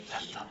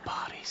the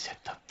bodies hit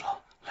the floor.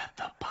 Let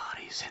the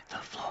bodies hit the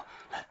floor.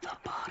 Let the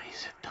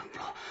bodies hit the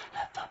floor.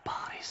 Let the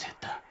bodies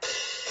hit the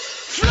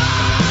floor.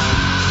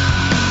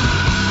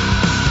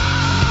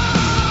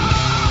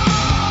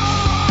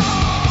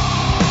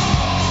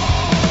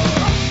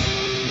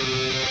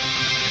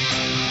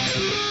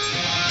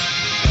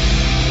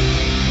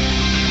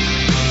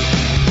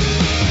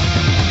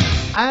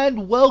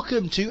 And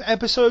welcome to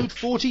episode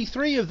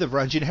 43 of the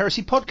Varangian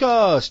Heresy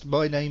podcast.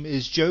 My name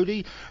is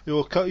Jody,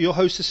 your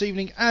host this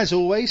evening, as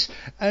always.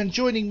 And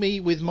joining me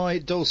with my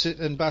dulcet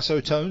and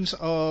basso tones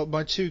are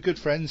my two good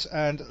friends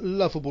and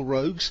lovable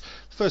rogues.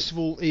 First of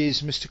all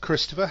is Mr.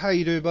 Christopher. How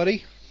you doing,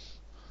 buddy?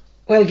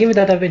 Well, given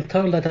that I've been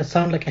told that I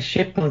sound like a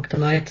chipmunk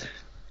tonight,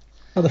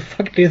 how the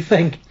fuck do you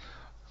think?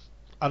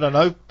 I don't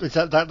know.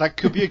 That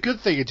could be a good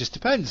thing. It just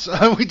depends.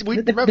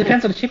 It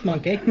depends on the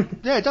chipmunk, eh?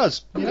 Yeah, it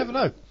does. You never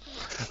know.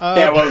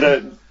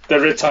 The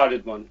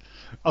retarded one.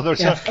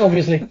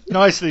 Obviously.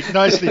 Nicely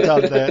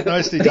done there.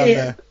 Nicely done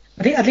there.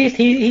 At least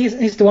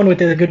he's the one with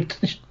the good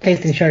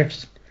taste in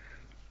shirts.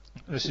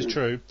 This is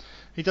true.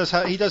 He does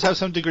have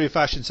some degree of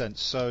fashion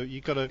sense, so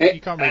you can't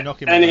really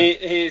knock him. And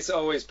he's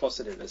always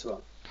positive as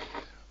well.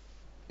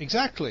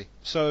 Exactly.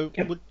 So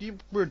yep.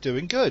 We're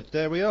doing good.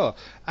 There we are.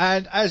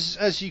 And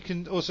as you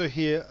can also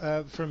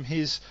hear from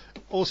his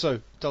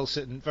also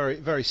dulcet and very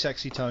very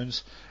sexy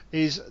tones,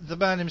 is the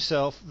man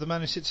himself, the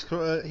man who sits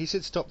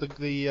atop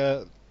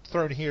the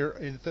throne here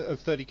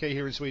of 30k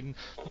here in Sweden,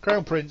 the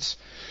Crown Prince,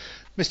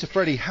 Mr.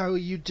 Freddie. How are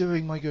you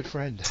doing, my good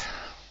friend?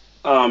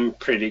 I'm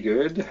pretty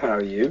good. How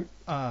are you?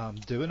 I'm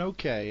doing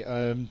okay.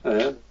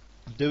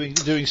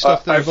 Doing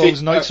stuff that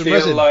involves Knights of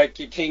Resin. I feel Resin. like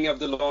king of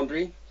the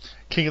laundry.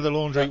 King of the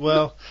laundry.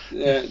 Well,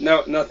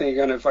 nothing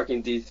gonna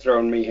fucking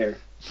dethrone me here.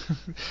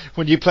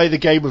 When you play the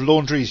game of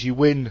laundries, you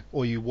win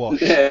or you wash.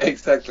 Yeah,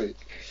 exactly.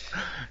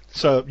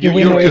 So you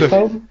win or you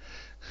fold.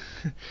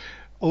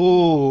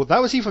 Oh,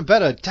 that was even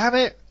better. Damn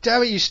it,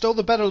 you stole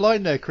the better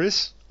line there,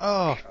 Chris.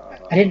 Oh.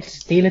 I didn't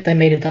steal it, I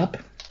made it up.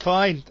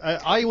 Fine.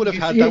 I would have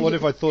had that one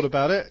if I thought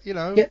about it, you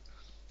know. Yeah.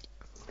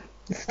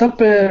 Stop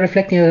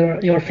reflecting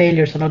your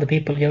failures on other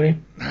people, Yuri.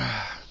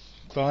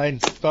 Fine.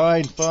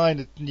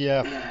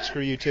 Yeah,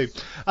 screw you too.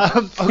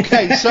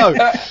 Okay, so...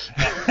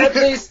 At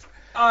least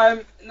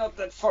I'm not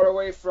that far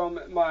away from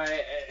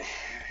my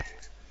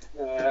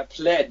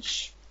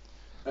pledge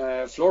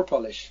floor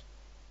polish.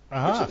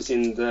 Uh-huh. Which is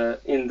in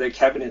the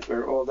cabinet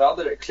where all the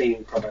other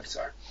cleaning products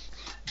are.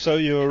 So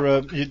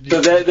so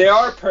there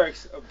are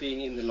perks of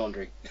being in the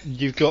laundry.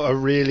 You've got a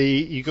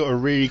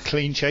really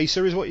clean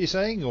chaser, is what you're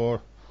saying,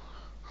 or?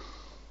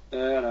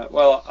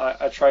 Well,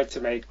 I try to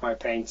make my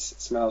paints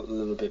smell a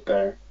little bit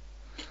better.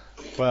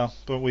 Well,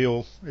 but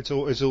it's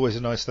always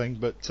a nice thing,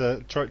 but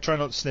try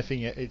not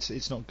sniffing it.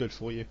 It's not good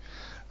for you.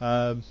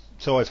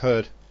 So I've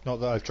heard,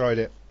 not that I've tried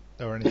it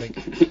or anything.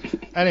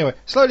 Anyway,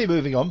 slowly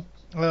moving on.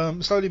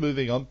 Let's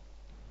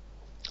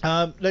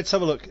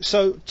have a look.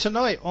 So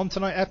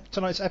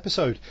tonight's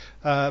episode,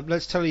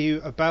 let's tell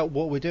you about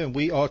what we're doing.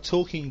 We are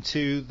talking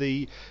to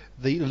the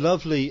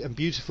lovely and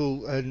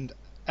beautiful and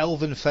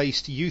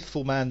elven-faced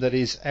youthful man that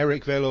is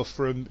Erik Velof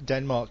from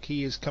Denmark.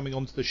 He is coming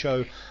onto the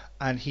show,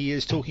 and he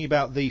is talking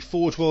about the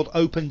Forge World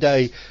Open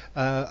Day,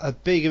 a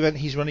big event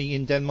he's running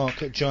in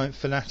Denmark at Giant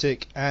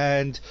Fanatic,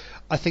 and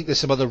I think there's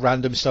some other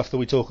random stuff that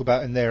we talk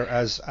about in there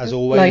as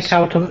always. Like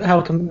how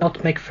to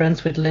not make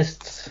friends with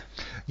lists.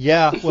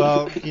 Yeah,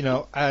 well, you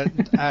know,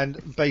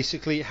 and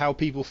basically how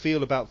people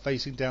feel about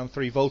facing down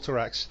 3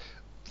 Voltarax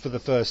for the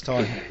first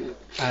time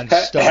and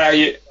stuff.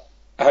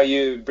 How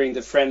you bring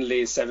the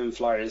friendly 7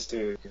 flyers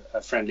to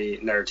a friendly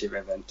narrative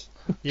event.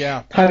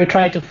 Yeah. How you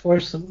try to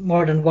force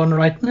more than one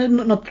more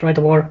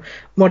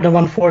than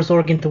one Force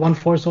Org into one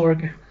Force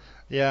Org.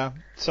 Yeah.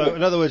 So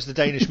in other words, the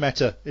Danish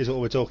meta is what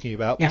we're talking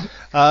about. Yeah.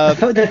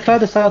 The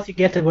further south you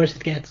get, the worse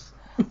it gets.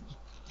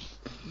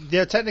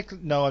 Yeah, technically,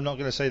 no, I'm not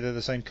going to say they're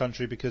the same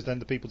country because then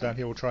the people down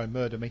here will try and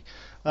murder me.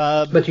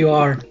 But you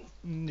are.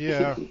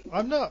 Yeah,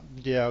 I'm not.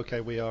 Yeah,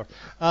 okay, we are.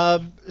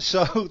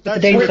 So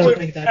that's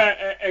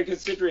and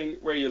considering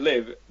where you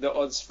live, the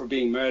odds for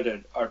being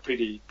murdered are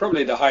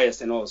probably the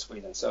highest in all of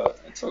Sweden. So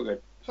it's all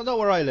good. Well, not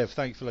where I live,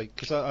 thankfully,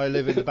 because I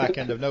live in the back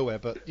end of nowhere.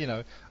 But you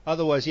know,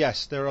 otherwise,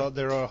 yes, there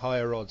are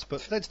higher odds.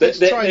 But let's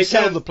try and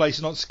sell the place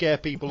and not scare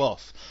people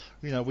off.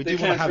 You know, we do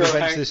want to have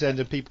events this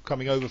end and people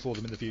coming over for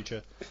them in the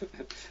future.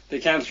 They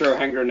can't throw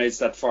hand grenades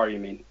that far, you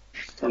mean,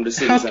 from the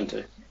city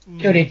centre?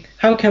 Jody,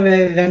 how can we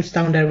have events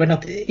down there when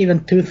not even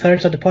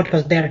 2/3 of the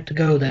podcast dare to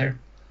go there?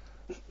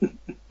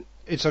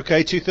 It's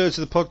okay. 2/3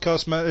 of the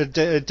podcast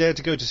dare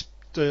to go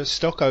to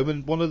Stockholm,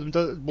 and one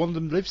of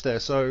them lives there.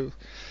 So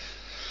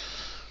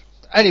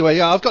Anyway,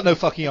 yeah, I've got no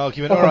fucking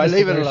argument. All right,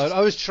 leave it Mr. alone. Burst.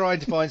 I was trying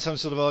to find some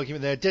sort of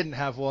argument there. Didn't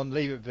have one.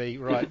 Leave it be.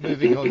 Right,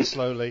 moving on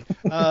slowly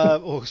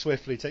or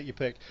swiftly. Take your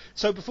pick.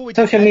 So before we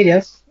do Social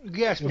medias.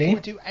 Yes, before Okay.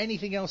 we do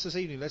anything else this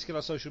evening, let's get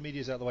our social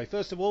medias out of the way.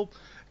 First of all,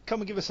 come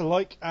and give us a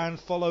like and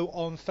follow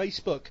on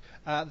Facebook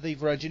at the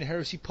Varangian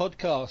Heresy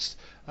Podcast.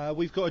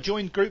 We've got a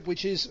joined group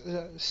which is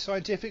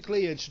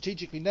scientifically and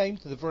strategically named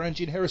the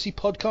Varangian Heresy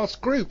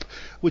Podcast Group,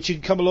 which you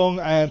can come along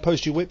and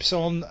post your whips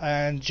on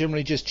and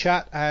generally just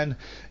chat. And,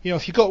 you know,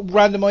 if you've got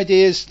random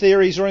ideas,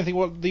 theories, or anything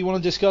that you want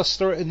to discuss,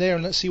 throw it in there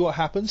and let's see what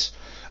happens.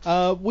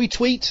 We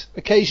tweet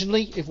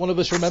occasionally if one of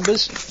us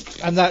remembers,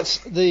 and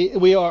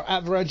we are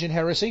at Varangian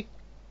Heresy.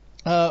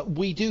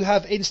 We do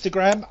have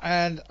Instagram,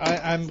 and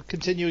I am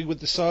continuing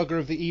with the saga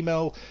of the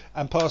email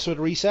and password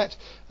reset.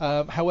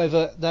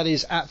 However, that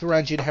is at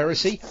Varangian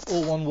Heresy,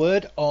 all one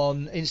word,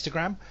 on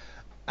Instagram.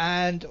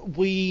 And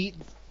we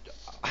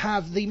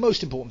have the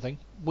most important thing,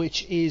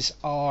 which is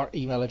our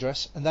email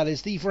address, and that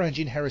is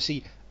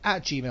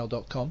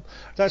thevarangianheresy@gmail.com.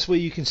 That's where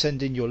you can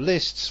send in your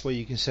lists, where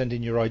you can send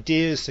in your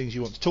ideas, things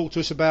you want to talk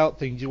to us about,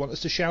 things you want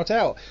us to shout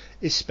out,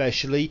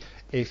 especially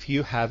if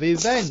you have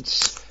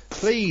events.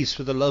 Please,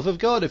 for the love of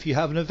God, if you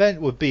have an event,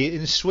 would be it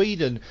in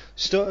Sweden,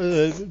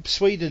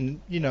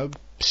 Sweden, you know,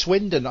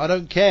 Swindon, I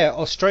don't care,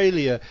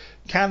 Australia,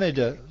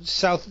 Canada,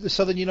 the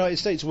southern United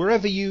States,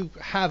 wherever you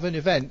have an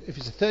event, if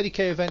it's a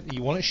 30k event and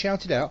you want it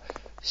shouted out,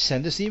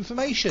 send us the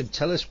information.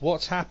 Tell us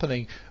what's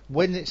happening,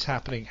 when it's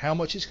happening, how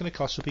much it's going to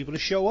cost for people to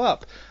show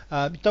up.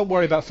 Don't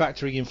worry about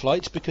factoring in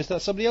flights because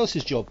that's somebody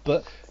else's job.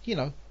 But, you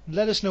know,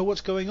 let us know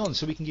what's going on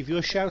so we can give you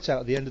a shout out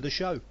at the end of the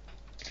show.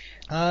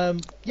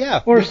 Yeah.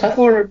 Or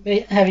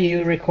have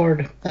you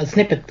record a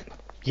snippet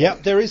Yeah,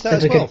 there is that that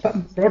as we well.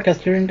 can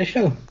broadcast during the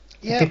show.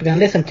 Yeah. People can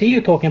listen to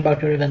you talking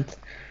about your event.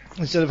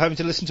 Instead of having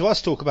to listen to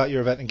us talk about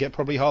your event and get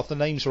probably half the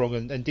names wrong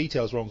and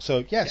details wrong.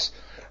 So, yes.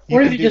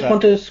 Or if can you do just that.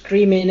 want to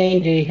scream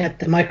inanely at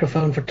the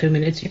microphone for 2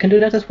 minutes, you can do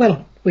that as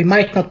well. We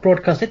might not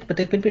broadcast it, but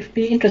it would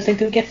be interesting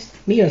to get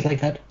meals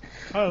like that.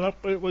 I don't know.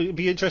 It would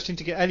be interesting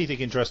to get anything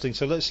interesting,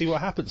 so let's see what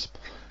happens.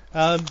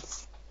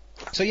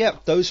 So yeah,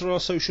 those are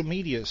our social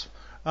medias.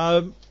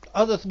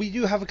 We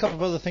do have a couple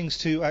of other things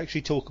to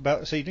actually talk about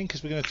this evening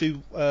because we're going to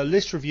do a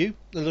list review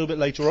a little bit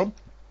later on.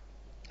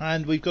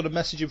 And we've got a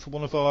message in from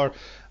one of our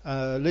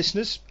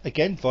listeners,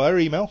 again via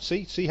email.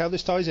 See how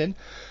this ties in.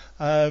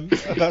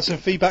 About some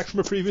feedback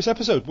from a previous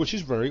episode, which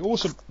is very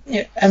awesome.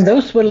 Yeah, and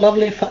those were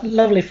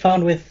lovely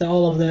fun with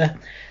all of the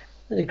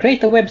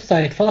create a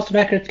website, fast and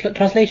accurate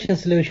translation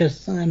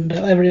solutions, and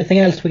everything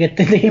else we get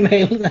in the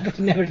email that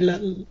we never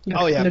look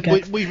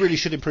at. We really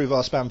should improve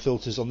our spam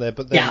filters on there,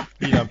 but then,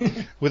 you know,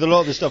 with a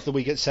lot of the stuff that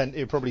we get sent,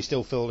 it probably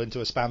still fill into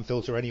a spam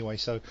filter anyway,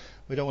 so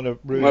we don't want to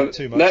ruin it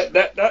too much.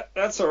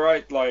 That's all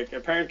right. Like,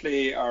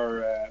 apparently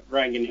our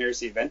Varangian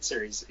Heresy event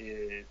series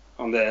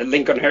on the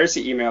Lincoln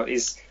Heresy email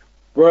is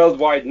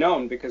worldwide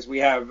known because we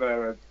have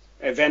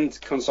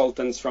event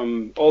consultants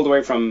from all the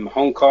way from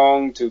Hong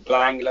Kong to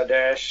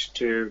Bangladesh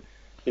to,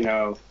 you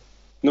know,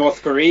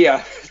 North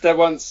Korea that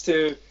wants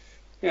to,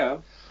 you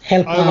know,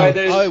 help out.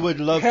 I would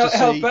love to see.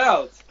 Help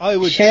out. I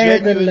would Share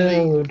the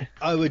load.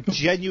 I would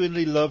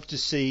genuinely love to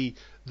see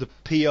the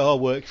PR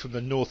work from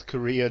the North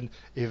Korean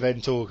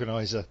event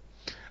organizer.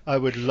 I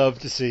would love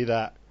to see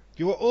that.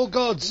 You are all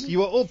gods.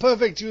 You are all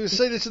perfect. You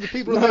say this to the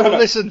people and they will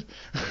listen.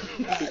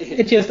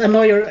 It just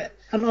annoy your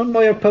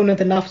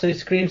opponent enough so he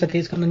screams that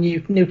he's going to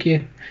nuke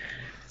you.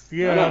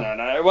 Yeah.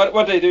 No.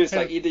 What they do is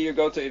like either you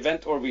go to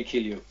event or we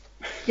kill you.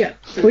 Yeah,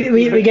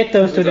 we get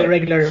those to the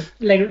regular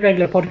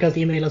podcast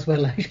email as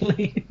well,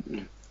 actually.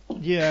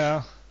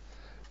 Yeah,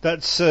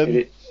 that's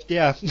yeah.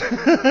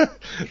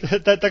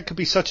 that could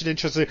be such an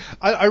interesting.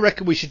 I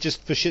reckon we should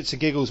just, for shits and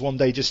giggles, one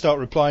day just start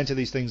replying to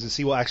these things and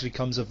see what actually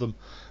comes of them.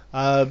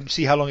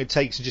 See how long it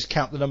takes and just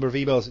count the number of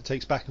emails it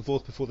takes back and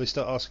forth before they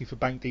start asking for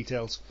bank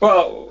details.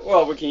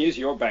 Well, we can use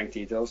your bank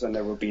details and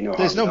there will be no.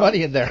 There's no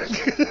money in there.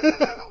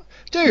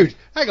 Dude,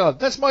 hang on,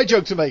 that's my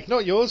joke to make,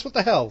 not yours. What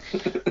the hell?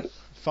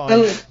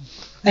 Fine. Well,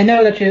 I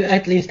know that you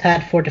at least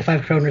had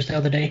 45 kroners the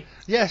other day.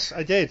 Yes,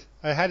 I did.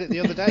 I had it the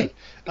other day.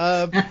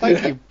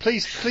 Thank you.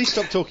 Please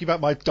stop talking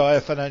about my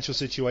dire financial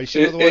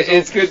situation. Otherwise,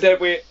 it's good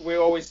that we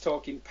always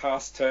talk in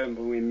past term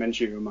when we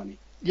mention your money.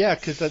 Yeah,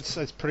 because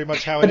that's pretty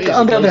much how it is.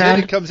 On the other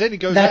hand, it comes in, it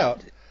goes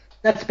out.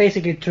 That's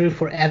basically true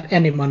for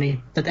any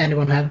money that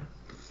anyone have.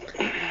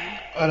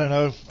 I don't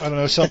know.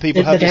 Some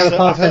people have.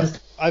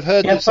 I've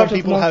heard that some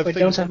people have things.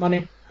 Don't have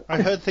money.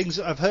 I've heard things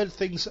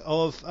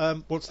of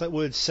what's that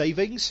word?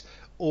 Savings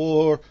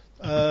or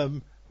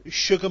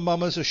sugar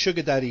mamas or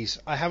sugar daddies.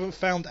 I haven't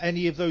found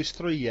any of those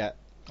three yet.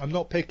 I'm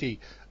not picky.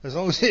 As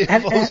long as it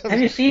involves.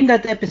 Have you seen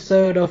that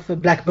episode of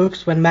Black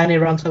Books when Manny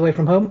runs away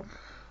from home?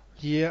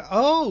 Yeah.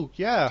 Oh,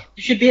 yeah.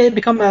 You should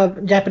become a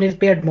Japanese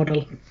beard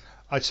model.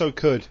 I so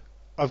could.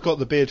 I've got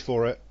the beard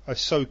for it. I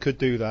so could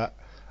do that.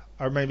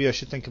 Or maybe I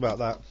should think about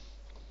that.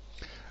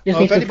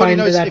 If anybody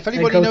knows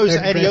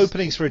any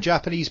openings for a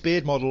Japanese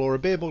beard model or a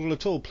beard model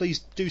at all, please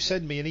do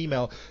send me an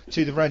email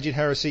to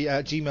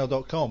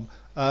thevarangianheresy@gmail.com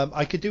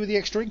I could do with the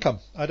extra income.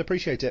 I'd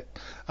appreciate it.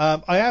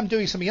 I am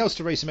doing something else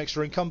to raise some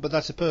extra income, but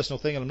that's a personal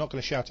thing, and I'm not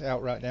going to shout it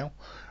out right now.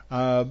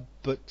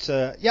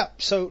 Yeah,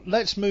 so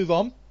let's move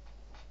on.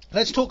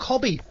 Let's talk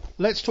hobby.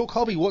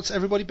 What's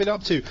everybody been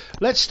up to?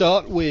 Let's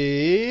start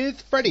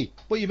with Freddie.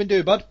 What you been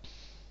doing, bud?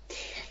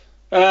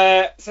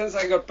 Since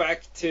I got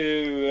back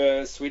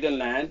to Sweden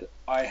land,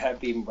 I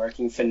have been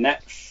working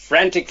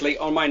frantically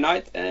on my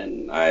night,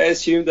 and I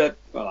assume that,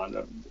 well, I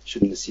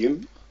shouldn't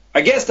assume.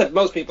 I guess that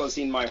most people have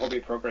seen my hobby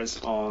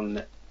progress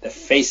on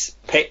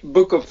the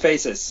Book of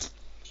Faces,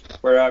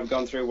 where I've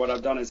gone through what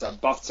I've done is I've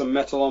buffed some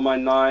metal on my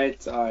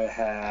night. I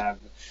have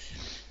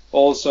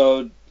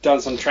also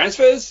done some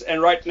transfers,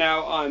 and right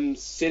now I'm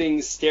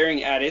sitting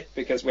staring at it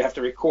because we have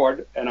to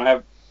record, and I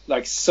have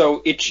like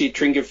so itchy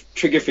trigger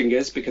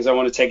fingers because I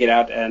want to take it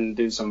out and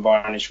do some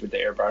varnish with the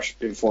airbrush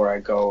before I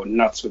go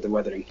nuts with the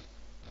weathering.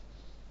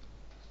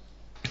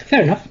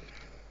 Fair enough.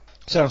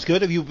 Sounds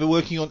good. Have you been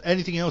working on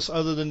anything else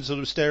other than sort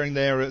of staring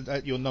there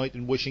at your night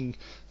and wishing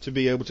to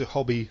be able to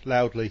hobby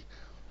loudly?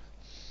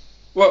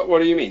 What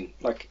do you mean?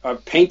 Like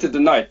I've painted the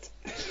night.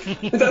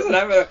 It doesn't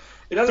have a.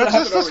 It doesn't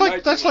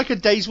happen that's like a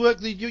day's work.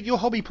 Your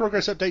hobby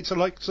progress updates are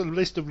like sort of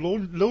list of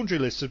laundry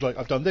lists of like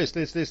I've done this,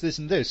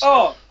 and this.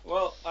 Oh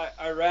well,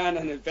 I ran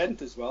an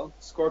event as well,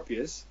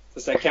 Scorpius.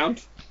 Does that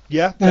count?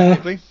 Yeah,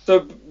 technically.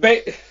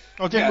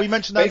 Didn't we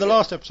mention that in the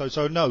last episode?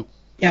 So no.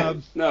 Yeah.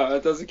 No,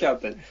 it doesn't count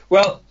then.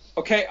 Well,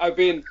 okay, I've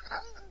been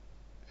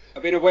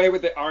away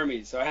with the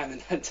army, so I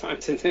haven't had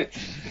time to do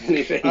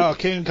anything. Oh,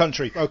 King and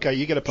Country. Okay,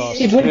 you get a pass.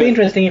 It would be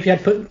interesting if you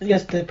had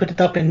put it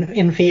up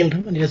in field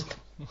and just,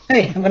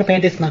 hey, I'm gonna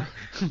paint this now.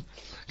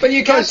 But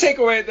you can't take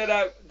away that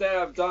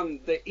I've done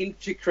the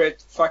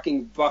intricate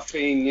fucking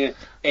buffing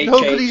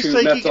Nobody's HA2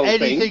 taking metal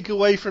anything thing.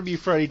 away from you,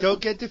 Freddie.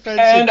 Don't get defensive.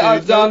 And dude.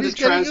 I've done Nobody's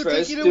the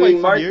transfers, taking it away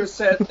doing from you.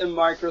 microset and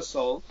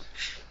microsol.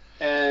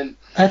 And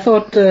I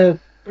thought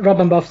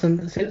Robin buffs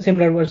and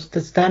similar was the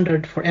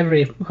standard for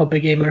every hobby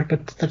gamer,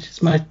 but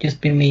that might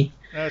just be me.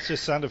 That's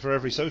just standard for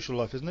every social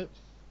life, isn't it?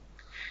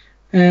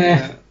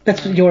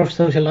 That's your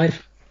social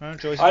life.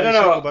 Joyce, I don't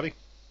know, single, buddy.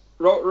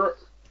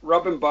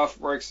 Robin buff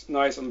works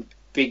nice on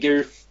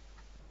bigger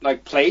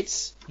like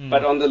plates,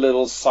 but on the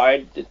little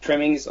side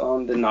trimmings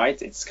on the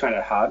night, it's kind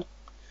of hard.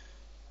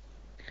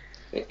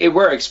 It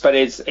works, but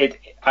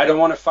I don't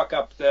want to fuck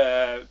up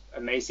the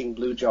amazing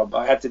blue job.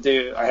 I had to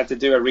do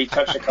a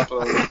retouch a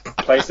couple of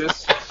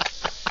places.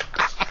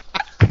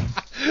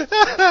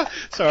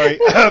 Sorry.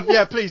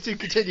 Yeah, please do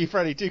continue,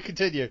 Freddie. Do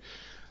continue.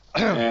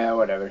 Yeah,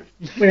 whatever.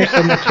 We're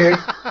so much here.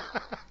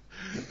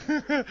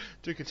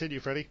 Do continue,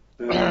 Freddie.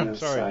 Sorry.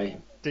 Sorry.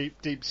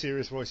 Deep,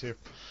 serious voice here.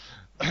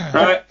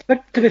 Right.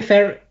 But to be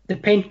fair, the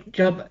paint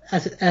job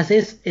as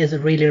is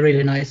really,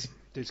 really nice.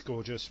 It's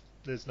gorgeous.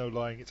 There's no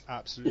lying. It's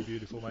absolutely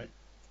beautiful, mate.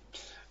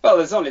 Well,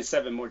 there's only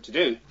 7 more to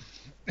do.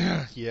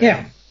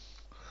 Yeah.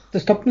 The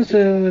stop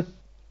to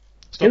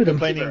Stop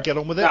complaining and get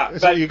on with it.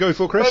 Is that what you go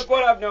for, Chris? But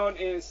what I've known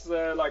is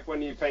like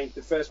when you paint,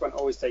 the first one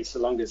always takes the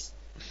longest.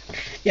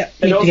 Yeah,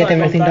 need to get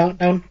everything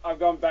down. I've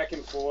gone back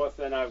and forth,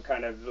 and I've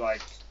kind of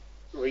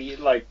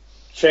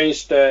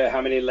changed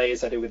how many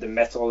layers I do with the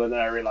metal, and then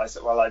I realized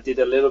that I did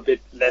a little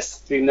bit less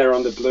thinner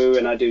on the blue,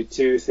 and I do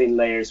 2 thin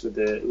layers with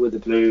the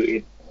blue.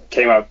 It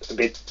came out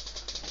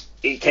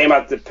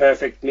the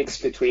perfect mix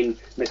between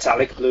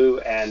metallic blue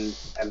and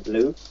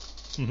blue.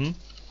 Mm-hmm.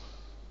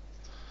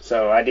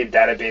 So I did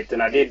that a bit,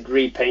 and I did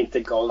repaint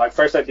the gold. Like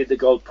first I did the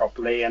gold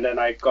properly, and then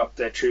I got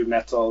the true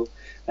metal,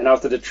 and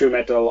after the true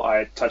metal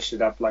I touched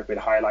it up like with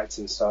highlights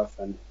and stuff,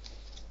 and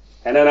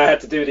then I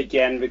had to do it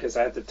again because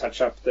I had to touch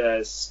up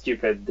the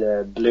stupid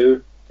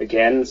blue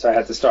again, so I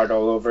had to start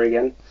all over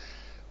again.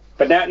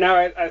 But now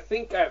I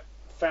think I've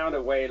found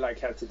a way like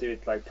how to do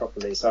it like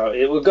properly, so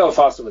it will go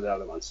faster with the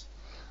other ones.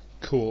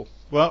 Cool.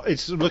 Well,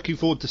 it's looking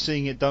forward to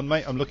seeing it done,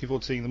 mate. I'm looking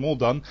forward to seeing them all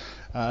done.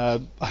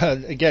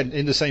 Again,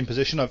 in the same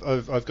position,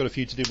 I've got a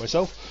few to do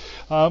myself.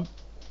 But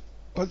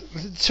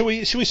shall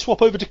we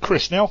swap over to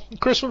Chris now?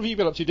 Chris, what have you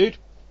been up to, dude?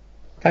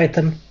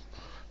 Titan.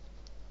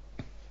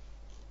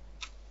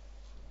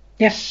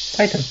 Yes,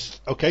 Titan.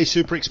 Okay,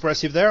 super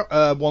expressive there.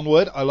 One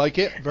word, I like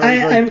it.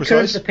 Very I'm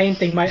precise.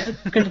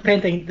 currently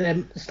painting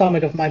the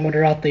stomach of my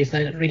Moderatis.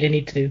 I really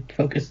need to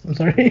focus. I'm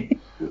sorry.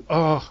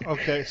 Oh,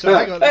 okay. So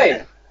hang on.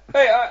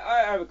 Hey,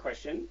 I have a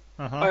question.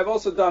 Uh-huh. I've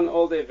also done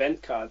all the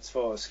event cards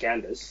for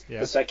Scandus.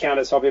 Yeah. Does that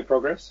count as hobby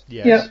progress?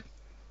 Yes. Yeah.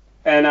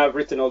 And I've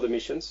written all the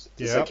missions.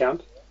 Does Yeah. that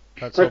count?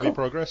 That's Very hobby cool.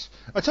 progress.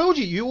 I told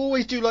you, you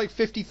always do like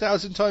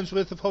 50,000 times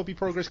worth of hobby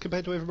progress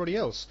compared to everybody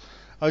else.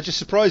 I was just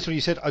surprised when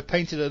you said I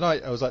painted at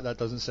night. I was like, that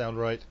doesn't sound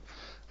right.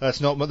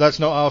 That's not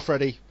our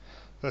Freddy.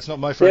 That's not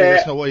my Freddy. Yeah,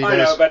 That's not what he does. I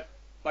know, but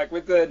like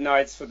with the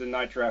nights for the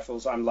night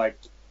raffles,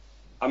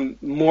 I'm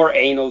more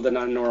anal than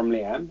I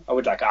normally am. I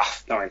would like,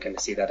 no one can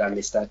see that. I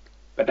missed that.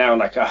 But now I'm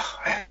like, I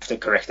have to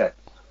correct that.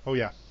 Oh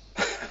yeah.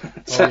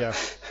 So- Oh yeah.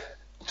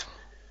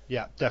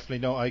 Yeah, definitely.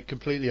 No, I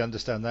completely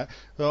understand that.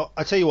 Well,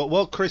 I tell you what.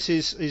 While Chris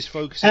is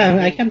focusing.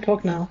 I can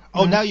talk now.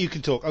 Oh, now you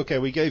can talk. Okay,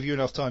 we gave you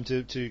enough time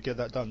to get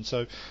that done.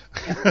 So,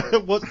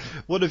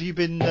 what have you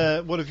been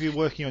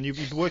working on? You've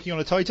been working on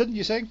a Titan,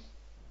 you saying?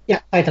 Yeah,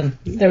 Titan.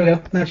 There we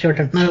go. Now it's your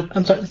turn. No,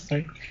 I'm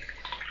sorry.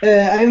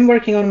 I'm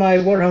working on my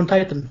Warhound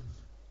Titan,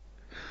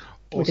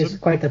 which is Awesome.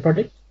 quite a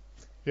project,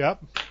 Yeah.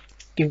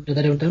 given that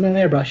I don't own an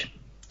airbrush.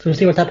 So we'll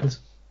see what happens.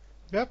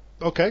 Yep.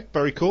 Okay.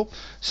 Very cool.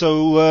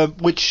 So,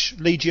 which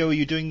Legio are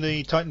you doing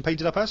the Titan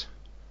painted up as?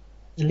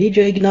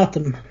 Legio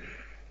Ignatum.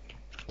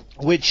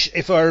 Which,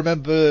 if I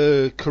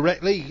remember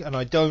correctly, and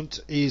I don't,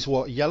 is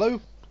what,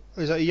 yellow?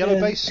 Is that a yellow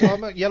base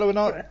armor? Yellow and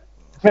art?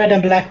 Red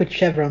and black with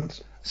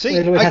chevrons. See,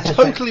 It always I has a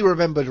totally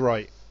remembered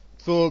right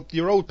for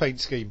your old paint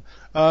scheme.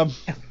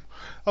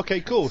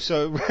 Okay, cool.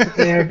 So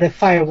They're the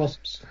fire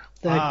wasps.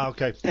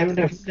 okay,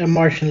 They're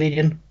Martian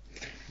Legion.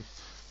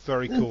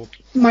 very cool.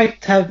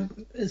 Might have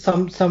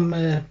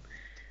sometime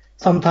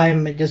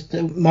just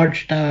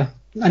merged an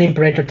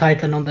Imperator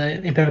Titan on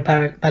the Imperial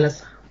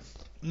Palace.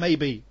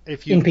 Maybe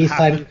if you In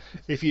peacetime.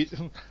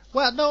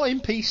 Well, no, in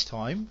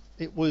peacetime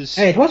it was.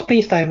 Hey, it was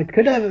peacetime. It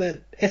could have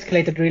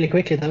escalated really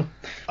quickly though.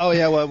 Oh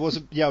yeah, well it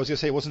wasn't. Yeah, I was gonna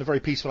say it wasn't a very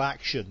peaceful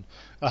action.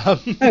 No,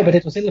 but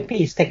it was still a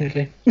peace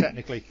technically.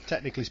 technically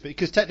speaking,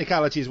 because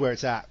technicality is where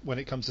it's at when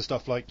it comes to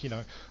stuff like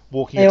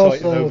walking They a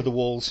Titan also- over the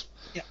walls.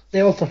 Yeah, they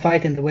also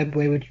fight in the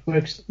webway, which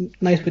works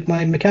nice with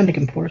my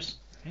Mechanicum force.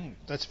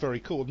 That's very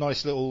cool.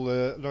 Nice little.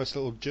 What's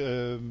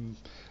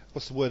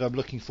the word I'm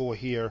looking for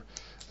here?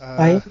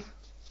 Tie-in?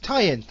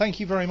 Tie-in. Thank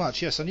you very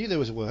much. Yes, I knew there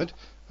was a word,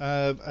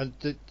 and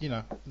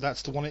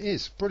that's the one it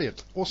is.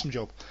 Brilliant. Awesome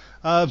job.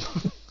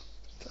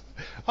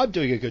 I'm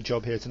doing a good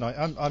job here tonight.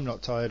 I'm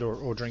not tired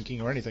or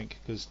drinking or anything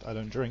because I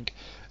don't drink.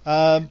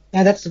 And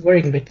that's the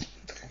worrying bit,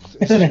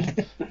 isn't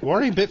it?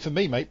 Worrying bit for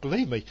me, mate.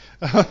 Believe me,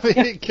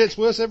 it gets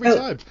worse every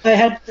Well, time. I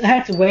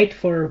had to wait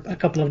for a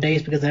couple of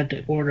days because I had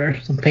to order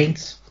some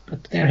paints,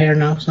 but they're here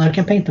now, so I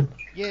can paint them.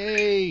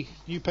 Yay!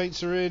 New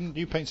paints are in.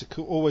 New paints are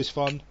cool, always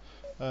fun.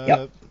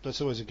 Yep.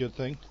 That's always a good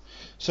thing.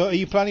 So, are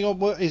you planning on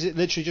what? Is it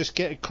literally just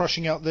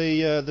crushing out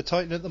the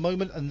Titan at the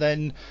moment, and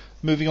then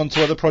moving on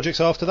to other projects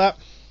after that?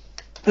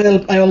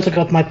 Well, I also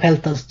got my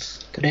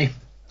Peltasts today.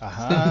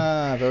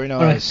 Aha! Very Or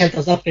nice.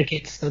 Peltas upgrade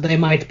kits, so they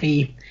might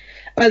be.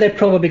 Well, they're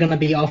probably gonna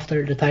be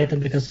after the Titan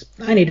because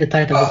I need the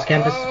Titan with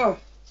canvas. I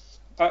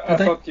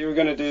Okay. thought you were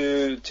gonna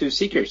do 2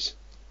 Seekers.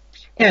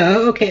 Yeah,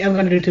 okay, I'm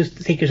gonna do 2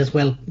 Seekers as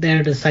well.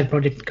 They're the side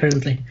project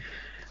currently.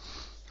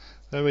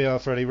 There we are,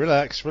 Freddie.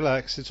 Relax.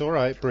 It's all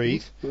right.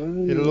 Breathe.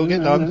 It'll all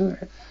get done.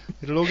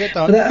 It'll all get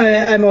But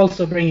done. I'm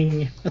also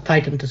bringing a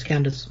Titan to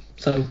Scandus,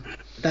 so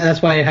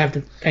that's why I have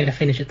to kind of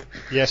finish it.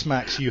 Yes,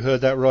 Max, you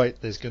heard that right.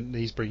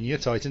 He's bringing a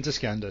Titan to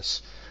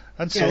Scandus,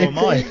 and so Yeah, am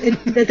I.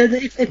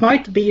 it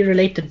might be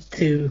related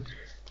to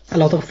a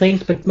lot of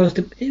things, but most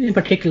in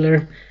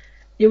particular,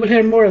 you will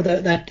hear more of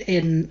that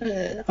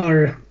in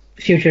our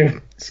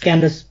future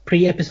Scandus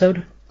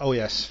pre-episode. Oh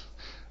yes.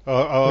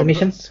 Our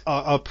Missions?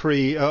 our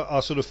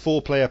sort of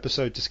foreplay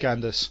episode to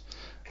Scandus,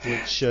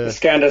 which The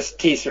Scandus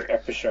teaser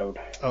episode.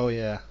 oh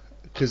yeah,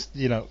 because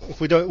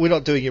if we're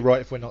not doing it right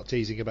if we're not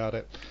teasing about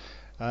it.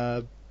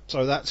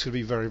 So that's going to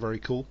be very, very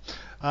cool.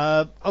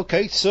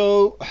 Okay,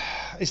 so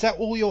is that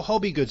all your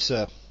hobby, good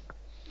sir?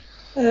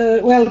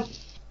 Well,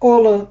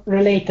 all a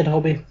related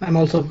hobby. I'm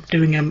also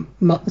doing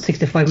a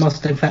 65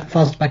 Mustang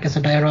fastback as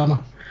a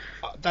diorama.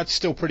 That's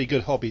still pretty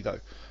good hobby though.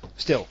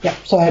 Still. Yeah,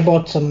 so I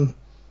bought some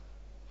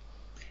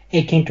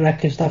AK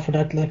Interactive stuff for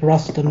that, like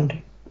Rust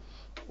and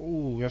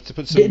Ooh, you have to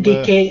put some.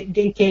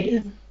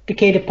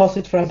 DK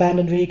deposit for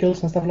abandoned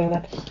vehicles and stuff like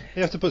that.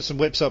 You have to put some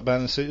whips up,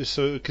 man.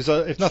 So because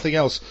if nothing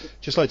else,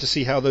 just like to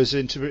see how those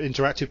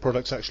interactive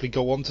products actually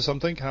go on to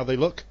something, how they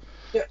look.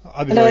 Yeah.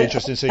 I'd be very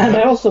interested in seeing and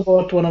that. I also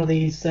bought one of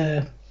these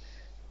oil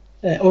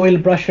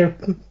brusher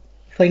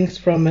things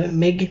from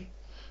MIG,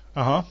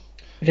 Uh huh.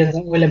 which is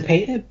an oil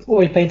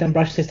paint and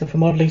brush system for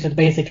modeling. So it's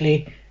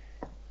basically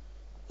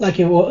like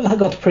you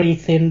got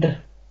pre-thinned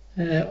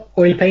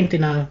oil paint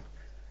in a.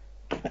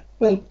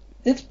 Well,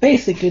 it's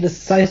basically the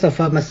size of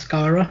a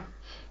mascara. I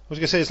was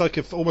gonna say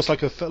it's almost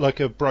like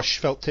a brush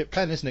felt tip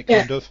pen, isn't it? Yeah.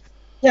 Kind of.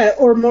 Yeah,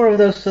 or more of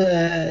those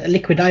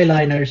liquid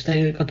eyeliners.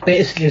 They got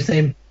basically the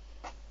same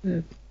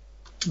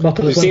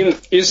bottle as well.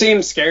 You seem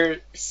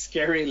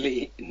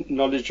scarily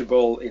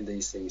knowledgeable in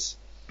these things.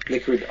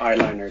 Liquid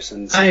eyeliners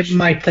and I such.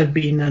 might have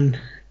been an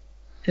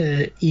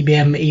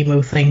EBM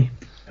emo thing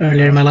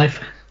earlier in my life.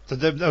 So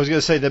I was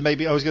gonna say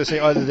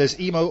either there's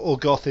emo or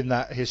goth in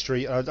that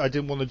history. I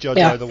didn't want to judge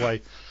Yeah. either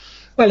way.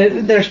 Well,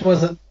 there's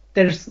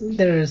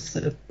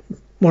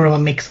more of a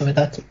mix of it.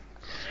 That.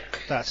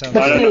 That sounds.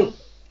 But I don't still, know.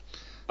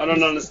 I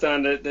don't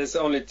understand it. There's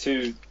only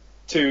two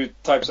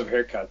types of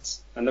haircuts,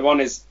 and the one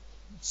is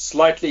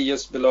slightly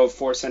just below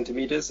 4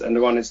 centimeters, and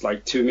the one is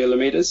like 2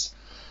 millimeters.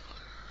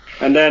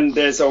 And then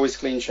there's always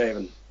clean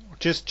shaven.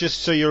 Just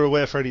so you're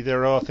aware, Freddie,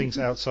 there are things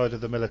outside of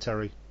the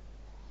military.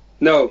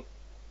 No,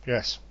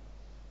 Yes.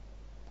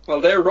 well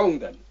they're wrong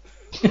then.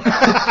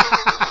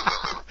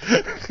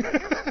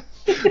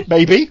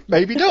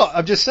 Maybe not.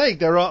 I'm just saying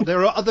there are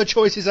other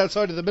choices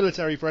outside of the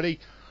military, Freddie.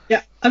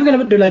 yeah, I'm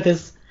gonna do like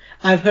this.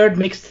 I've heard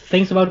mixed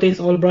things about these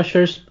oil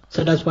brushers,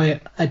 so that's why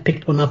I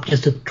picked one up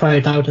just to try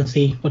it out and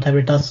see whatever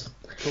it does.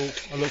 Cool.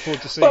 I look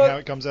forward to seeing how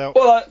it comes out.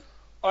 Well,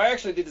 I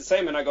actually did the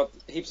same, and I got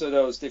heaps of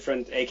those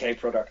different AK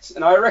products.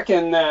 And I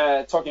reckon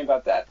talking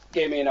about that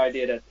gave me an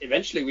idea that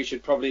eventually we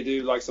should probably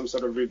do like some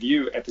sort of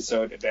review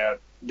episode about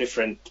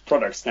different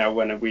products now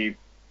when we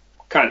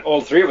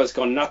all three of us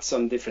gone nuts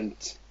on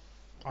different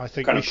I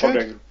think kind we of should.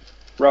 product.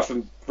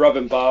 Rub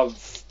and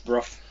buff,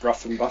 Rub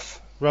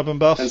and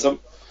buff. and some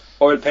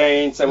oil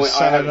paints. And I have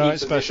Saturday night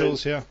heaps of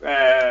specials,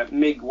 different,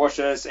 MIG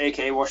washes,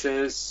 AK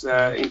washes,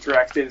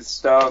 interactive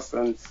stuff,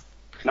 and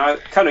I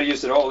kind of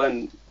use it all.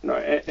 And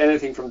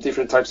anything from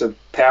different types of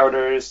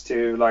powders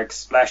to like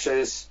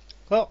splashes.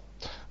 Well,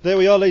 there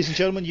we are, ladies and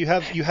gentlemen. You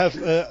have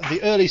the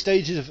early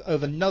stages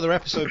of another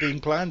episode being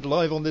planned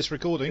live on this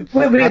recording.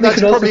 And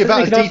that's probably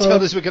about as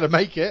detailed as we're going to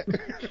make it.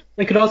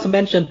 We could also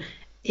mention,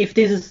 if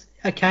this is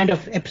a kind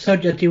of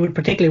episode that you would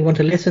particularly want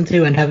to listen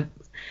to and have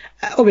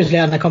obviously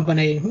an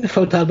accompanying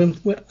photo album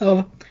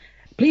of,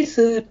 please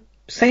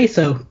say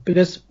so,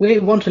 because we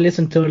want to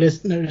listen to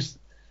listeners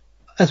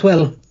as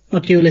well.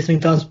 Not you listening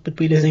to us, but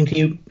we listening to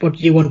you, what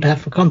you want to have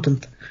for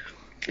content.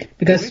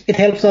 Because it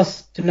helps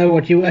us to know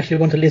what you actually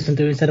want to listen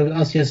to, instead of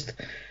us just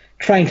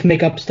trying to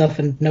make up stuff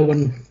and no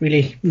one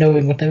really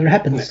knowing whatever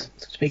happens, so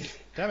to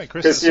speak. Damn it,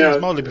 Chris, that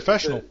seems mildly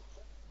professional.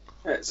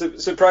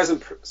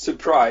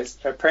 Surprise.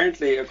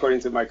 Apparently, according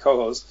to my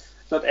co-host,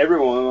 not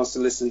everyone wants to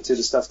listen to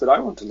the stuff that I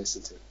want to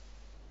listen to.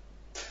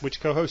 Which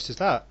co-host is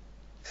that?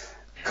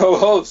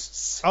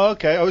 Co-hosts. Oh,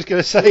 okay, I was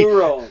going to say...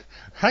 Plural.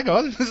 Hang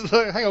on,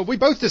 we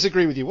both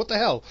disagree with you. What the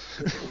hell?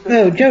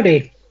 No,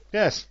 Jody.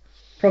 Yes.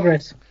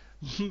 Progress.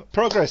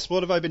 Progress.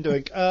 What have I been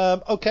doing?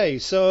 Okay,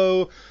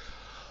 so...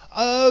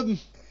 I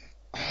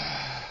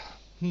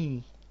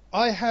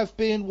have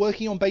been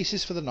working on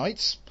bases for the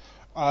Knights.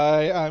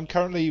 I am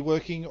currently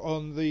working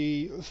on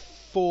the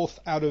 4th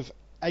out of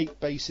 8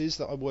 bases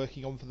that I'm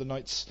working on for the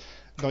Knight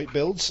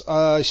builds.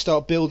 I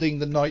start building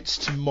the Knights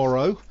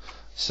tomorrow,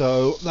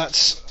 so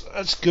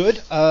that's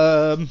good.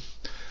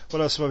 What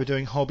else have I been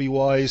doing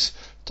hobby-wise?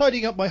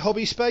 Tidying up my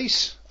hobby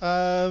space.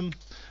 I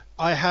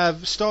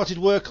have started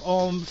work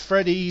on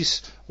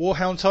Freddy's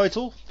Warhound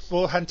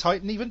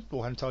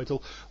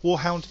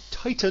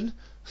Titan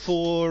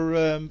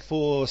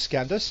for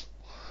Scandus.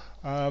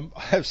 I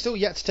have still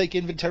yet to take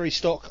inventory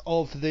stock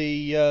of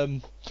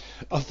the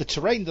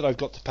terrain that I've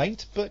got to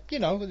paint, but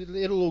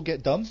it'll all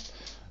get done.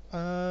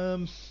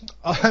 I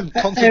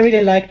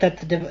really like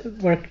that the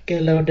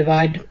workload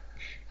divide.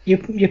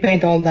 You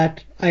paint all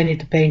that. I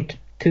need to paint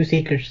 2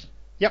 Seekers.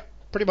 Yep,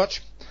 pretty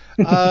much.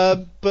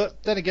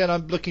 But then again,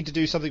 I'm looking to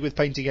do something with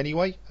painting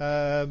anyway.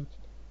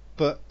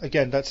 But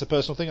again, that's a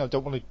personal thing. I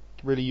don't want to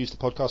really use the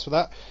podcast for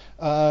that.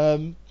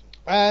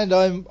 And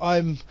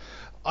I'm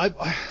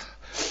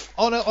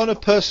on a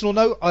personal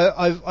note,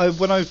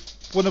 when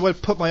I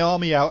put my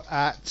army out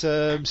at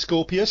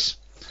Scorpius,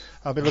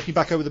 I've been looking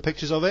back over the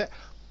pictures of it.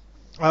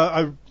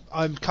 I'm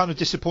kind of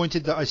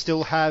disappointed that I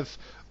still have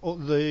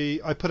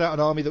I put out an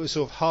army that was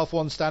sort of half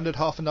one standard,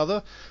 half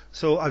another.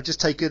 So I've just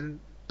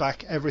taken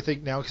back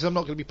everything now, because I'm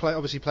not going to be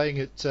obviously playing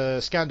at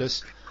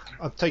Scandus.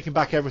 I've taken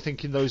back everything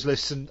in those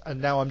lists, and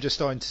now I'm just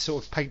starting to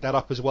sort of paint that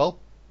up as well.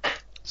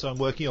 So I'm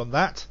working on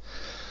that.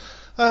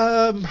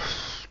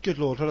 Good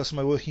lord, what else am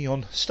I working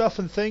on? Stuff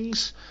and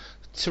things.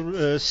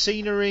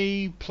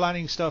 Scenery,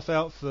 planning stuff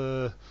out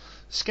for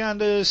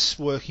Scandus,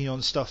 working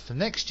on stuff for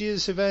next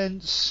year's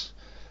events.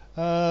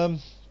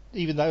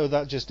 Even though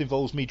that just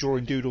involves me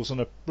drawing doodles on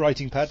a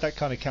writing pad, that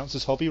kind of counts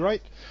as hobby,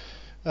 right?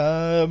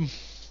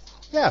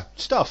 Yeah,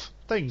 stuff,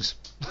 things.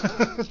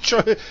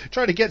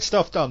 Try to get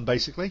stuff done,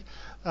 basically.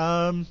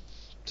 So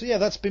yeah,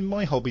 that's been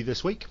my hobby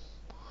this week.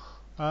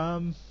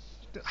 I've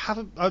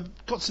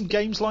got some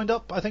games lined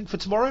up, I think, for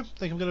tomorrow. I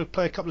think I'm going to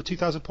play a couple of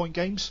 2,000 point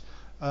games,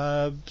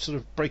 sort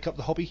of break up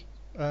the hobby,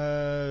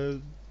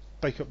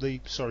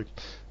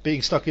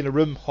 being stuck in a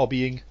room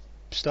hobbying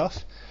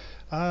stuff.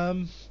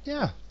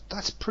 Yeah,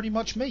 that's pretty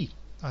much me,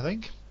 I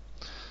think.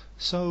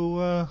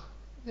 So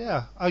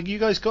yeah, you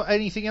guys got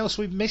anything else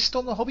we've missed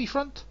on the hobby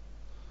front?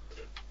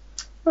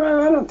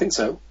 I don't think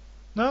so.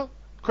 No,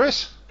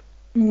 Chris?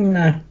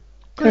 No,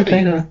 don't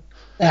think so.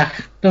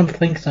 Don't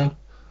think so.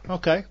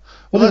 Okay,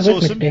 well that's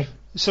awesome.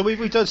 So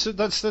we've done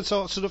that's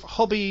our sort of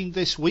hobbying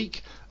this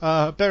week.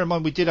 Bear in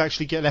mind we did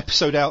actually get an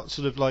episode out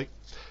sort of like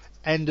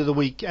end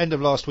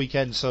of last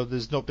weekend, so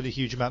there's not been a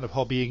huge amount of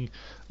hobbying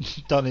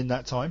done in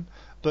that time.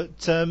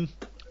 But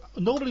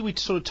normally we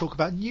sort of talk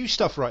about new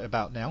stuff right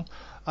about now,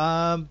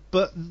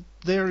 but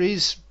there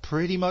is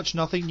pretty much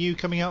nothing new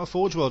coming out of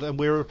Forge World, and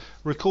we're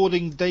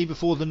recording day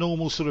before the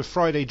normal sort of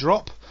Friday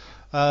drop.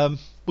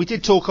 We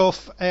did talk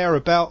off air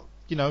about,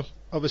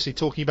 obviously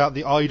talking about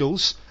the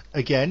idols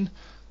again,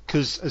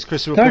 because as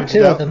Christopher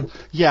pointed out,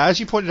 yeah, as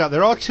you pointed out,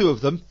 there are 2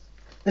 of them.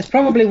 There's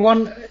probably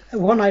one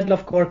idol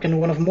of Gork and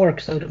one of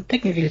Mork, so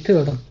technically 2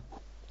 of them.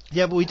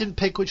 Yeah, but we didn't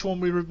pick which one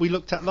we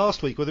looked at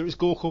last week, whether it was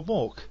Gork or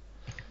Mork.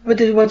 But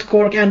it was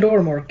Gork and or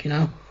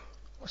Mork,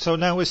 So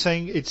now we're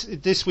saying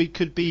this week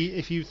could be,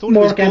 if you thought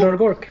Mork it was and or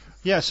Gork.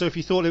 Yeah, so if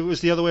you thought it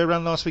was the other way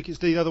around last week, it's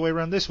the other way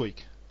around this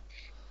week.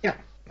 Yeah.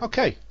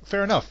 Okay,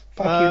 fair enough.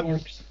 Fuck you,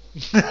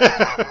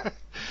 Morks.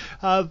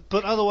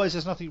 But otherwise,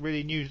 there's nothing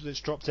really new that's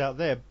dropped out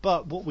there.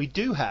 But what we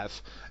do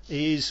have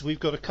is we've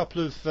got a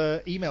couple of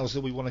emails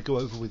that we want to go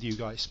over with you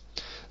guys.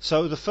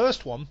 So the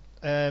first one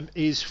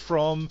is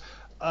from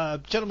a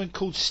gentleman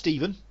called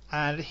Stephen,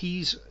 and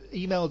he's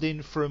emailed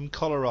in from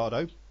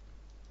Colorado,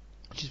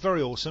 which is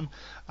very awesome.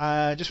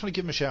 Just want to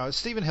give him a shout out.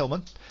 Stephen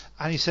Hillman.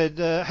 And he said,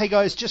 hey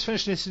guys, just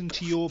finished listening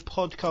to your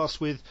podcast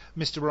with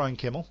Mr. Ryan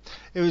Kimmel.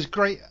 It was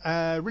great,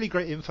 really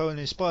great info, and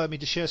inspired me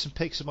to share some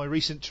pics of my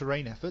recent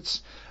terrain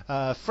efforts.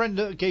 A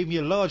friend gave me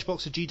a large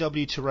box of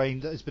GW terrain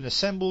that has been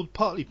assembled,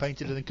 partly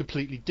painted, and then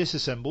completely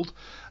disassembled.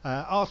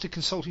 After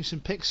consulting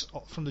some pics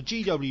from the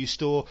GW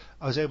store,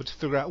 I was able to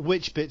figure out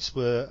which bits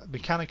were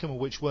Mechanicum and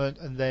which weren't,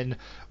 and then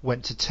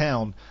went to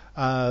town.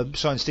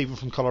 Signed Stephen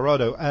from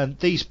Colorado. And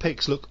these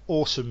pics look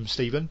awesome,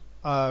 Stephen.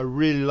 I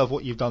really love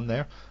what you've done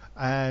there,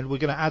 and we're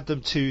going to add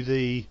them to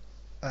the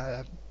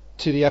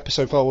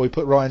episode file where we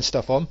put Ryan's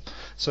stuff on.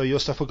 So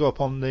your stuff will go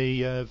up on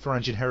the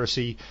Varangian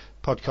Heresy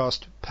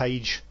podcast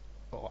page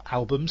or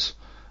albums.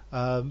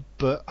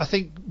 But I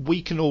think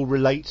we can all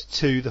relate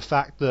to the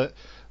fact that,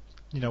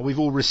 you know, we've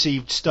all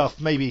received stuff,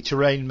 maybe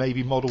terrain,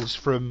 maybe models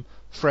from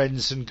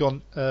friends, and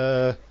gone.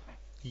 How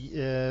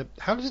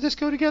does this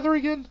go together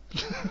again?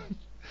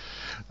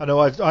 I know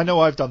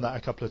I've done that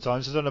a couple of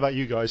times. I don't know about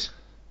you guys.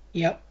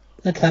 Yep.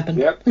 That's happened.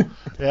 Yep.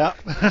 Yeah.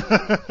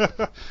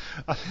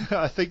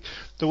 I think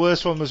the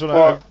worst one was when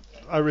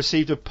I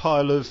received a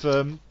pile of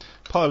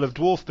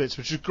dwarf bits,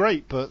 which was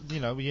great, but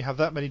you know, when you have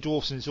that many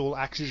dwarfs and it's all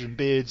axes and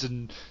beards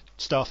and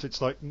stuff, it's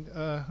like,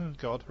 oh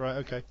god, right,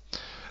 okay.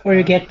 Or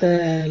you get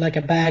like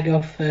a bag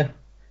of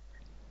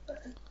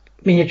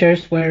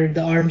miniatures where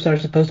the arms are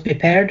supposed to be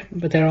paired,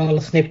 but they're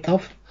all snipped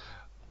off.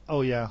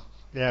 Oh yeah,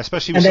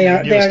 especially with and some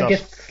of the newer they are stuff.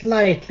 just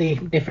slightly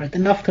different,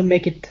 enough to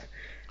make it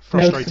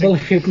Frustrating. noticeable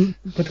if you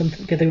put them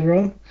together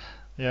wrong.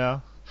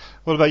 Yeah.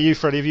 What about you,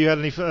 Freddie? Have you had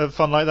any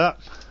fun like that?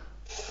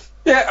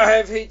 Yeah, I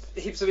have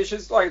heaps of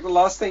issues. Like the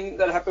last thing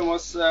that happened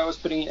was I was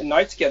putting a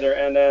knight together,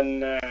 and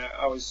then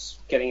I was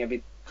getting a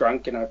bit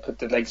drunk, and I put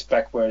the legs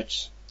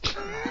backwards,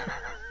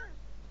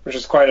 which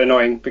is quite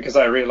annoying because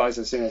I realized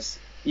as soon as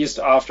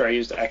after I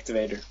used the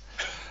activator.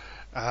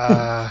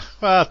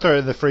 Well, throw it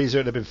in the freezer,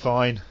 it'd have been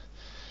fine.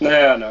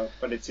 No,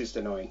 but it's just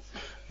annoying.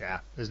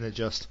 Yeah, isn't it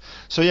just?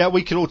 So yeah,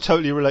 we can all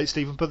totally relate,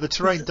 Stephen, but the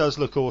terrain does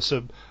look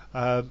awesome,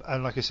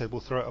 and like I said, we'll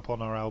throw it up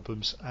on our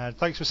albums. And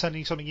thanks for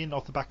sending something in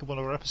off the back of one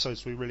of our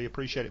episodes. We really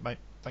appreciate it, mate.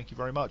 Thank you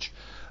very much.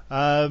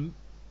 And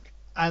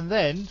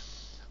then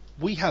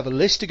we have a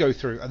list to go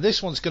through, and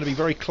this one's going to be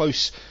very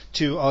close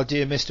to our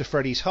dear Mr.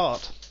 Freddie's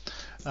heart.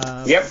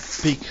 Yep.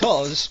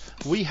 Because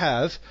we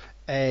have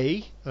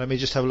let me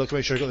just have a look to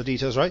make sure I got the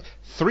details right,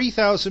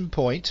 3,000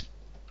 point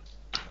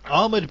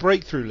armoured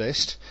breakthrough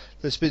list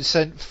that's been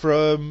sent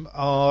from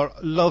our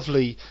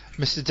lovely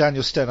Mr.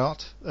 Daniel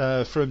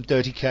Stenart from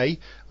Dirty K,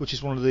 which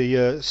is one of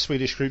the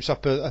Swedish groups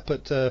up at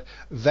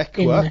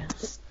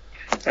Vecua.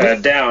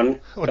 Down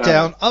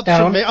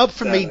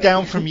from me,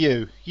 down from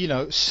you. You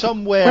know,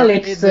 somewhere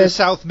in the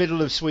south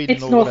middle of Sweden.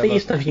 It's or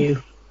northeast whatever. of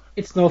you.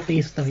 It's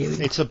northeast of you.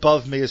 It's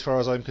above me as far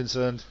as I'm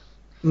concerned.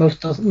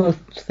 Most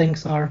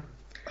things are.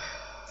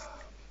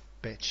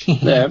 Bitch.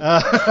 Yeah.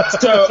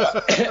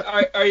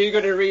 So, are you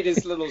going to read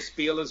his little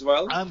spiel as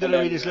well? I'm going to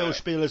read his little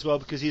spiel as well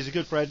because he's a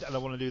good friend and I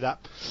want to do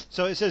that.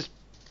 So it says,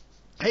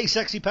 hey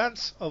sexy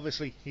pants,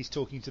 obviously he's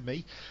talking to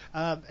me.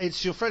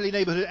 It's your friendly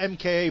neighbourhood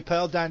MKA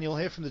pal Daniel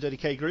here from the Dirty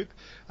K group.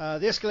 The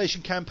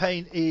escalation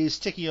campaign is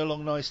ticking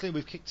along nicely.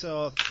 We've kicked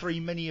our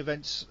 3 mini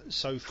events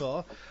so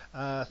far.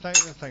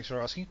 Thanks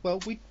for asking.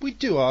 Well, we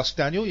do ask,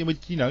 Daniel.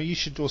 You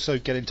should also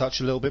get in touch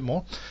a little bit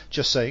more.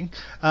 Just saying.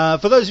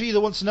 For those of you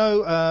that want to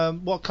know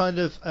what kind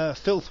of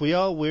filth we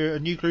are, we're a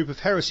new group of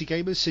heresy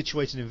gamers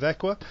situated in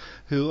Vecua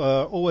who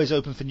are always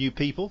open for new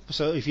people.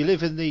 So if you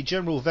live in the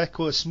general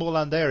Vecua small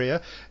land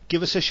area,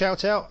 give us a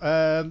shout out.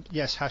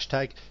 Yes,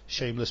 hashtag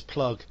shameless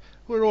plug.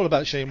 We're all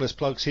about shameless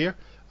plugs here.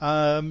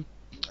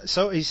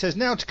 So he says,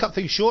 now to cut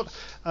things short,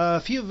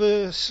 a few of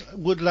us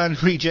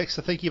Woodland rejects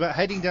are thinking about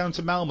heading down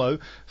to Malmo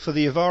for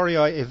the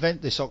Avarii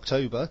event this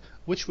October,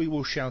 which we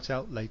will shout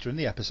out later in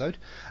the episode.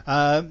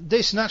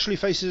 This naturally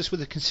faces us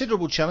with a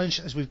considerable challenge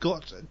as we've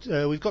got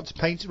to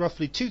paint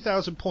roughly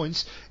 2,000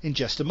 points in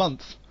just a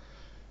month.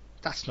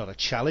 That's not a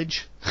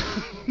challenge.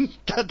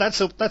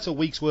 That's a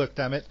week's work,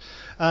 damn it.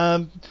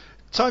 Time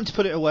to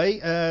put it away.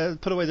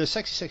 Put away those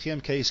sexy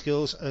MK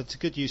skills to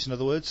good use, in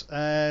other words.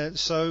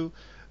 So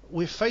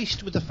we're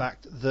faced with the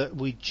fact that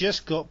we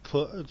just got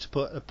to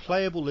put a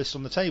playable list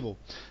on the table.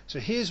 So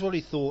here's what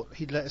he thought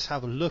he'd let us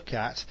have a look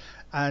at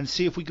and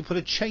see if we could put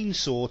a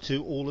chainsaw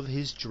to all of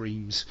his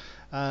dreams.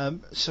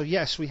 So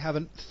yes, we have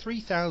a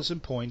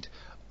 3,000 point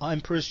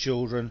Emperor's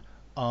Children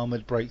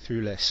armoured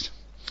breakthrough list.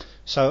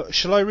 So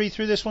shall I read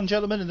through this one,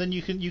 gentlemen, and then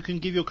you can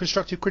give your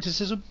constructive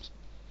criticisms?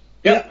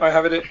 Yeah, I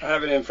have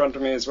it in front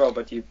of me as well,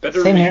 but you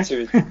better Same read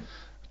here. to it.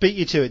 Beat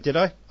you to it, did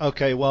I?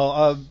 Okay,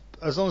 well,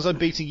 as long as I'm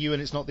beating you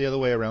and it's not the other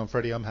way around,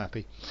 Freddie, I'm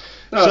happy.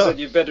 No, I said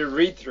you better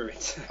read through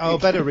it. Oh,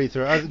 better read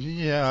through it.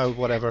 Yeah,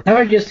 whatever. Now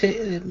we're just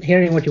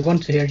hearing what you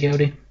want to hear,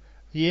 Jody.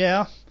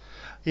 Yeah.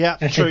 Yeah, I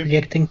think true.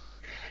 projecting.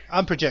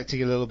 I'm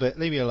projecting a little bit.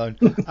 Leave me alone.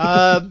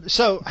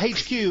 So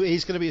HQ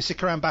is going to be a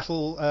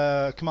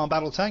Sikaran command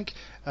battle tank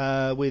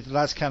with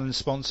Lascannon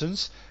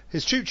sponsons.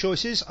 His troop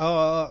choices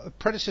are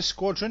Predator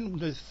Squadron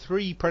with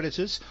 3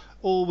 Predators,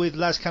 all with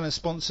Lascannon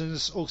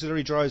sponsons,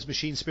 auxiliary drives,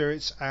 machine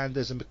spirits, and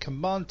there's a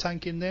command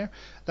tank in there.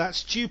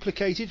 That's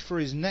duplicated for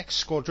his next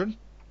squadron,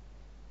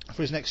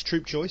 for his next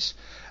troop choice.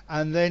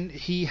 And then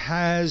he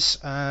has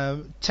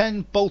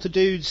 10 bolter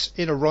dudes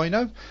in a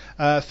Rhino,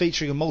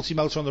 featuring a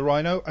multi-melter on the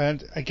Rhino,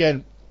 and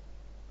again,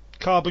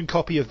 carbon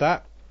copy of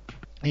that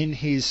in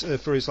his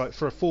for a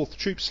 4th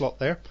troop slot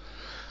there.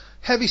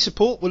 Heavy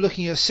support, we're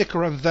looking at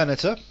Sikaran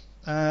Venator.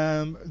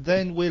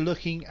 Then we're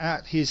looking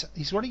at he's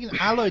running an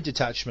alloy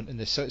detachment in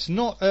this, so it's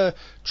not a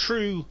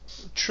true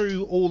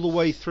all the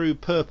way through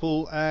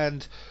purple,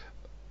 and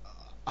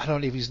I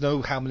don't even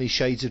know how many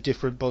shades of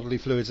different bodily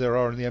fluids there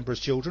are in the Emperor's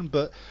Children,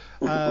 but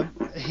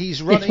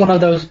he's running. It's one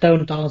of those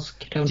don't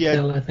ask, don't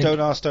tell, I think. Don't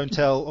ask, don't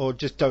tell, or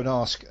just don't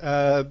ask.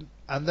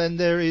 And then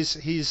there is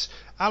his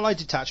allied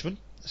detachment.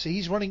 So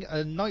he's running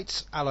a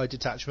Knight's allied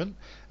detachment,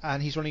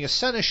 and he's running a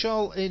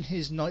Seneschal in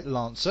his Knight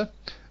Lancer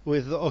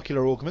with the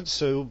ocular augments.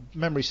 So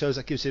memory serves,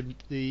 that gives him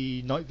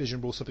the night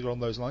vision or something along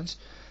those lines.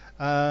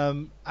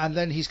 And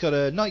then he's got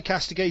a Knight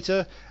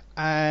Castigator,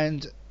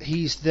 and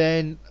he's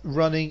then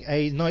running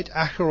a Knight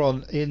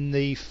Acheron in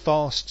the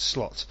fast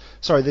slot.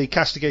 Sorry, the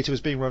Castigator was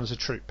being run as a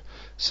troop.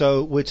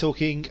 So we're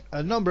talking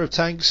a number of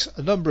tanks,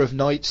 a number of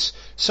knights,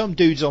 some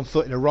dudes on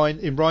foot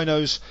in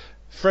rhinos.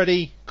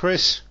 Freddie,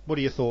 Chris, what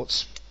are your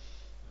thoughts?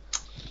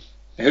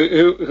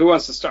 Who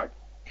wants to start?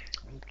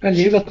 Well,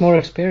 you got more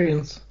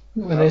experience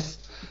with this.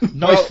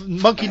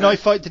 Monkey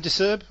knife fight to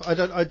disturb. I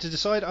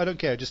don't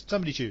care. Just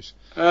somebody choose.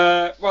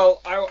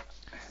 Well,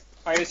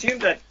 I assume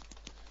that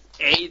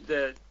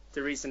the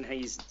reason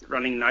he's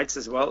running knights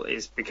as well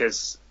is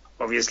because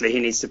obviously he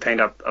needs to paint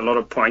up a lot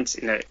of points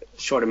in a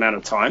short amount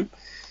of time.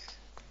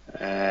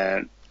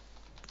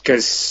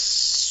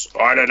 Because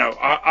I don't know,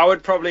 I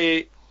would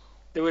probably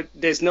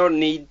there's no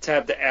need to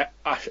have the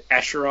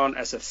Acheron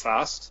as a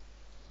fast.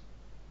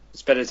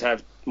 It's better to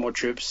have more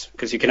troops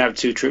because you can have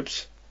 2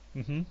 troops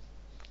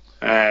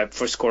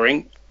for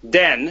scoring.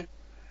 Then,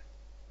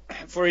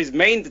 for his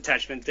main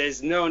detachment,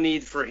 there's no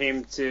need for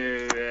him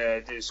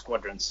to do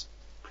squadrons.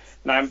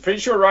 Now, I'm pretty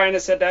sure Ryan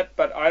has said that,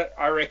 but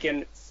I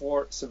reckon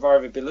for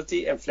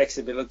survivability and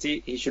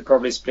flexibility, he should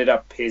probably split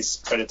up his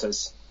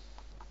Predators.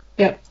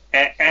 Yeah.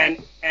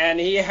 And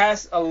he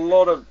has a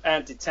lot of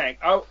anti-tank.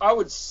 I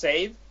would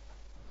save.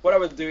 What I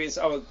would do is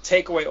I would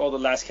take away all the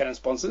Lascannon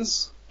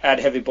sponsons, add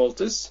heavy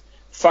bolters,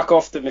 fuck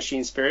off the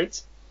machine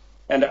spirit,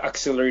 and the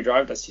auxiliary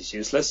drive. That's just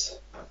useless.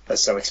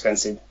 That's so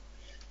expensive.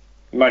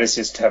 You might as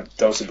just have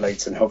dozer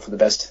blades and hope for the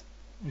best.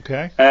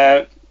 Okay.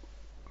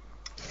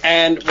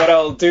 And what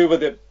I'll do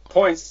with the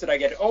points that I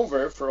get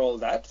over for all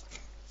that,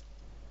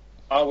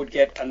 I would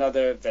get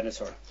another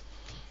Venator.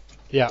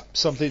 Yeah,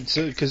 something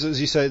because as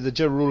you say, the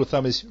general rule of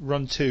thumb is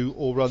run 2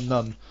 or run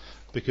none,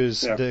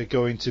 because they're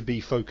going to be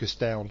focused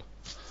down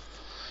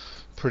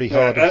pretty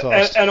hard and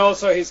fast. And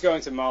also he's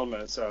going to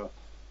Malmö, so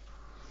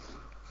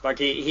like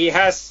he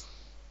has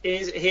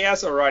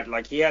alright,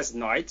 like he has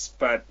knights,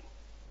 but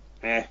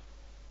like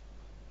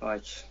I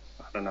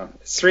don't know,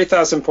 it's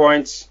 3,000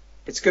 points.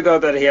 It's good though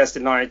that he has the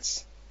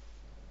knights,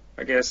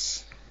 I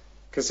guess,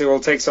 because he will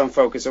take some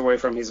focus away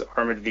from his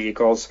armored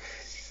vehicles.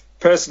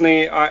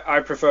 Personally, I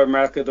prefer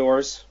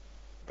Malcadors,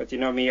 but you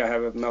know me, I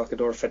have a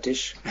Malcador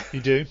fetish. You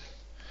do?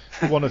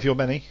 One of your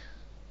many?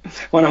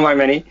 One of my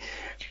many.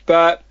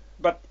 But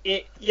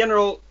in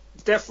general,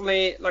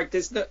 definitely, like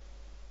this,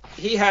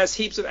 he has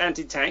heaps of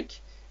anti-tank,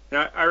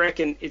 and I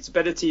reckon it's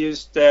better to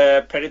use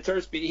the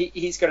Predators, but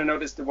he's going to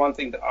notice the one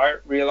thing that I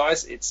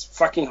realize, it's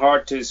fucking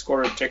hard to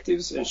score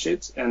objectives and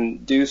shit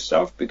and do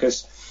stuff,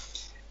 because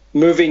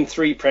moving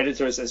 3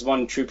 Predators as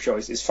one troop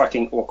choice is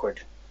fucking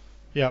awkward.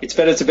 Yeah. It's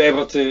better to be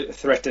able to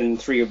threaten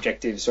 3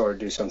 objectives or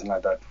do something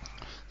like that.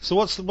 So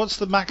what's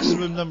the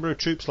maximum number of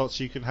troop slots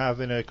you can have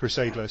in a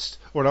Crusade list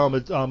or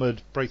an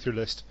armored breakthrough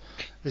list?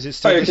 Is it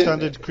still the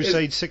standard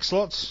Crusade 6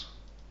 slots?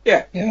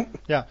 Yeah.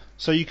 Yeah.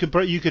 So you could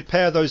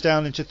pare those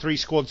down into 3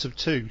 squads of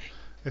 2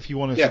 if you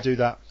wanted to do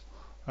that.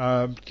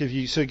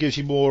 It gives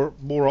you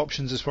more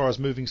options as far as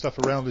moving stuff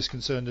around is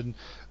concerned,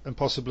 and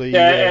possibly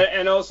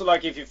and also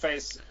like if you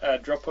face a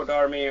drop pod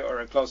army or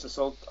a close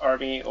assault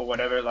army or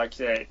whatever, like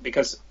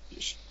because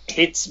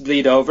hits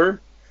bleed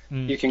over,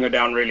 you can go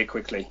down really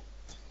quickly.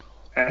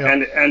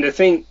 And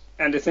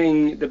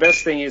the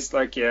best thing is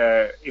like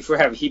if we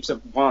have heaps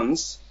of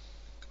ones,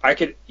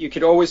 you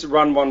could always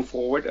run one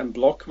forward and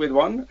block with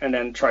one, and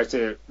then try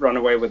to run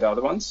away with the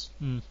other ones,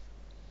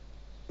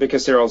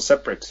 because they're all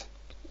separate.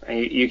 And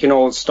you can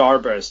all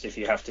starburst if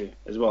you have to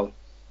as well.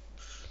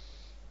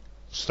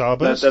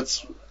 Starburst?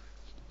 That's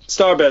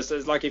starburst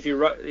is like if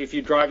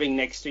you're driving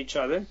next to each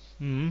other,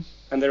 and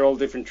they're all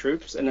different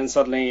troops, and then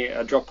suddenly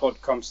a drop pod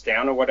comes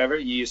down or whatever,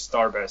 you use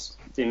starburst.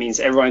 It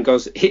means everyone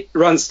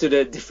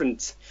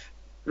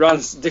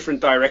runs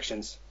different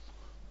directions.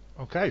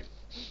 Okay.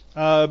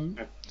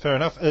 Fair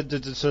enough.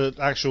 It's an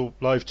actual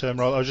live term.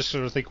 I was just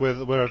sort of think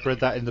where I've read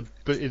that in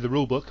the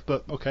rule book,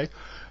 but okay.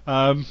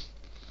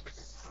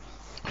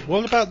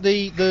 What about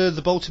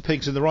the bolter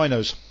pigs and the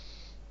rhinos?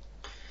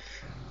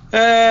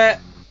 They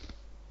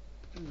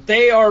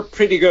are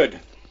pretty good.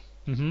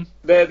 Mm-hmm.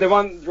 The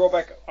one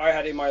drawback I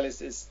had in my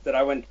list is that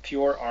I went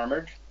pure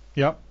armored.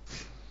 Yep.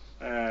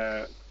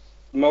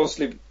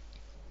 Mostly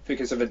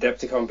because of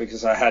Adepticon,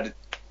 because I had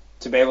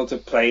to be able to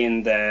play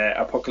in the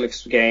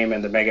Apocalypse game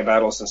and the Mega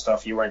Battles and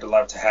stuff. You weren't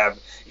allowed to have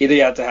either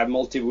you had to have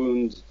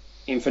multi-wound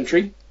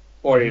infantry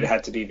or it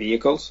had to be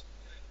vehicles.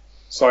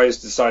 So I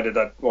just decided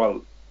that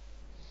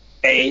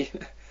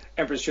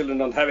Emperor's Children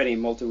don't have any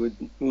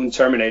multi-wound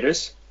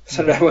Terminators,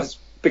 so that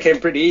became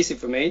pretty easy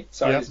for me.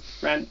 So I just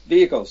ran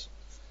vehicles.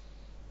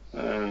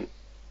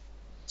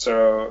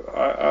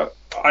 So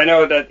I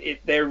know that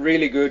they're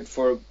really good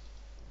for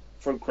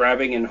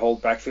grabbing and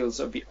hold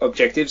backfields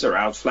objectives or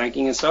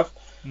outflanking and stuff.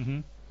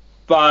 Mm-hmm.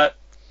 But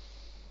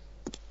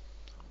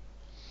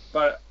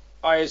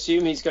I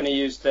assume he's going to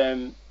use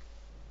them,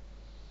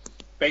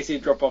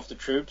 basically drop off the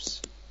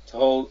troops to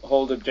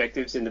hold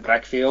objectives in the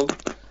backfield,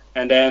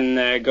 and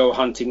then go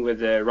hunting with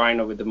the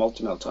Rhino with the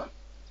multi-melter.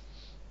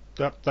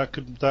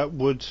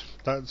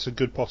 That's a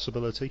good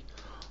possibility.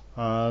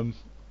 I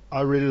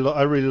really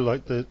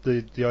like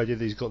the idea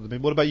that he's got them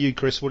in. What about you,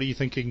 Chris? What are you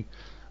thinking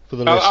for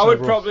the list?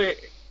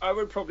 I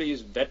would probably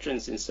use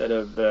veterans instead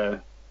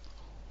of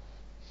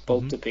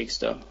bolter pigs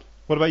though.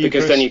 What about you,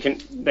 because Chris?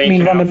 then you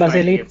can run them as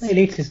outflank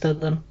elites instead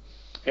then.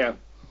 Yeah.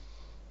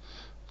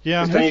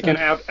 Yeah. Then you can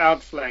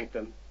outflank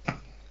them.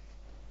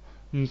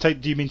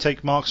 Do you mean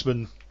take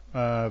marksman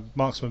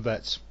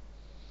vets?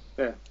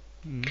 Yeah.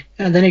 And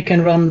then you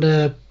can run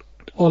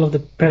all of the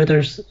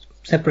predators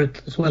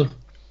separate as well.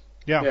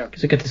 Yeah.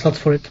 Because you get the slots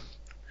for it.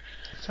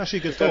 It's actually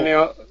a good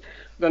thought.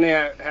 Then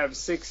you have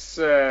 6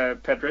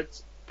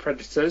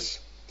 predators.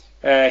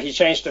 He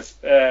changed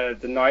the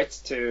knight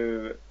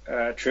to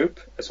troop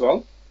as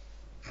well.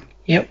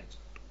 Yep.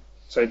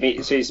 So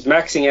he's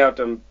maxing out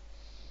on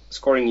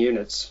scoring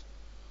units.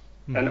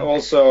 Mm-hmm. And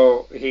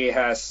also he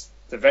has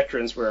the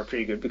veterans, were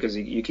pretty good because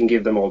you can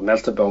give them all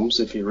melter bombs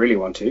if you really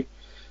want to.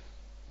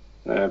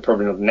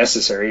 Probably not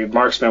necessary.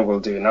 Marksman will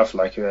do enough,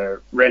 like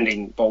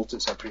rending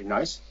bolters are pretty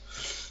nice.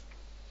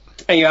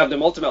 And you have the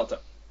multi-melter.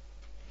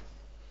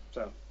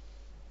 So.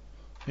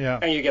 Yeah.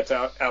 And you get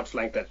to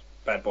outflank that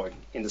bad boy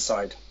in the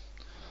side.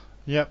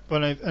 Yeah,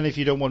 and if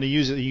you don't want to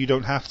use it, you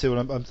don't have to.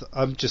 And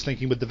I'm just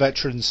thinking with the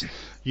veterans,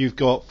 you've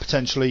got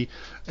potentially,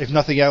 if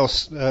nothing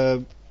else,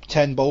 10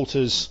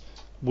 bolters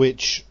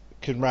which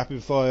can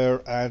rapid fire,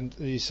 and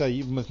you say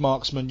even with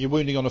marksman, you're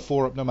wounding on a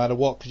 4-up no matter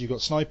what because you've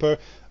got sniper,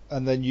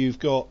 and then you've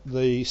got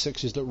the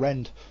 6s that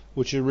rend,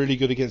 which are really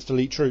good against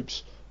elite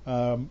troops.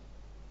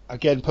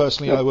 Again,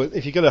 personally, I would,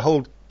 if you're going to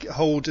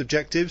hold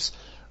objectives,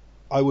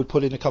 I would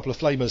put in a couple of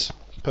flamers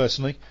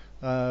personally.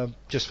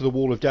 Just for the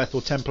wall of death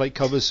or template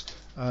covers,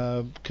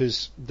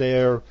 because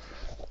they're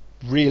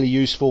really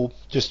useful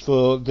just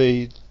for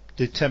the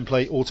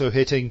template auto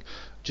hitting,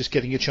 just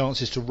getting your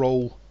chances to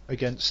roll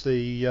against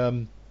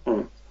the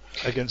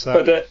against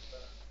that.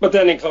 But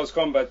then in close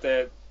combat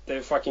they're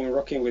fucking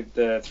rocking with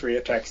 3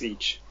 attacks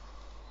each,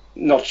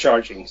 not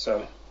charging.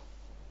 So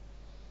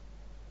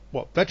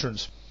what,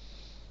 veterans?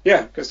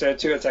 Yeah, because they're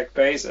 2 attack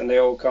base and they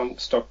all come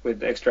stocked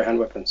with extra hand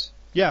weapons.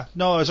 Yeah,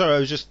 no, sorry, I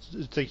was just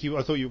thinking.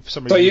 I thought you for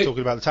some reason you were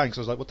talking about the tanks.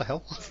 I was like, what the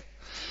hell?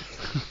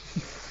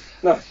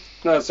 No.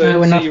 So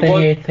we're not you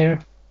want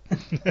there.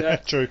 Yeah,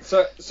 true.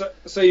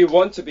 So you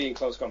want to be in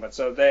close combat.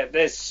 So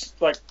there's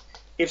like,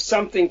 if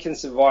something can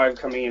survive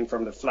coming in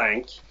from the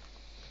flank,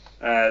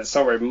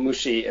 somewhere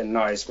mushy and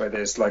nice where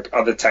there's like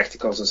other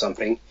tacticals or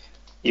something,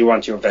 you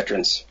want your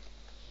veterans.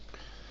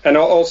 And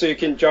also you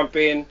can jump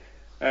in.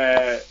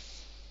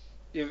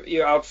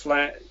 You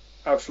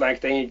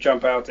outflank, then you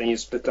jump out and you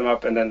split them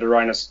up, and then the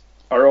rhinos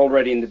are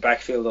already in the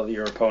backfield of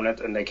your opponent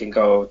and they can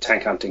go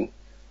tank hunting.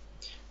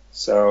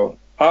 So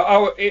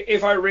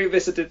if I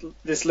revisited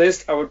this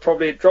list, I would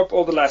probably drop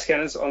all the last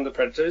cannons on the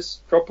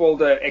predators, drop all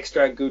the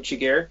extra Gucci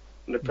gear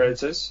on the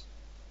predators,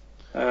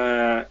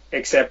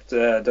 except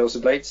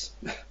dozer blades.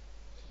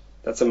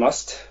 That's a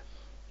must.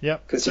 Yeah.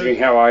 Considering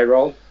how I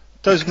roll.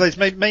 Dozer blades,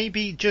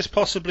 maybe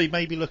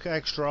look at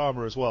extra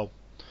armor as well.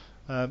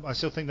 I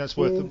still think that's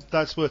worth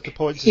the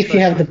points. If you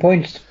have the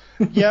points.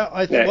 Yeah,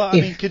 I think. Well, I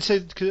mean,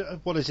 consider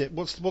what is it?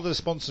 What are the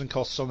sponsoring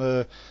costs on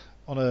a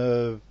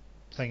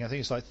thing? I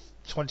think it's like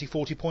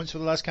 20-40 points for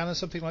the last cannon,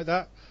 something like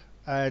that.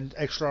 And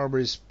extra armor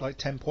is like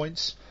 10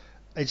 points.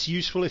 It's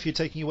useful if you're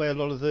taking away a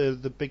lot of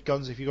the big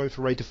guns if you go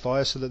for rate of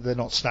fire, so that they're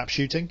not snap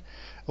shooting,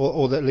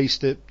 or that at least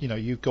that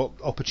you've got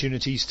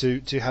opportunities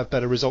to have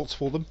better results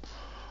for them.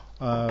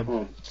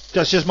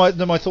 That's just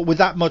my thought. With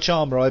that much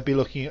armor, I'd be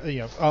looking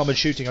at armored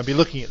shooting. I'd be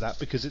looking at that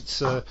because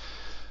it's I've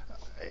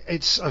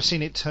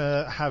seen it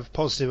have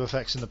positive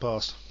effects in the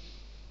past.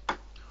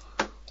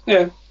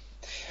 Yeah.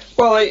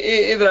 Well,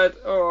 either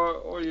that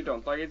or you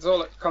don't. Like, it's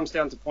all it comes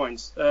down to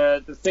points.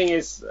 The thing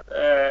is,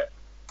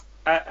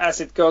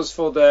 as it goes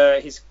for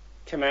his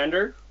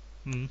commander,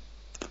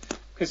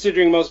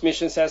 considering most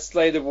missions has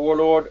Slay the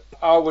Warlord,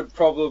 I would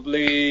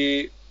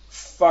probably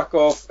fuck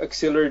off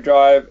Auxiliary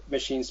Drive,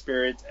 Machine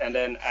Spirit, and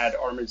then add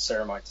Armored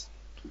Ceramite.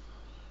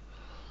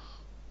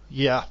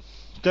 Yeah,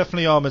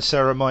 definitely Armored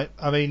Ceramite.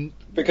 I mean,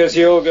 because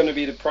you're going to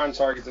be the prime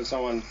target of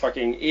someone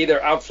fucking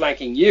either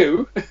outflanking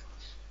you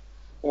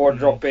or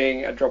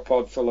dropping a drop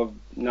pod full of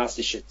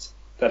nasty shit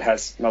that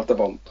has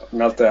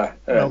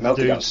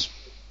melta guns.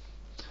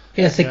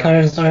 Yes, the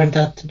currents aren't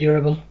that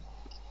durable.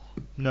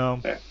 No.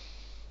 Yeah.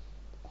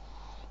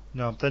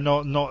 No, they're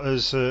not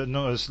as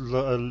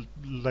livable,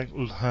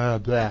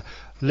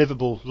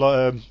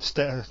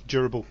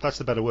 durable. That's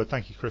the better word.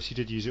 Thank you, Chris. You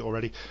did use it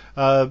already.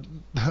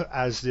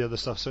 As the other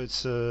stuff, so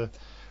it's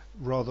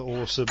rather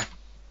awesome.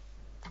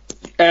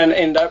 And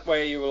in that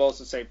way, you will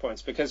also save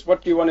points, because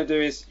what you want to do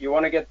is you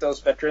want to get those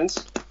veterans.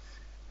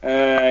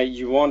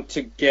 You want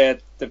to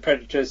get the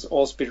Predators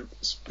all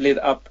split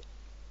up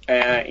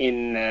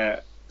in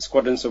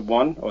squadrons of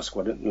one, or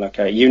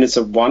units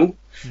of one.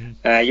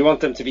 Mm-hmm. You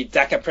want them to be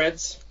DACA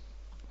Preds.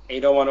 You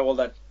don't want all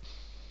that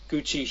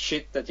Gucci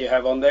shit that you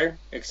have on there,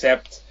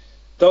 except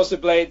Dozer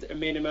Blade, a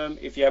minimum.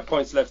 If you have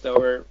points left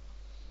over,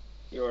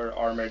 your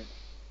armored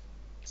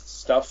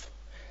stuff.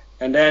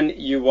 And then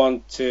you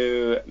want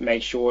to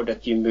make sure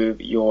that you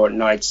move your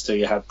knights so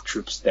you have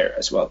troops there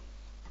as well.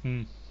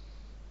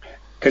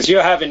 Because you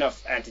have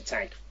enough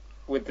anti-tank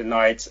with the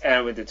knights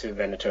and with the two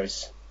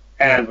Venators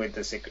and with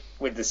the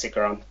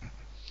Sicaron.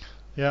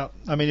 Yeah,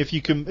 I mean, if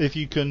you can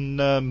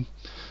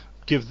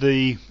give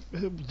the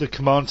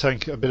command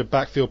tank a bit of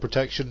backfield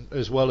protection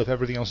as well, if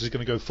everything else is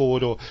going to go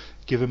forward, or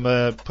give him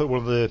put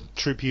one of the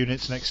troop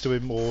units next to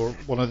him, or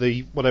one of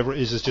the whatever it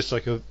is as just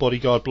like a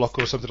bodyguard block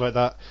or something like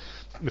that.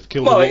 If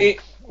kill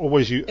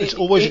it's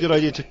always a good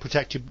idea to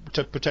protect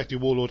your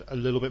warlord a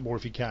little bit more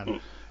if you can,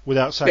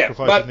 without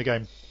sacrificing the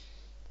game.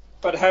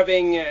 But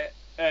having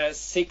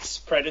 6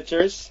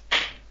 Predators,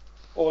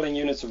 all in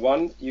units of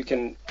 1, you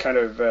can kind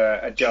of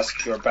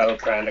adjust your battle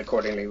plan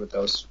accordingly with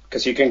those.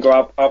 Because you can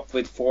go up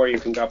with 4, you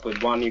can go up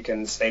with 1, you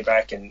can stay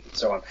back, and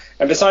so on.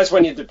 And besides,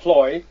 when you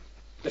deploy,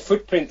 the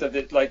footprint of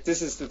it, like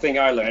this is the thing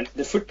I learned,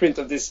 the footprint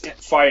of this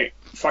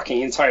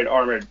fucking entire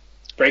armored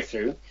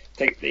breakthrough,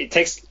 it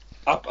takes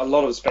up a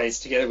lot of space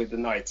together with the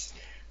knights.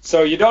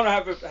 So you don't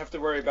have to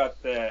worry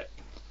about the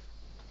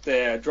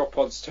drop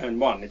pods turn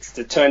 1. It's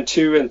the turn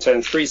 2 and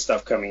turn 3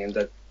 stuff coming in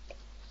that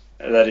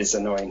is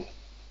annoying.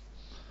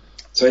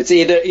 So it's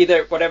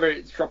either whatever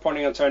is drop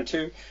podding on turn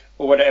 2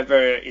 or whatever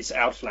is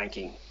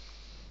outflanking.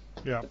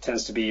 Yeah, it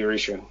tends to be your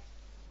issue.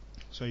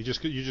 So you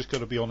just got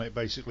to be on it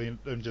basically,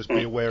 and just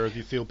be aware of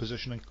your field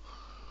positioning.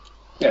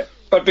 Yeah,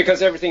 but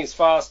because everything is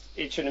fast,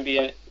 it shouldn't be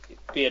a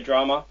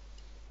drama.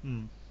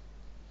 And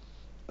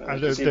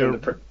it's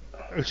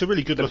a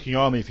really good looking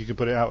army if you can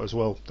put it out as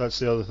well. That's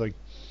the other thing.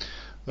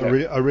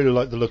 I really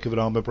like the look of an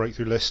armor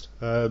breakthrough list.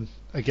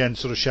 Again,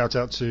 sort of shout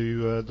out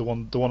to the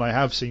one I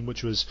have seen,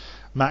 which was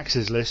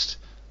Max's list.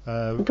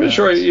 I'm pretty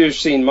sure you've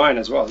seen mine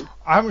as well.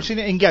 I haven't seen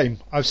it in game.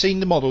 I've seen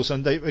the models,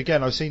 and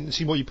I've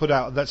seen what you put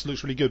out, and that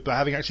looks really good. But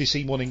having actually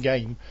seen one in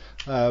game,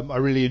 I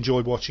really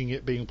enjoyed watching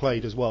it being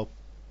played as well.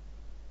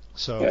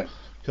 So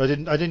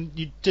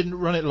you didn't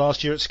run it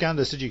last year at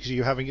Scandus, did you? Because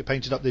you're having it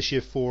painted up this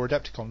year for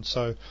Adepticon,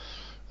 so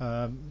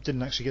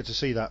didn't actually get to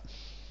see that.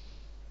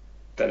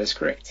 That is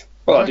correct.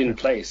 Well, exactly. I didn't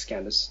play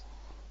Scandus.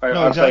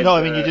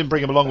 I mean, you didn't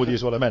bring them along with you,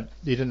 is what I meant.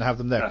 You didn't have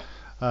them there.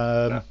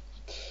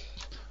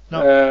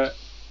 No.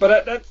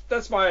 But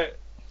that's my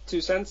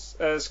 2 cents.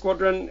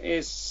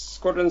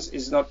 Squadrons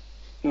is not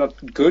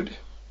good,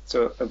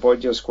 so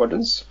avoid your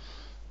squadrons.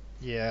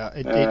 Yeah,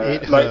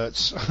 it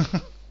hurts.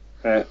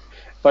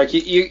 Like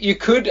you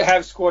could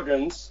have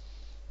squadrons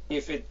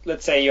if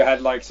let's say you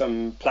had like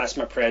some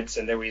plasma preds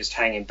and they were just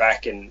hanging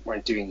back and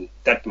weren't doing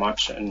that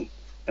much and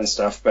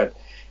stuff, but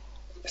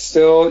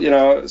still,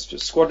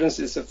 squadrons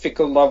is a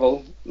fickle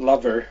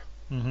lover.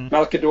 Mm-hmm.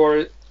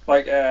 Malkador,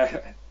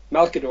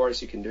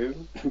 Malkadors you can do,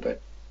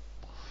 but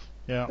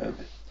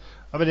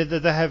I mean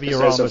the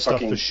heavier armor stuff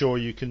for sure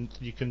you can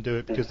do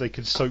it because they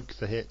can soak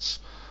the hits,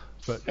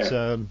 but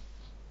the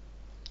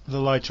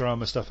lighter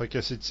armor stuff, I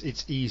guess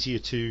it's easier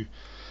to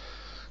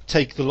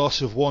take the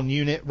loss of one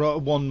unit,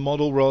 one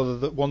model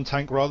one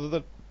tank, rather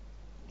than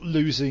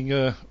losing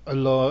 2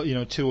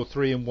 or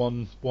 3 in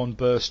one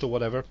burst or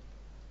whatever.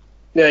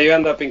 Yeah, you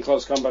end up in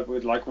close combat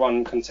with like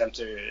one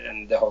Contemptor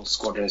and the whole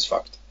squadron is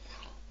fucked.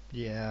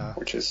 Yeah.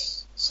 Which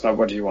is not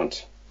what you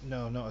want.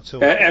 No, not at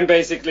all. And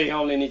basically he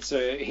only needs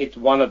to hit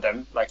one of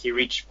them, like he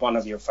reached one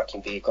of your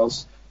fucking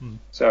vehicles.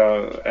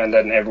 So, and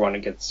then everyone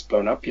gets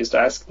blown up. Just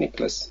ask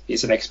Nicholas.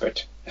 He's an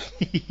expert.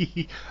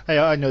 Hey,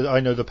 I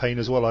know the pain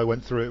as well. I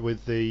went through it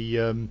with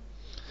the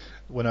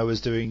when I was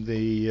doing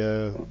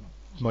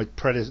my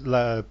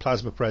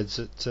plasma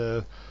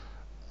preds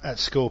at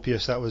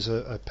Scorpius. That was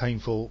a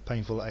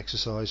painful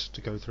exercise to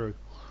go through,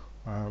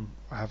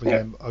 having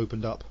them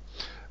opened up.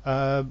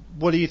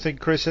 What do you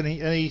think, Chris?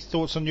 Any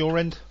thoughts on your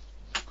end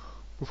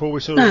before we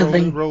sort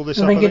of roll this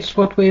up? I think it's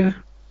what we've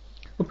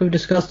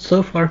discussed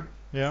so far.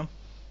 Yeah.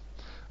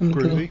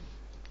 Groovy.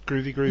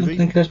 I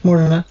think there's more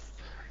than that.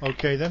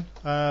 Okay then.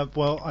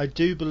 Well, I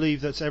do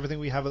believe that's everything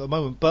we have at the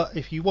moment. But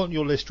if you want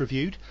your list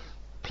reviewed,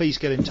 please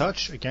get in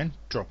touch. Again,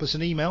 drop us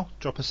an email,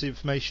 drop us the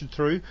information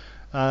through,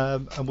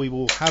 and we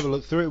will have a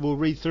look through it. We'll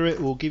read through it.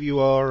 We'll give you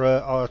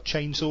our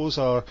chainsaws,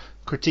 our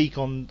critique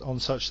on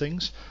such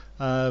things.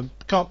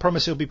 Can't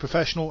promise it'll be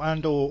professional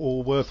and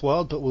or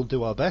worthwhile, but we'll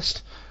do our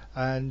best.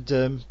 And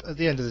at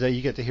the end of the day,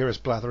 you get to hear us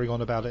blathering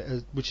on about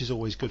it, which is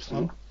always good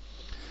fun.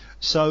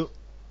 So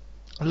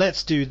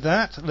let's do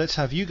that. Let's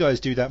have you guys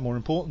do that, more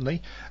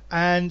importantly.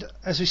 And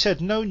as we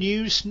said, no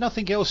news,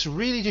 nothing else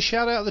really to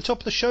shout out at the top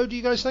of the show, do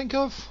you guys think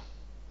of?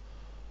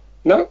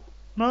 No.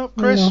 No,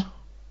 Chris? No.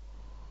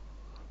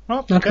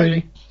 Not Not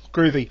really.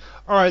 Groovy.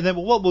 Alright then,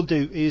 well, what we'll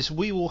do is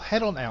we will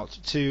head on out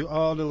to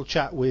our little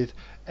chat with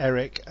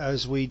Eric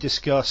as we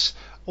discuss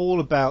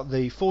all about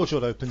the Forge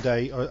World Open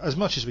Day, or as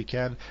much as we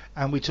can,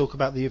 and we talk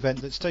about the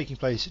event that's taking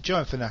place at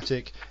Giant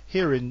Fanatic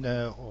here in,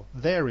 or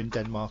there in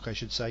Denmark, I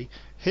should say,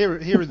 here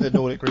in the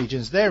Nordic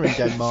regions, there in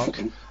Denmark.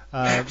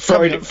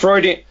 Freudian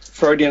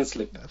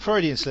slip.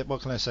 Freudian slip,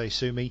 what can I say,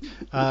 sue me.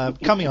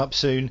 Coming up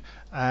soon,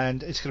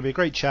 and it's going to be a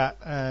great chat,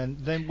 and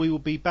then we will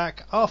be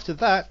back after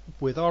that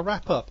with our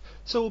wrap up.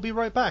 So we'll be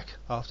right back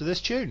after this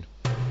tune.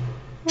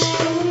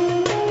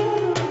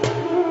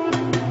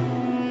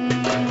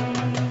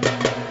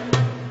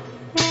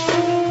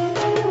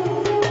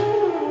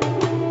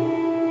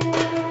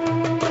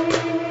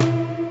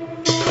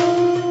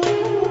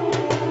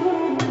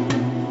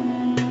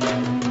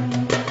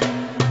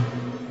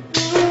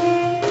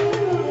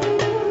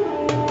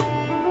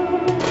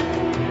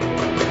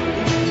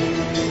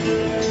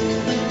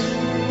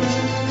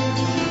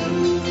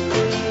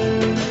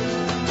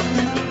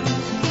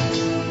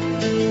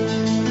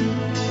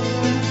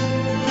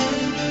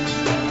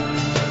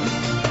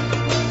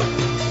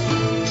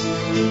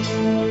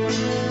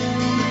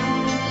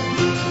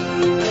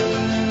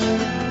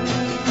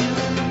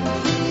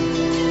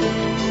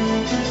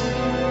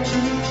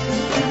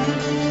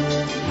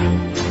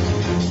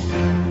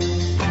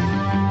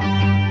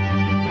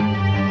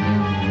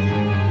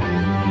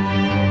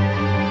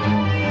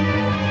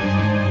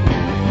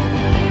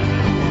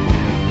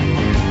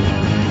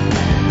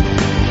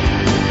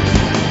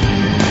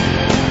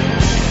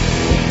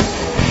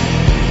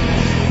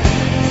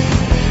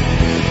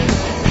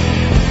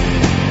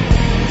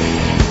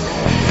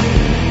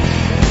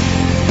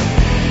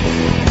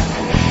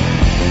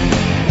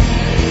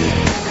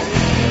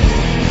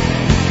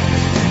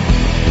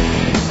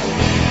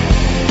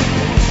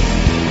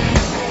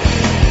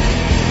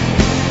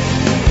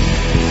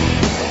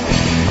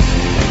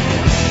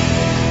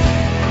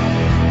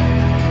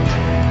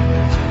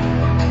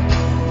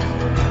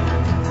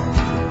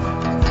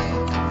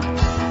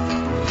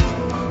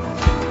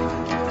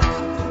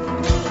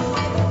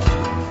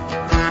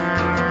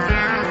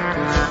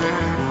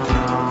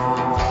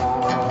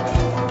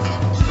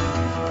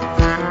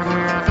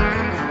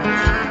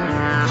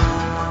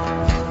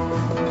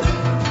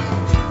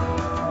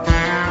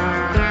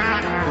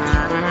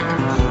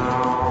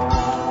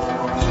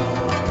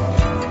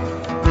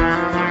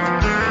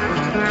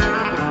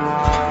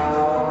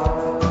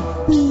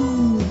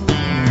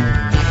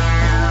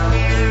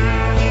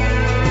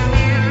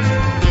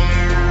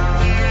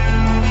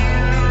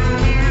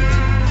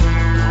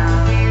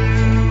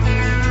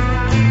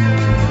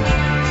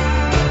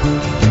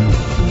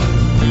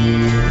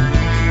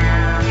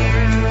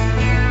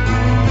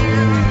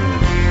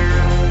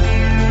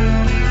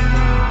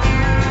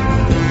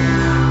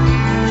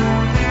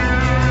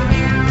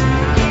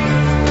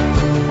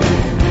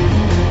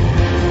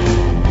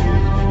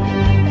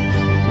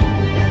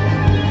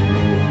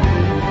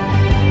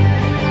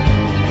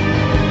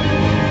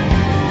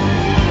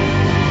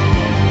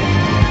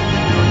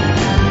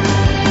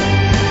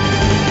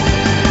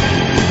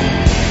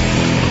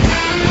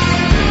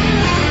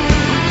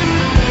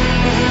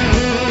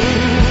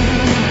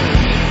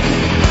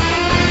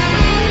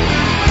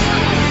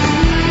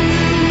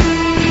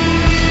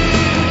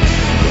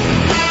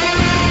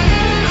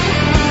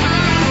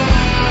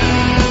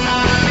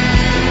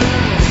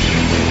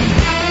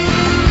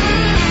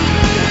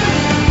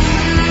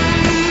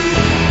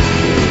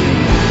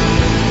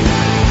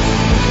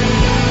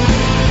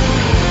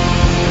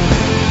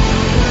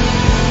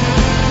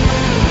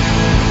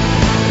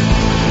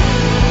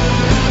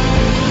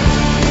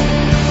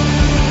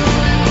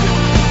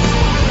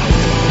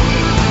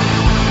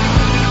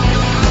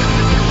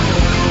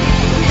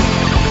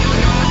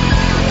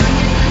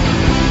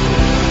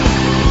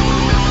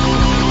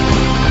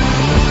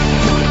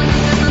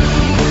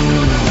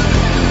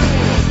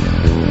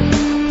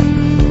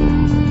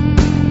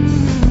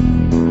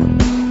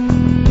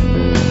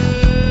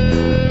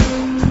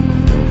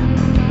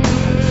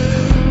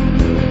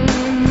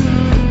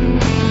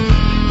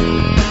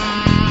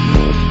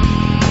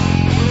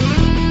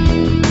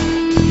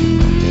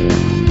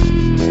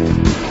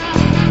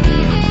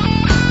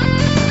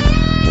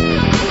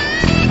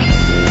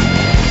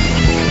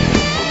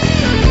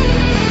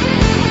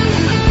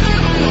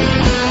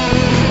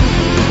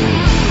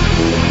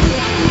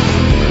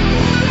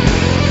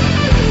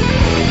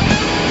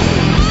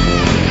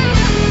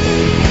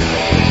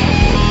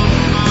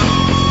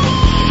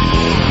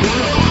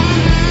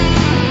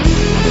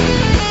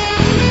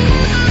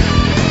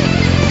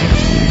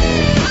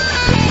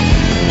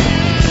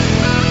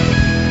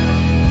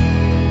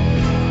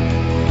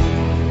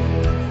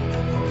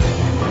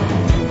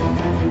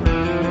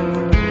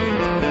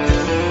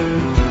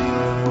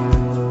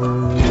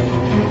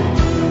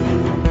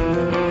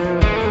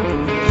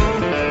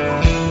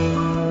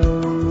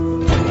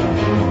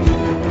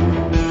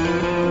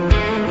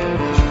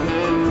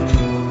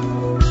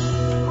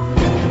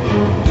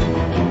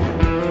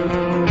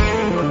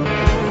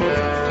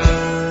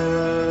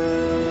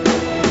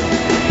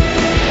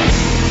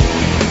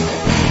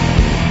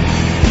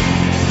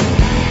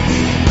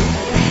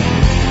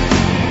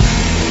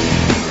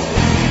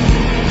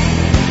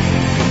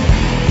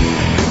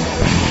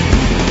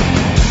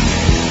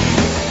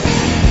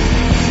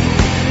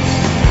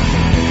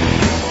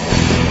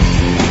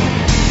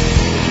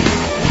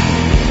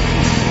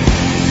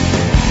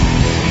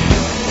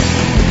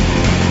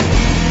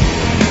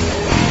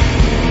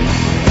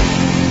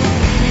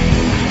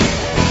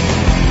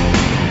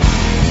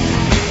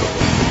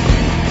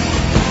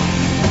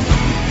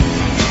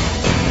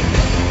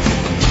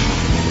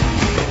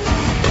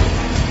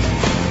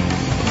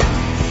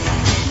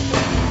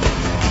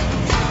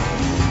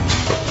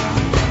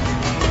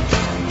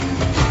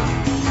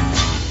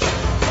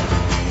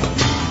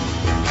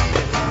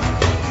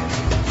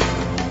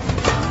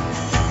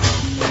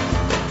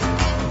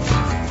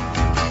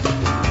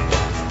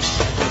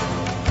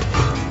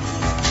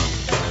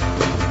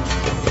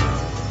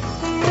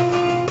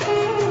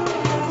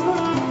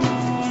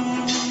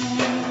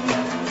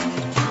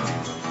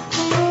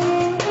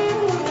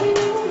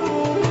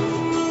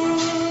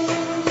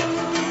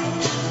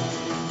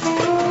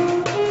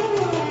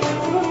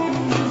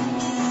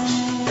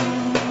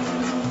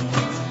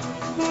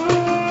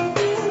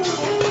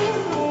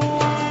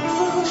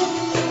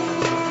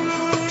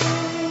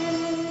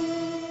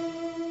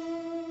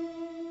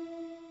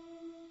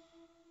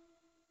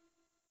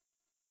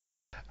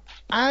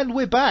 And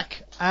we're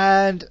back,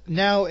 and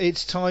now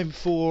it's time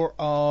for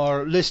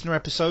our listener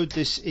episode.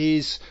 This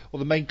is, or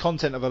the main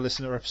content of our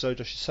listener episode,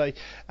 I should say,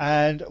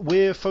 and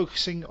we're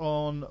focusing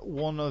on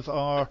one of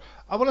our,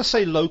 I want to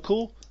say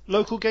local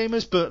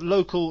gamers, but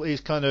local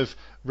is kind of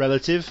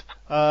relative.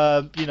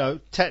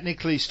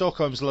 Technically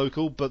Stockholm's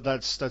local, but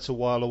that's a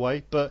while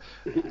away. But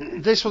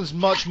this one's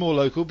much more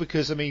local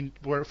because,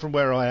 from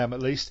where I am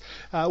at least,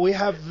 we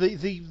have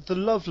the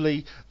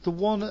lovely, the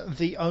one,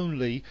 the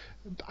only,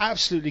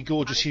 absolutely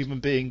gorgeous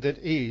human being that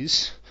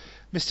is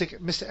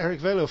Mr. Erik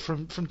Velo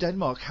from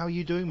Denmark. How are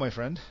you doing, my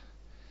friend?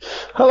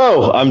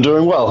 Hello, I'm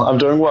doing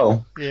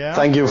well. Yeah.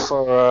 Thank you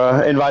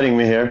for inviting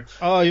me here.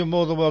 Oh, you're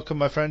more than welcome,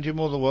 my friend. You're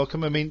more than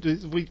welcome.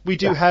 We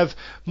do have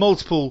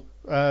multiple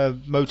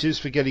motives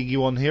for getting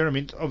you on here.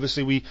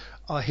 Obviously we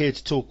are here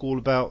to talk all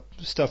about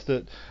stuff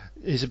that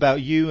is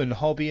about you and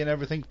hobby and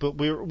everything, but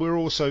we're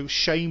also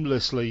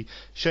shamelessly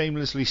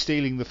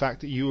stealing the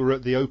fact that you were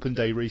at the Open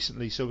Day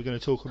recently, so we're going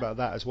to talk about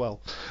that as well.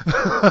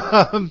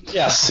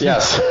 Yes.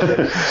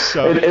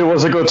 So it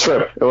was a good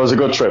trip.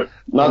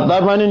 Not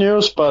that many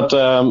news, but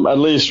at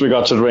least we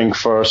got to drink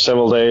for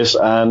several days,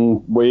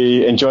 and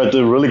we enjoyed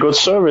the really good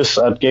service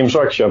at Games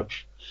Workshop.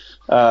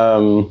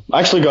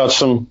 Actually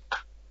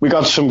we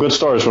got some good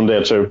stories from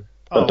there too,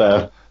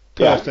 but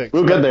perfect. Yeah,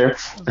 we'll get there.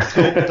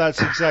 Cool.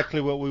 That's exactly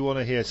what we want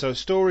to hear. So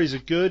stories are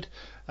good.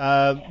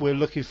 We're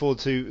looking forward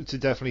to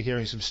definitely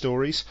hearing some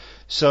stories.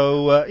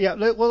 So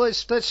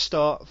let's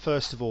start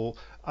first of all.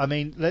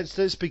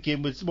 Let's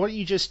begin with, why don't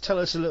you just tell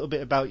us a little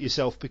bit about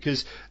yourself,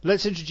 because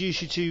let's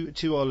introduce you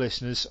to our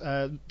listeners.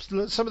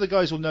 Some of the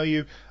guys will know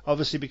you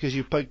obviously because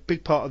you're a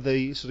big part of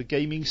the sort of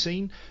gaming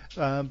scene,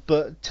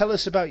 but tell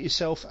us about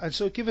yourself and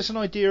sort of give us an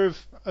idea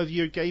of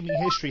your gaming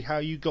history, how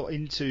you got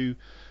into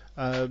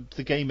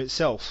the game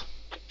itself.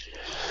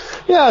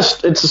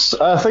 Yes,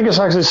 I think it's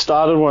actually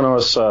started when I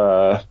was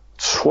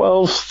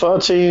 12,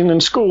 13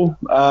 in school.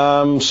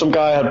 Some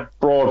guy had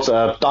brought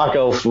a Dark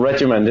Elf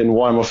regiment in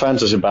Warhammer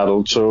Fantasy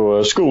Battle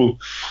to school,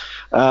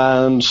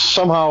 and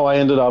somehow I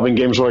ended up in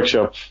Games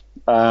Workshop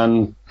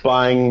and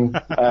buying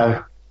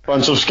a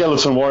bunch of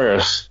Skeleton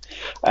Warriors,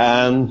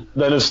 and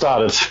then it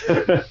started.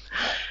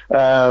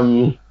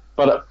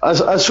 But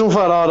I soon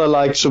found out I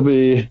like to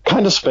be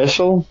kind of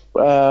special.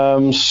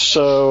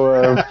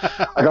 So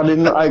I got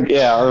in.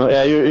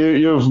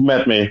 You've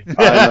met me.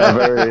 I'm a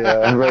very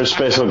very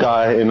special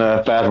guy in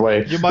a bad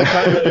way.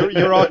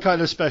 You're our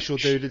kind of special,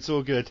 dude. It's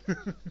all good.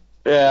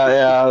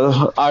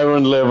 Yeah.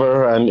 Iron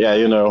liver and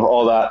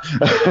all that.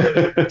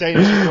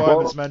 Danish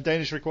requirements, man.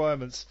 Danish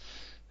requirements.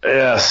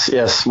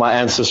 Yes, my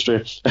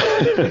ancestry.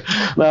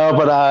 No,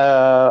 but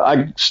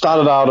I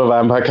started out of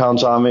Vampire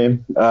Count's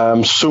army.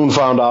 Soon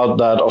found out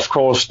that, of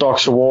course,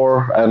 Dogs of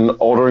War and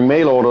ordering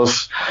mail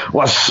orders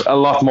was a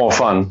lot more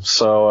fun.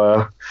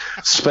 So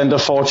spent a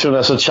fortune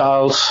as a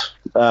child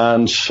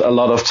and a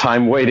lot of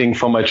time waiting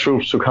for my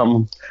troops to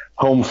come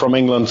home from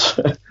England.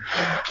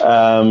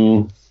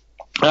 I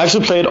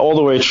actually played all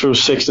the way through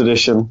 6th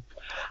edition,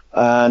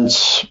 and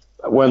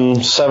when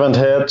 7th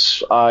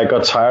hit, I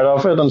got tired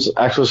of it and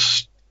actually.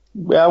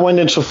 I went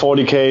into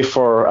 40k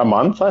for a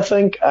month, I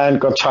think, and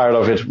got tired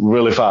of it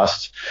really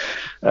fast.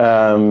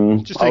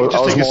 Just take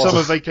a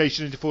summer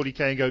vacation into 40k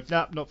and go,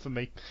 nah, not for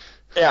me.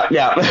 Yeah,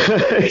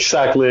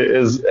 exactly.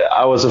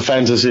 I was a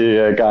fantasy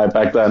guy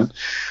back then.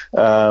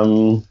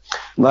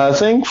 I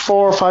think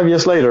 4 or 5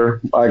 years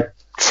later, I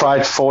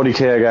tried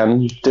 40k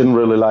again. Didn't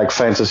really like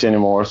fantasy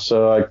anymore,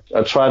 so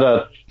I tried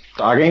a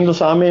Dark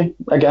Angels army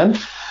again.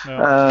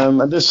 Yeah.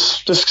 And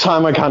this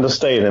time I kind of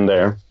stayed in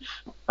there.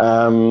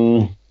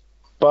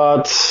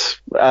 But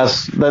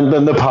as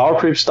then the power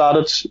creep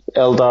started,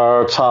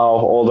 Eldar,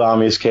 Tau, all the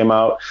armies came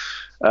out,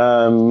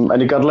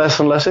 and it got less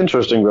and less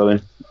interesting,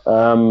 really.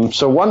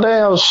 So one day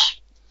I was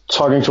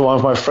talking to one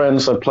of my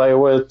friends I play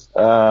with.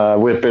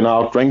 We'd been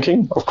out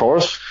drinking, of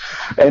course,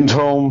 and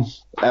home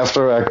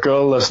after a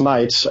girlless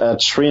night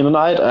at 3 in the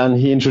night, and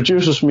he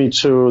introduces me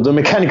to the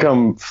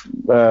Mechanicum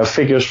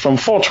figures from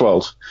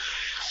 412.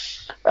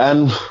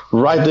 And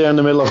right there in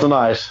the middle of the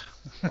night,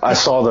 I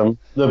saw them,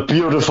 the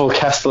beautiful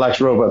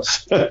Castellax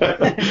robots.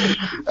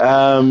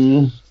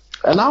 And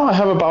now I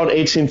have about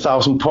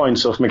 18,000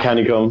 points of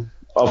Mechanicum,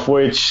 of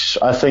which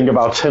I think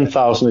about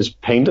 10,000 is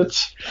painted,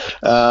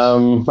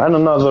 and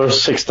another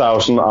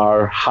 6,000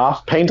 are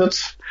half painted.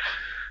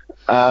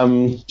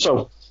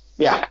 So,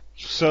 yeah.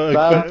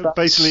 So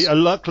basically, a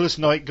luckless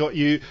night got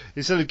you,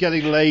 instead of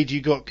getting laid,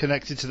 you got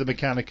connected to the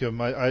Mechanicum.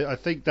 I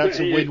think that's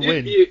a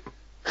win-win. You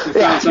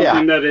found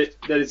something that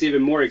is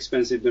even more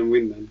expensive than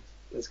Windman.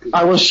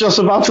 I was just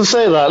about to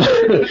say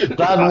that.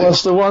 That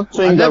was the one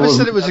thing. I never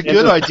said it was a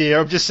good idea.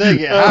 I'm just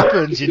saying it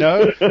happened, He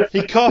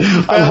coughed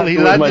and fell. He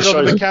landed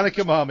on the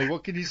Mechanicum army.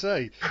 What can you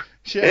say?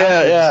 Shit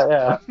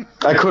yeah.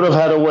 I could have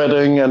had a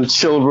wedding and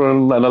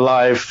children and a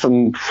life,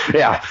 and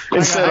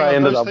instead I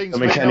ended up in the Mechanicum.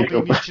 Those things may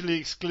not be mutually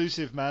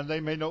exclusive, man. They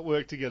may not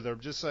work together.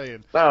 I'm just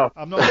saying. No.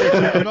 I'm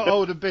not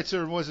old and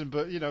bitter and wasn't,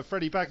 but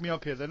Freddie, back me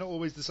up here. They're not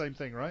always the same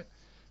thing, right?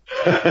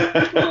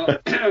 Well,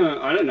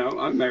 I don't know.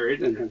 I'm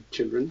married and have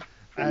children.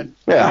 And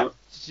no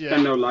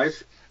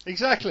life.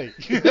 Exactly.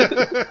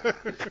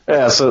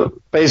 Yeah,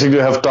 so basically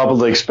you have double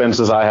the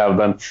expenses I have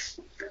then.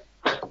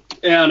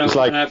 Yeah, no. It's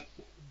like-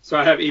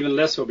 I have even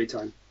less hobby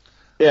time.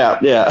 Yeah.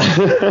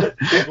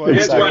 That's why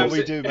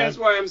Exactly. That's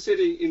why I'm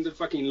sitting in the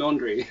fucking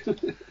laundry.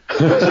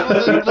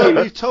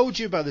 We've told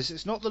you about this.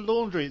 It's not the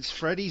laundry. It's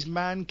Freddy's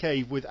man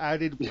cave with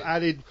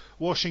added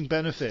washing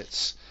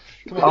benefits.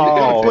 Come on, you've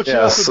got to butch it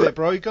up a bit,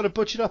 bro. You've got to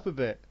butch it up a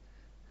bit.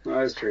 No,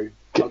 that's true.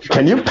 I'll try.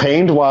 Can you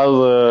paint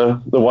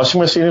while the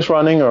washing machine is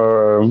running,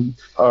 or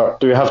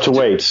do you have to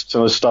wait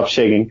till it stops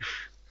shaking?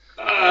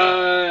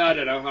 I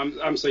don't know.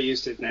 I'm so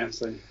used to it now,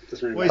 so it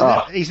doesn't really Well,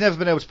 matter. he's never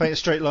been able to paint a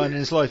straight line in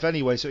his life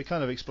anyway, so it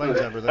kind of explains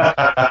everything.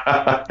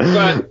 But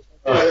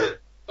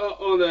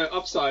on the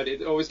upside,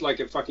 it's always like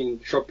a fucking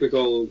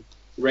tropical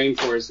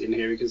rainforest in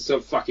here because it's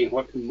so fucking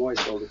hot and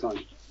moist all the time.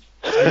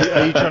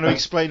 Are you trying to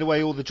explain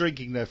away all the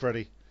drinking there,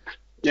 Freddie?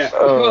 Yeah,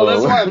 well,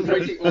 that's why I'm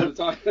drinking all the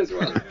time as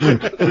well.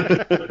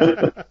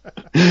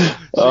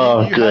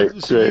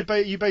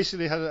 Great. You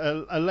basically had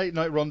a late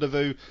night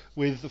rendezvous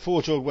with the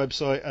Forge World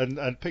website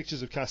and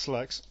pictures of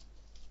Castellax.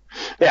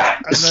 Yeah.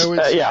 And now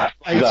it's yeah.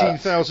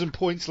 18,000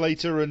 points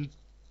later and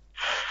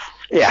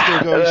Yeah. still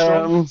going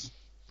strong.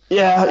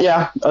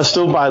 Yeah. I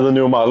still buy the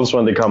new models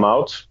when they come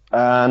out.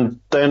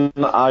 And then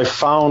I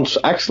found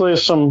actually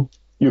some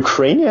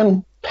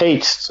Ukrainian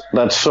paste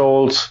that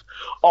sold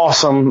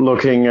awesome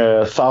looking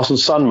 1000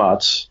 Sun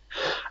mods.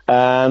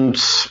 And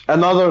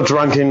another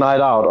drunken night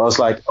out, I was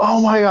like,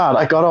 oh my god,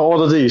 I gotta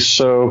order these.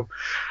 So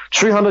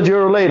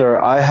 €300 later,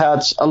 I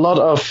had a lot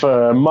of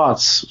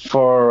mods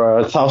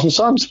for 1000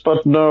 Suns,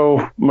 but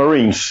no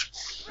Marines.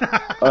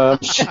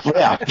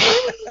 Yeah.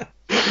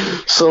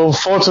 So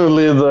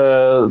fortunately,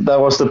 that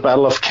was the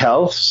Battle of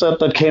Cal set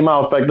that came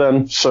out back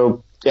then.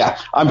 So yeah,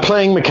 I'm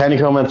playing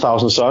Mechanicum and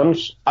 1000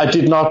 Suns. I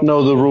did not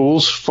know the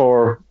rules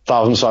for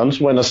 1000 Suns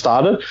when I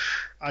started.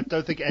 I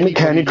don't think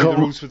anybody knew the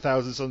rules for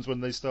 1000 Suns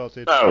when they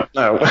started. No.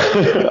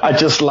 I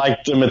just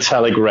liked the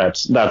metallic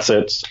reds. That's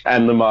it.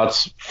 And the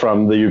mods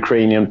from the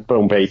Ukrainian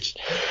homepage.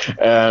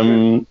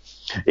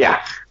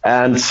 Yeah.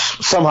 And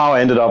somehow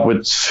I ended up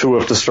with two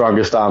of the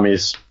strongest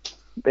armies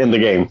in the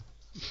game.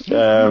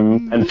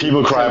 And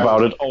people cry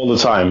about it all the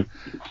time.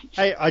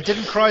 Hey, I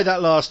didn't cry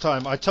that last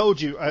time. I told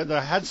you. I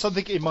had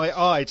something in my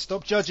eye.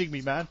 Stop judging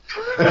me, man.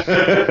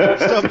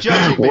 Stop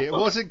judging me. It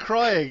wasn't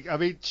crying. I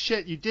mean,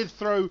 shit, you did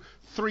throw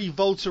 3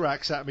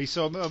 Voltarax at me,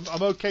 so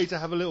I'm okay to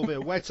have a little bit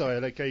of wet eye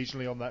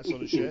occasionally on that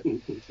sort of shit.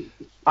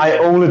 I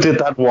only did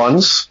that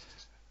once.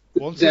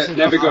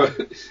 Never go.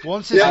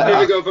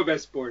 Never go for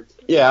best sport.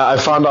 Yeah, I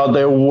found out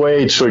they're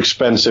way too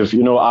expensive.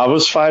 You know,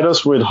 Avos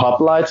fighters with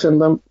hoplites in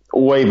them,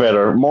 way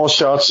better. More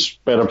shots,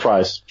 better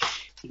price.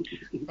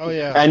 Oh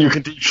yeah. And you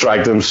can deep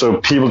strike them, so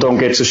people don't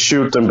get to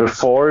shoot them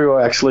before you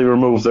actually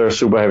remove their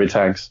super heavy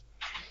tanks.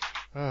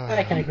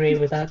 I can agree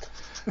with that.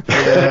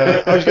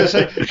 I was going to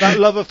say, that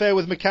love affair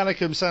with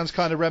Mechanicum sounds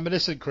kind of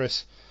reminiscent,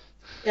 Chris.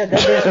 Yeah,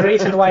 there's a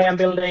reason why I'm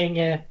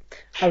building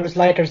Iris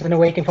Lighters and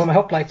waiting for my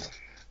hoplites.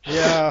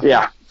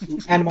 Yeah.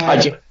 And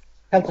my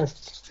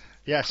Peltas.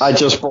 Yes. I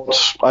just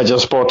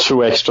bought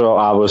 2 extra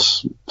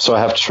hours, so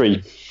I have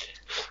 3.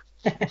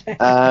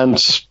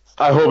 And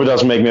I hope it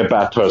doesn't make me a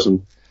bad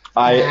person.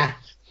 I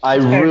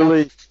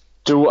really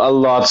do a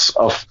lot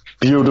of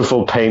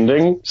beautiful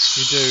painting.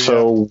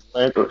 So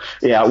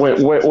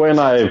when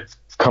I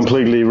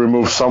completely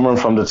remove someone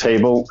from the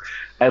table,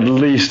 at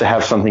least I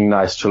have something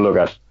nice to look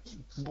at.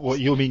 What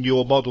you mean?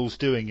 Your models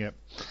doing it?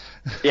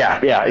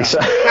 Yeah,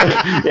 exactly.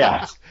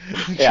 Yeah.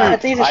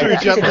 It's easy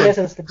to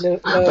listen to blue.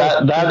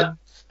 That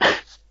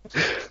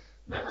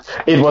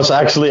it was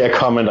actually a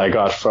comment I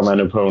got from an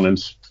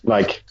opponent.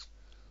 Like,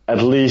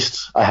 at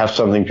least I have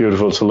something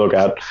beautiful to look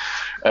at,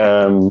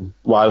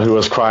 while he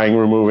was crying,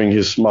 removing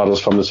his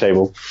models from the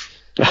table.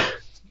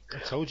 I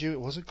told you it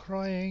wasn't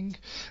crying.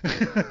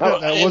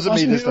 It wasn't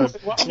me this time.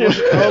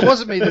 It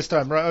wasn't me this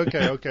time, right?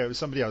 Okay, it was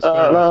somebody else.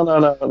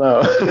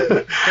 No.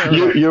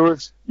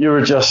 You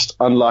were just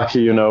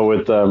unlucky,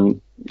 with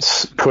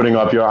putting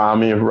up your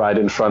army right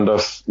in front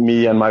of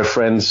me and my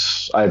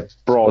friends I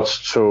brought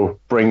to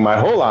bring my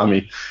whole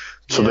army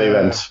to the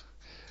event.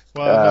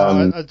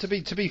 Well, to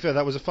be fair,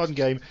 that was a fun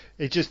game.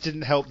 It just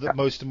didn't help that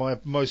most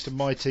of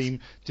my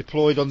team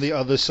deployed on the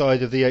other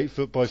side of the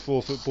 8-foot by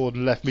 4-foot board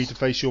and left me to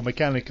face your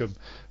Mechanicum.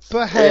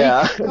 But hey,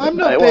 I'm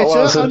not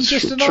bitter. I'm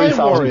just an Iron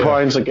Warrior. 3,000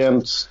 points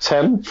against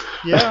 10.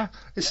 Yeah,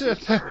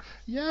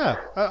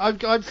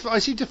 I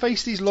seem to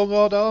face these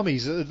Longard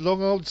armies,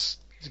 Longards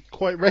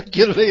quite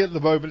regularly at the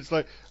moment. It's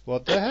like,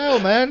 what the hell,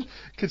 man?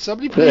 Could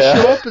somebody please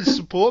show up and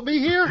support me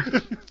here?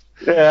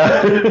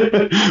 Yeah.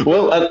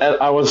 Well,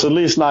 I was at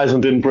least nice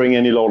and didn't bring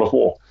any Lord of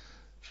War.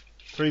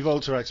 3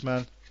 Voltarax,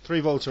 man.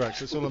 3 Voltarax,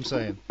 that's all I'm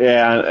saying.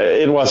 Yeah,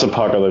 it was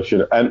apocalypse,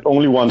 and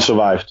only one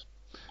survived.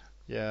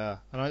 Yeah,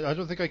 and I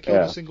don't think I killed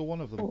a single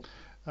one of them.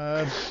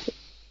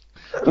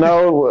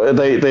 No,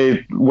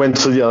 they went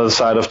to the other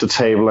side of the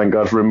table and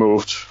got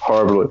removed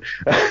horribly.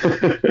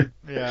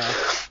 Yeah.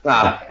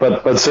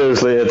 But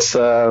seriously, it's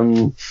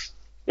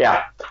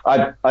yeah,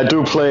 I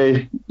do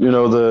play,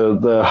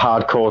 the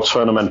hardcore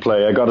tournament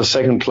play. I got a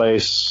second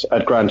place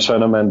at Grand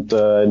Tournament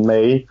in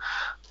May,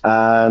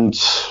 and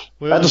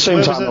at the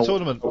same time, where was that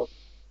tournament?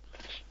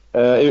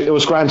 It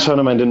was Grand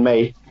Tournament in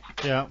May.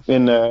 Yeah.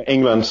 In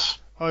England.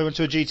 Oh, you went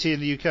to a GT in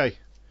the UK.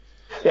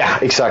 Yeah,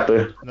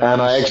 exactly. Nice.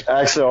 And I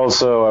actually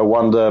also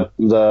won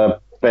the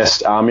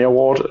Best Army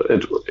Award.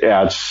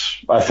 I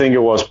think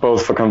it was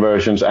both for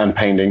conversions and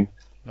painting.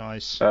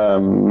 Nice.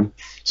 Didn't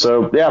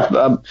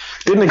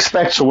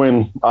expect to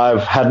win.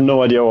 I've had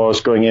no idea what I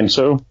was going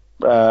into.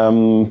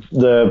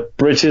 The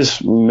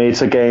British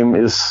meta game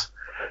is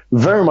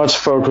very much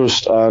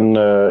focused on.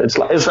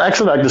 It's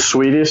actually like the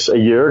Swedish a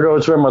year ago.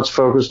 It's very much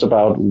focused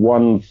about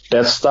one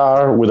Death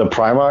Star with a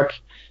Primarch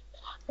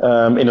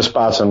in a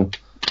Spartan.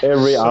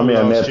 Every army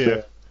I met.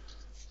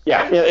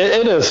 Yeah,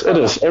 it is. It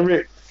is.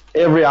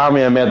 Every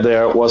army I met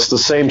there was the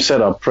same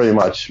setup, pretty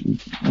much,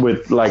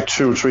 with like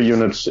 2-3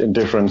 units in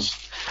difference.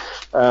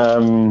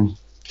 And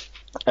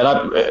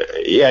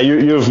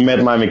you've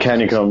met my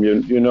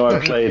Mechanicum. You know I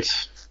played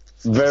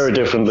very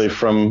differently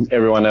from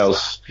everyone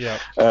else. Yeah.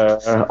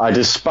 I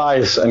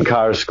despise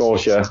Ankara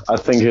Scortia. I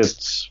think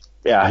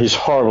he's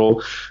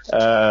horrible.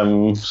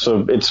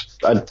 So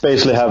I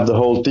basically have the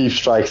whole deep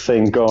strike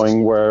thing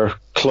going, where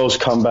close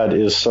combat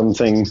is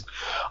something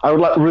I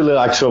would really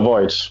like to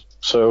avoid.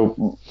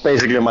 So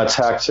basically my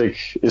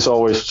tactic is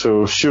always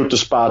to shoot the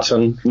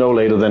Spartan no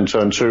later than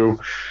turn 2,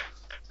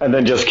 and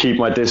then just keep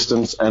my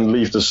distance and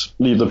leave the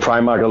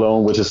Primarch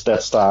alone with his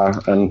Death Star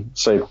and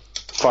say,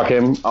 fuck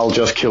him, I'll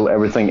just kill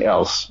everything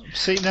else.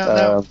 See,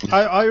 now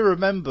I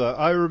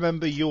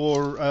remember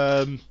your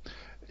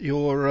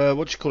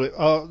what you call it,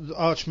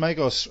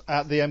 Archmagos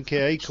at the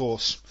MKA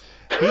course.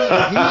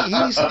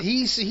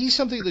 He's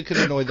something that can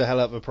annoy the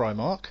hell out of a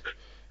Primarch.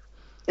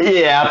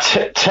 Yeah,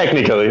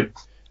 technically.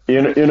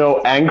 You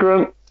know,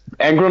 Angron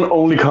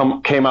only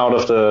came out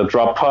of the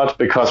drop pod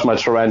because my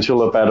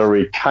Tarantula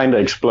battery kind of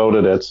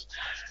exploded it.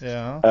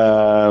 Yeah.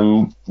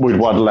 With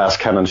one last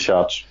cannon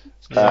shot.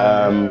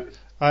 Yeah.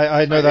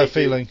 I know that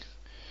feeling.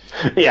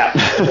 Yeah.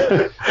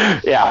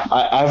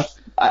 Yeah.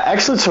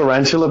 Actually,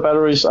 Tarantula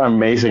batteries are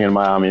amazing in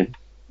my army.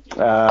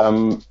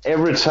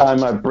 Every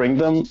time I bring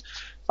them,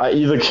 I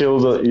either kill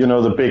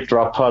the big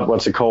drop pod,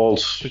 what's it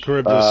called? The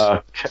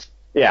Charybdis.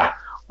 Yeah.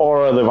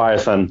 Or a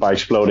Leviathan by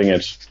exploding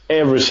it.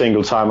 Every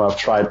single time I've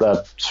tried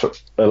that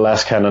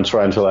last cannon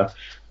Tarantula.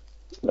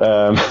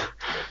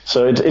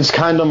 So it's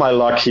kind of my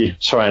lucky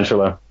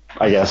Tarantula,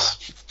 I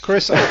guess.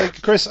 Chris,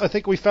 I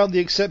think we found the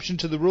exception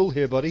to the rule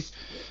here, buddy.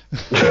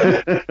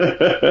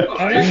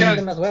 I like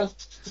them as well.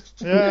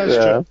 Yeah,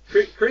 that's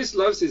true. Chris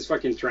loves his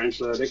fucking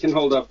Tarantula. They can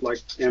hold up like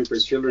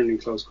Emperor's children in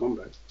close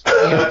combat.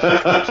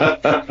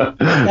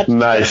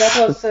 Nice.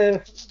 That was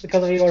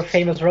because of your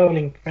famous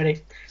rolling,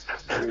 Freddy.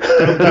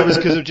 That was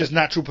because of just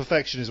natural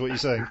perfection, is what you're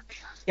saying.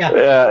 Yeah.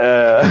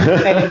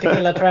 Failing to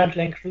kill a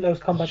tarantula in close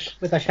combat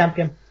with a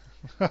champion.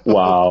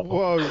 Wow.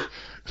 Whoa.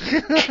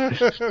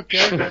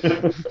 Okay.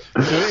 Do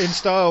it in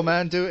style,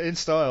 man. Do it in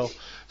style.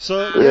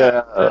 So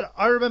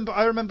I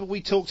remember we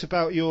talked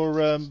about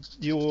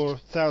your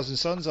Thousand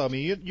Suns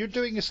army. You're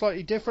doing a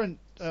slightly different.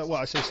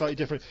 I say slightly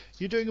different.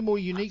 You're doing a more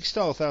unique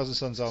style Thousand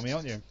Suns army,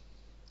 aren't you?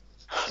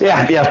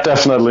 Yeah,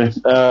 definitely.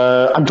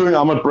 I'm doing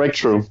Armored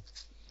Breakthrough.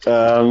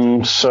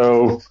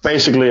 So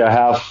basically, I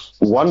have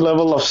one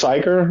level of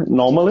Psyker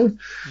normally,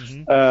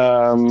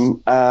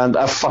 and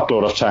a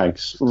fuckload of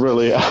tanks.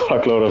 Really, a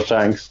fuckload of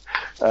tanks.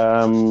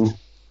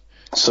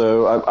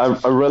 So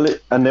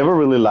I never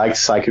really liked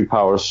psychic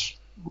powers.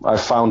 I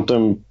found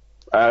them.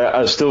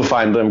 I still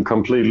find them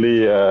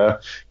completely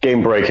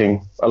game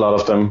breaking. A lot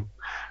of them,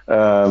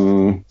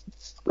 and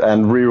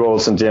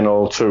rerolls in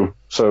general too.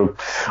 So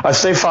I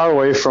stay far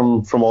away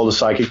from all the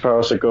psychic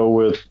powers that go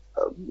with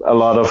a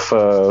lot of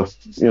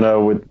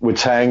with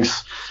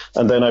tanks,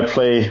 and then I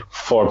play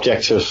for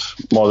objectives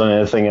more than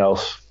anything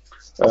else.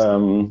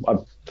 My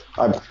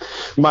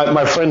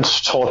friend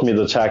taught me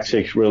the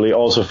tactic really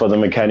also for the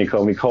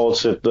Mechanicum. He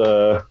calls it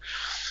the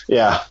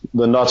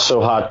not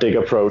so hard dig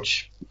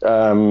approach.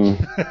 So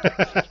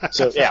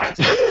yeah,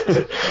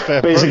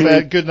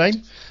 basically good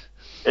name.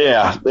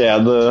 Yeah,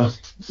 the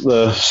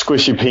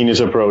squishy penis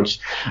approach.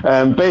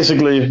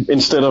 Basically,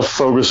 instead of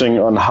focusing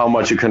on how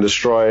much you can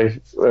destroy,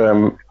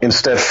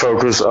 instead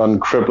focus on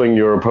crippling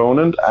your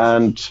opponent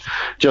and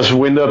just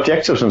win the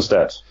objectives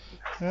instead.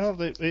 Well,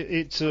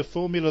 it's a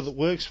formula that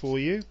works for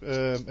you.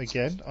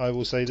 Again, I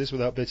will say this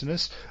without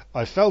bitterness.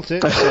 I felt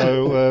it,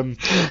 so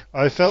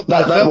I felt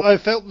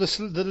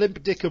the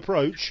limp dick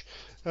approach.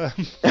 You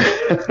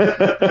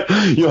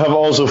have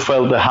also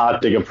felt the hard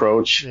dig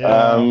approach.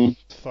 Yeah,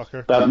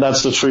 fucker.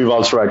 That's the tree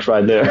Valtrex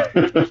right there.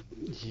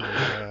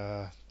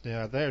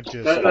 Yeah, they're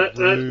just.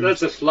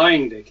 That's a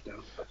flying dick,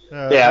 though.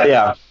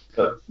 Yeah.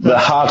 The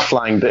hard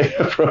flying dick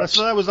approach.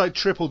 That was like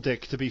triple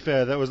dick. To be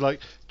fair, that was like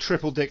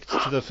triple dick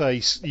to the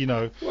face.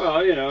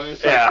 Well,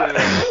 it's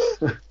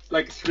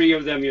like 3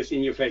 of them just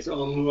in your face.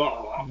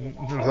 Oh,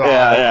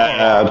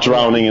 Yeah,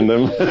 drowning in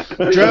them.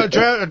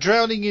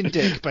 Drowning in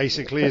dick,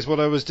 basically, is what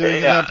I was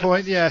doing at that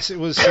point. Yes, it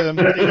was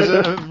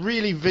a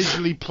really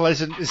visually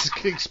pleasant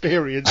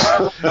experience.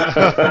 Oh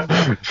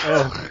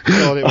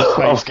God, it was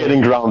painful. Of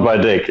getting drowned by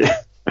dick.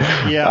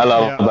 Yeah, I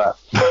love that.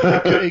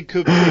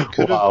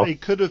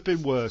 It could have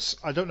been worse.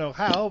 I don't know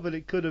how, but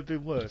it could have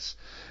been worse.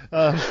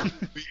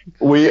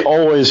 We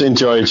always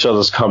enjoy each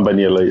other's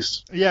company, at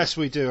least. Yes,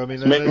 we do. I mean,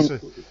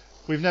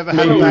 we've never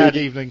had a bad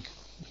evening.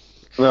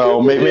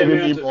 No, maybe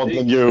me more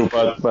than you,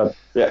 but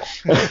yeah.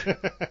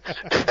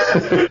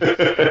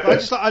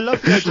 I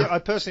love the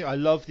idea. I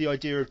love the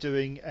idea of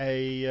doing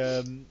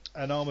an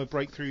Armour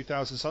Breakthrough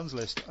Thousand Suns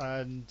list,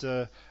 and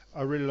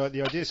I really like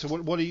the idea. So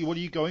what are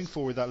you going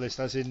for with that list?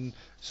 As in,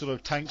 sort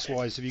of tanks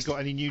wise, have you got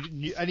any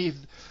new any?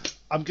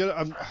 I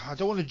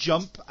don't want to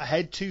jump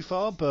ahead too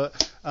far,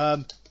 but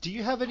do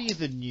you have any of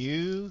the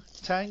new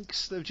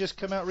tanks that have just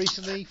come out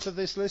recently for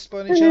this list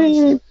by any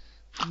chance?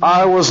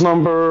 I was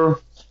number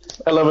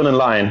 11 in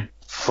line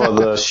for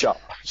the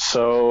shop.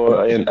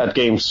 So at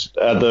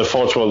the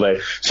Forge World Day.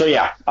 So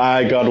yeah,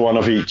 I got one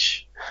of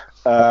each.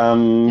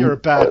 You're a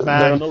bad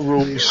man. There are no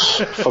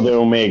rules for the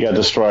Omega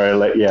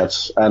Destroyer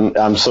yet, and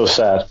I'm so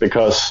sad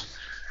because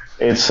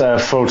it's a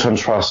photon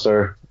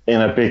thruster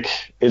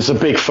it's a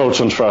big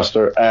photon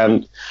thruster,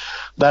 and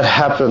that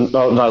happened.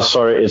 No,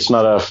 sorry, it's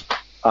not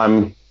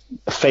I'm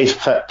a phase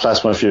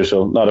plasma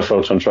fusel, not a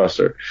photon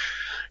thruster.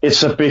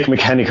 It's a big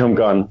Mechanicum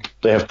gun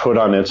they have put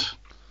on it.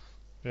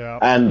 Yeah.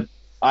 And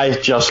I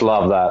just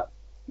love that.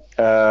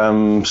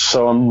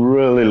 So I'm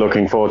really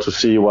looking forward to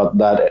see what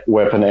that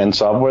weapon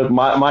ends up with.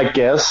 My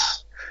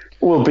guess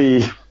will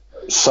be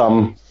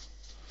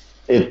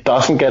it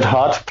doesn't get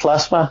hot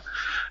plasma,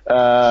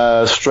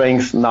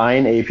 strength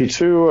 9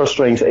 AP2 or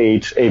strength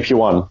 8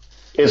 AP1.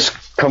 It's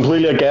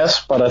completely a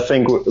guess, but I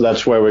think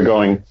that's where we're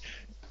going.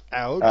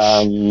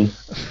 Ouch.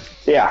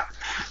 Yeah.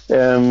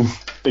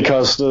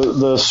 Because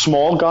the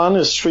small gun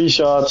is 3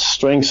 shots,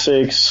 strength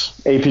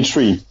 6,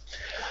 AP3.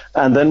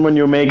 And then when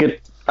you make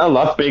it a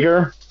lot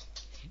bigger,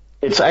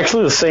 it's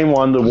actually the same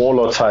one the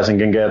Warlord Titan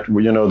can get,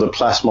 the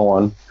plasma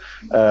one.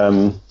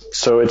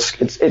 So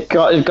it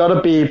got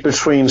to be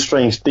between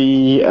strength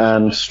D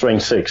and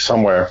strength 6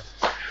 somewhere.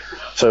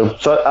 So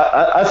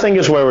I think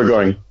it's where we're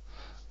going.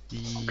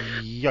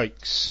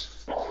 Yikes.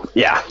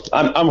 Yeah,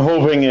 I'm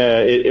hoping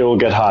it will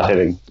get hard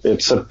hitting.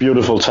 It's a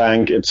beautiful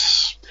tank.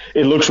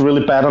 It looks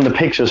really bad on the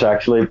pictures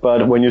actually,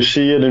 but when you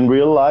see it in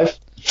real life,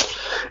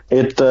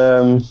 it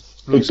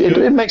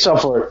makes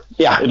up for it.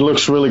 Yeah, it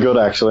looks really good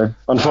actually.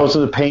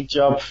 Unfortunately, the paint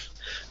job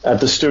at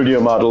the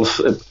studio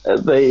models,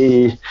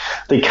 they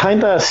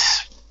kind of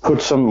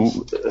put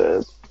some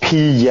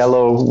pea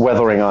yellow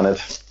weathering on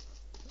it.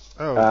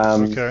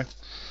 Oh, okay.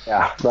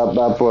 Yeah,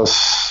 that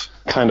was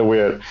kind of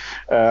weird.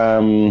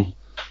 And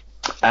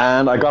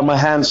I got my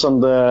hands on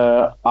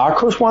the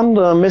Arcus one,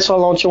 the missile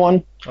launcher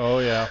one. Oh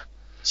yeah.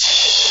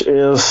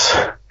 It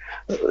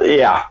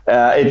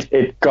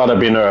gotta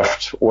be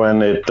nerfed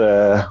when it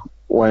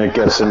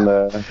gets in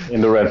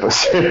the red book.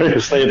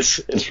 Seriously, it's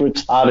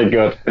retarded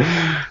good.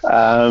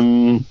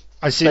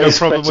 I see no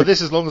problem with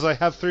this as long as I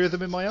have 3 of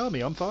them in my army.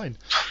 I'm fine.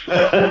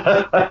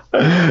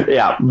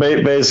 Yeah,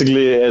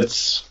 basically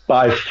it's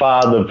by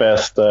far the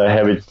best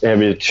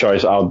heavy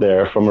choice out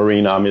there for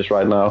Marine armies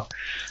right now.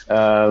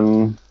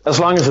 As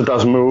long as it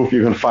doesn't move,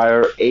 you can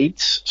fire 8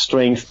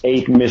 strength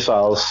 8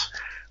 missiles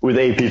with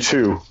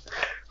AP2.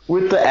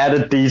 With the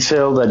added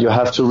detail that you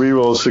have to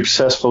reroll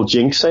successful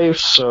Jinx saves,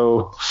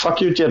 so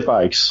fuck you jet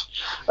bikes.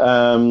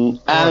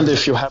 And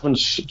if you happen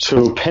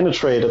to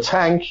penetrate a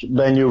tank,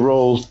 then you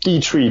roll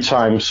D3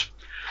 times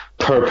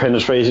per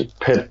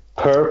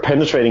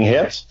penetrating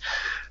hit,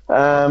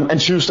 and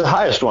choose the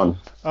highest one.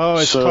 Oh,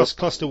 it's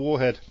cluster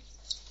warhead.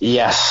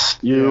 Yes,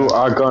 you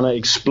are gonna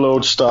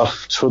explode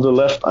stuff to the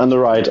left and the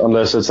right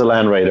unless it's a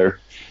Land Raider.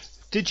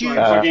 Did you?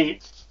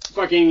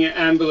 Fucking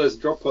ambulance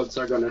drop pods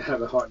are gonna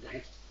have a hard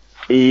day.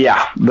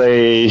 Yeah,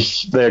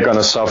 they're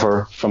gonna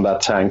suffer from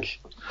that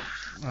tank.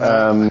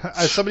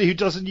 As somebody who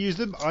doesn't use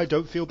them, I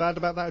don't feel bad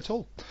about that at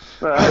all.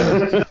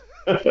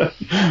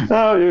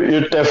 No,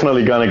 you're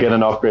definitely gonna get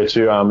an upgrade to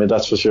your army.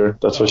 That's for sure.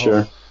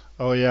 Sure.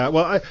 Oh yeah.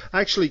 Well, I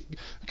actually,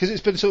 because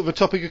it's been sort of a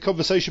topic of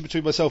conversation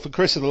between myself and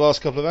Chris in the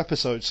last couple of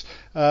episodes.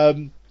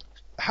 Have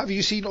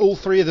you seen all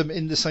 3 of them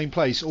in the same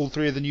place? All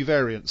 3 of the new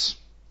variants?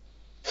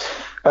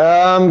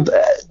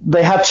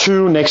 They had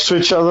 2 next to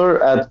each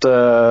other at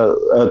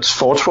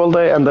Forge World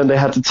Day, and then they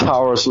had the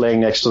towers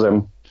laying next to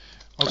them.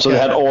 Okay. So they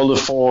had all the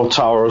 4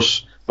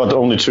 towers, but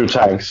only 2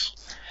 tanks.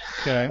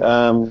 Okay.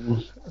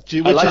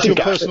 Which is your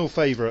personal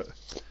favourite?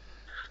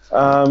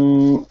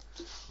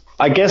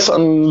 I guess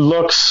on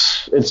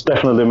looks, it's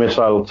definitely a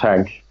missile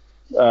tank.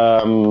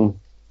 And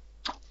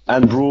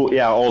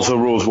also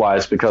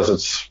rules-wise, because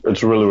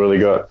it's really, really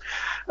good.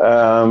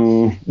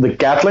 The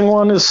Gatling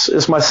one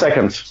is my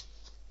second.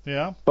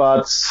 Yeah.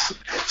 But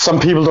some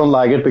people don't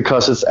like it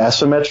because it's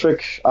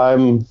asymmetric.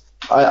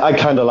 I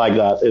kind of like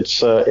that.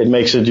 It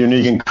makes it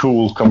unique and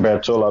cool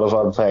compared to a lot of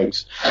other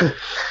tanks.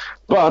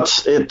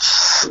 but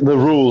the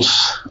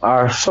rules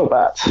are so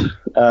bad.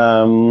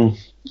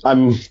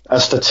 I'm a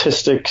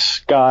statistics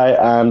guy,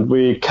 and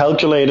we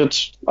calculated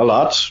a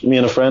lot, me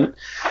and a friend.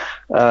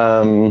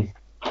 We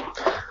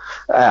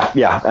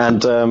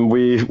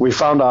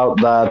found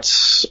out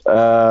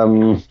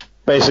that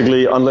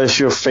basically, unless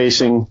you're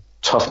facing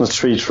toughness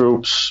 3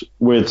 troops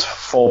with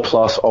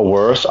 4+ or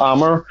worse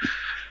armor,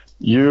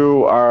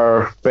 you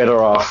are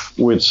better off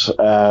with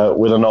a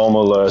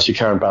normal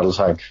Sicaran battle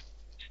tank.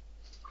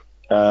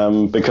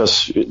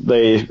 Because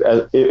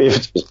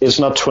if it's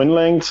not twin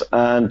linked,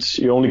 and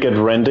you only get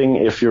rending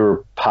if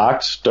you're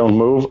parked, don't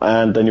move,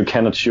 and then you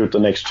cannot shoot the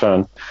next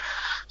turn.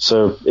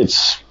 So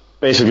it's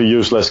basically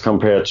useless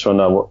compared to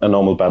a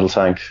normal battle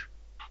tank.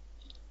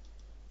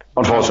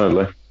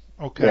 Unfortunately.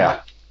 Okay.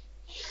 Yeah.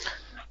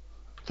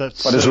 But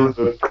it's a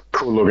really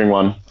cool looking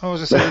one. I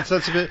was going to say,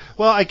 that's a bit.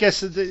 Well, I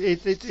guess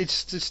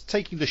it's just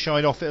taking the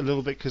shine off it a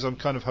little bit, because I'm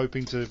kind of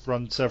hoping to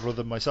run several of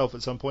them myself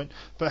at some point.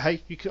 But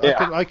hey,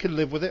 I can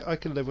live with it. I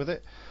can live with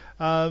it.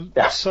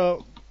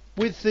 So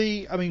with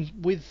the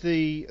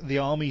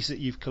armies that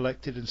you've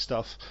collected and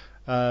stuff.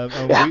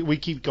 We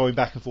keep going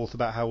back and forth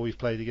about how we've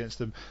played against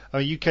them. I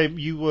mean,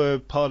 you were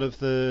part of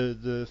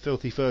the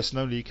Filthy First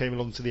and Only. You came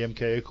along to the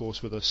MKO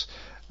course with us,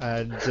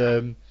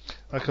 and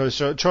like I was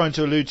trying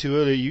to allude to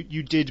earlier,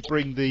 you did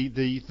bring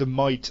the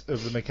might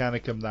of the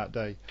Mechanicum that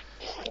day.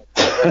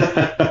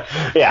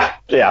 Yeah.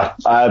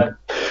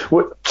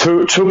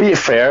 To be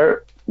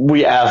fair,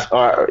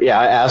 I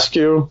asked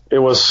you. It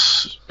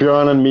was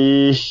Björn and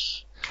me.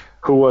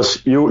 Who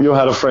was you? You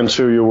had a friend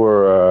too. You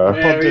were.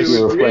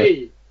 You were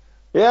me.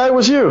 Yeah, it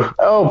was you.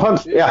 Oh,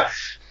 Punt. Yeah.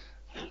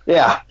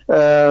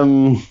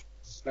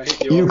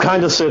 You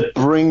kind of said,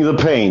 "Bring the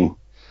pain."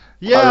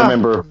 Yeah, I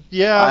remember.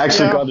 Yeah, I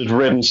actually got it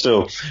written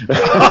still.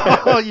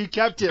 Oh, you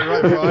kept it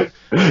right.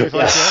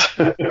 Yes.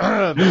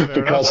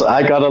 Because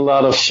I got a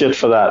lot of shit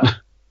for that.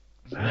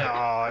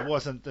 No, it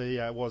wasn't.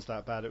 It was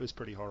that bad. It was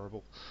pretty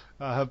horrible.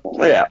 Yeah.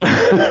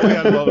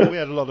 we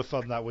had a lot of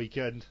fun that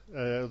weekend.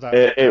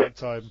 That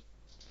time.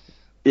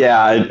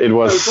 Yeah, it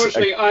was.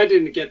 Unfortunately, I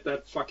didn't get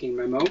that fucking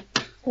memo.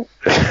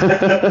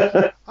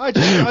 I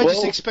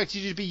just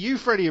expected you to be you,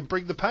 Freddie, and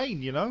bring the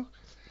pain, you know?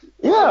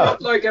 Yeah.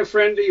 Like a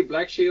friendly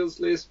Black Shields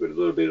list with a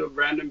little bit of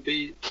random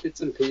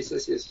bits and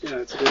pieces, just,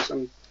 to do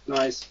some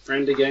nice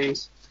friendly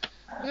games.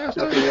 Yeah, it was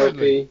totally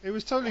friendly. It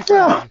was totally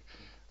friendly. Yeah.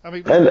 I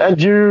mean, and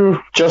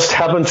you just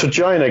happened to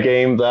join a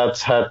game that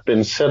had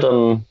been set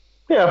on,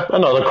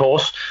 another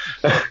course.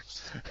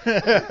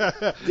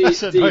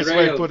 That's a nice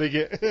way of putting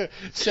it.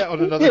 Set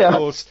on another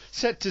course.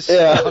 Set to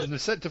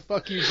set to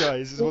fuck you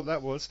guys is what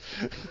that was.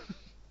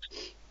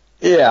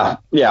 Yeah,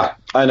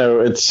 I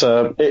know.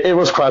 It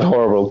was quite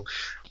horrible.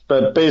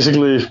 But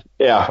basically,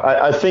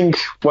 I think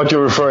what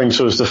you're referring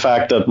to is the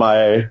fact that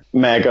my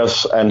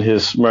Magus and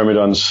his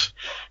Myrmidons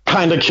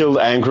kind of killed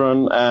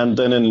Angron, and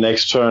then in the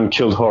next turn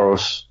killed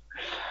Horus.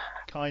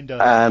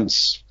 Kinda. And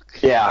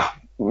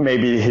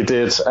maybe he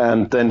did,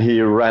 and then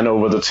he ran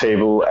over the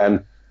table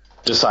and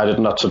decided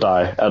not to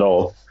die at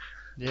all,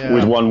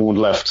 with one wound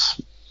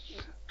left.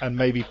 And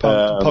maybe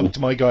punked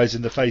my guys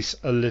in the face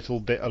a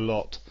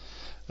lot.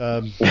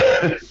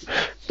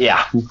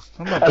 Yeah.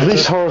 At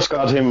least Horus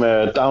got him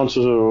down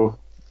to,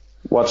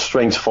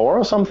 strength 4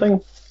 or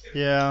something?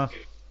 Yeah.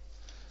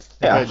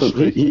 Yeah,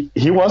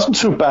 he wasn't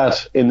too bad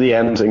in the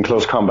end in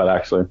close combat,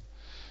 actually.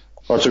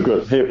 Or too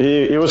good.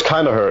 He was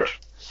kind of hurt.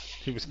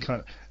 He was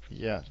kind of...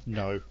 Yeah,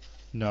 no.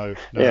 No.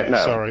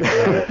 Sorry.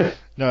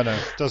 No,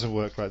 doesn't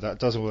work like that.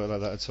 Doesn't work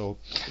like that at all.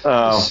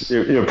 Oh,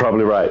 you're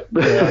probably right.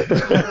 Yeah.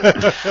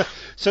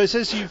 So it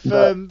says you've.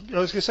 I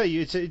was going to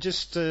say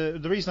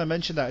the reason I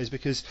mentioned that is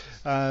because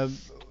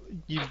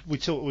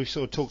we've sort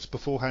of talked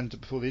beforehand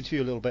before the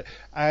interview a little bit,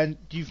 and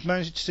you've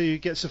managed to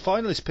get some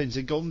finalist pins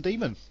in Golden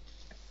Demon.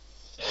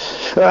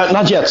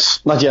 Not yet.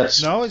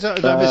 No, is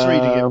that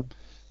misreading it?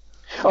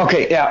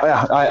 Okay,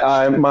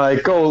 yeah. My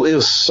goal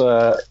is.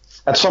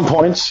 At some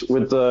point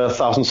with the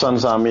Thousand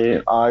Suns army,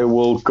 I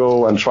will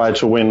go and try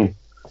to win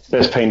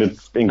Best Painted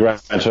in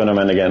Grand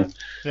Tournament again.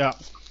 Yeah.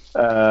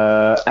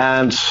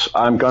 And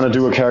I'm going to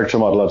do a character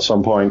model at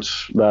some point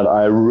that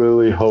I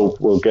really hope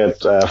will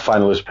get a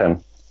finalist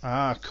pin.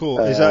 Ah,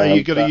 cool. Are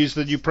you going to use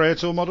the new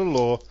Praetor model,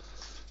 or?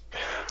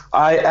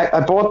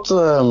 I bought,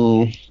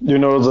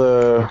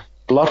 the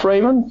Blood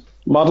Raven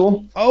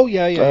model. Oh,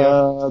 yeah.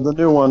 The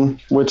new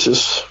one, which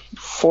is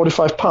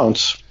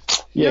 £45.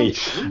 Yay.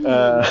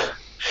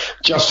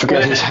 Just to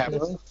get his hammer.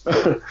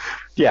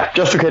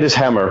 Just to get his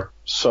hammer,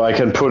 so I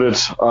can put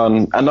it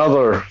on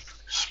another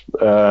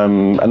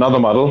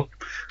model,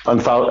 on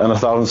a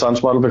Thousand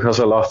Suns model,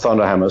 because I love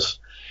Thunder Hammers.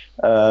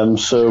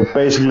 So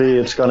basically,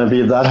 it's going to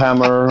be that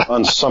hammer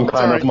on some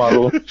kind of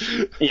model.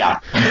 Yeah.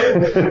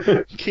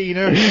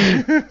 Keener.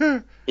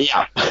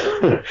 Yeah.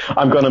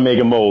 I'm going to make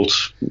a mold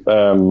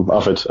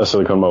of it, a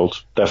silicone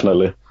mold,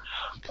 definitely.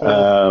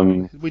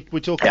 Cool.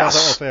 We talk about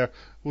that off air.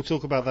 We'll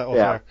talk about that off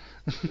air.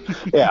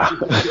 Yeah,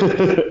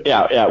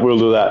 we'll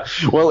do that.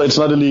 Well, it's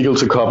not illegal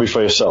to copy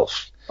for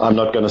yourself. I'm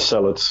not going to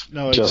sell it.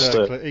 No, just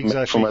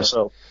exactly. for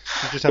myself.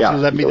 You just have to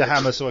lend me the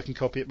hammer so I can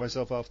copy it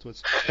myself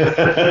afterwards.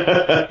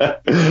 Yeah.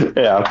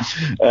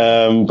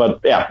 But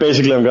yeah,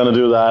 basically I'm going to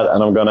do that,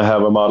 and I'm going to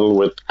have a model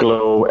with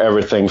glow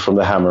everything from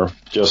the hammer.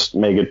 Just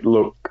make it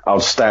look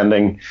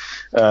outstanding.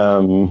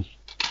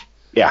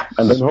 Yeah,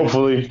 and then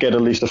hopefully get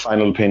at least a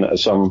final spin at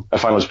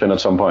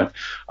some point.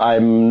 I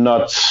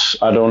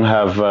don't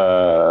have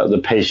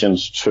the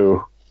patience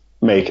to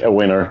make a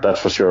winner, that's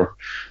for sure.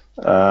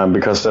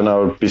 Because then I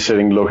would be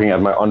sitting looking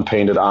at my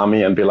unpainted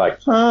army and be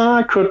like,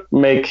 I could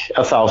make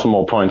 1,000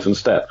 more points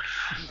instead.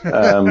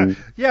 Yeah,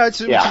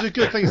 it's a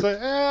good thing. It's like,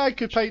 I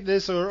could paint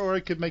this, or I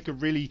could make a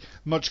really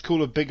much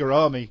cooler, bigger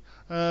army.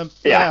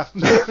 Yeah.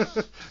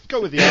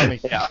 Go with the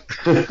army. Yeah.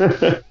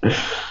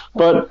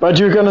 But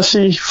you're gonna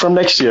see from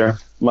next year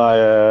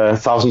my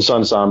Thousand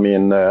Suns army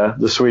in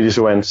the Swedish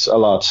events a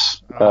lot.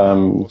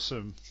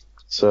 Awesome.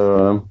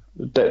 So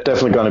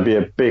definitely gonna be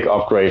a big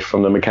upgrade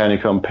from the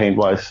Mechanicum paint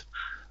wise.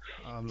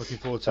 I'm looking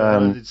forward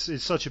to it.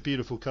 It's such a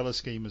beautiful color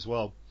scheme as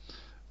well.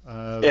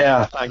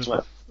 Yeah, thanks,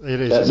 man. It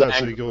is. It's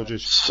absolutely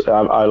gorgeous.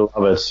 I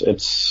love it.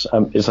 It's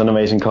an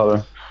amazing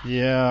color.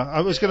 Yeah,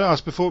 I was going to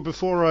ask before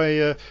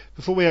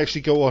we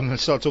actually go on and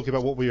start talking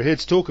about what we were here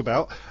to talk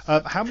about.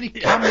 How many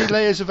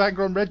layers of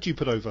Angron Red do you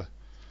put over?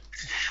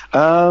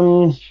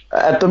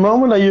 At the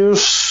moment, I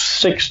use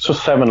 6 to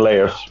 7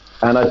 layers,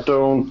 and I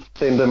don't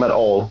thin them at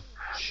all.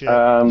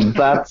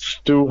 That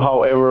do,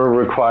 however,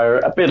 require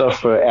a bit of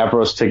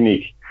airbrush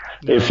technique.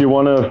 Yeah. If you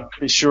want to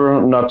be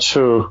sure not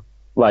to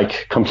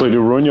completely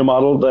ruin your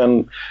model,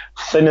 then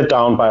thin it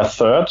down by a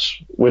third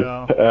with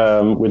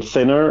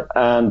thinner,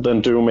 and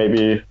then do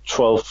maybe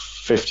 12,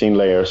 15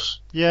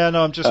 layers. Yeah,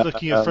 no, I'm just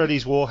looking at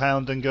Freddy's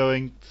Warhound and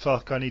going,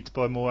 fuck, I need to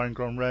buy more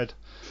Angron Red.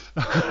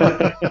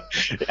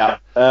 Yeah.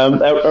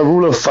 A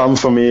rule of thumb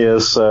for me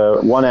is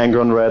 1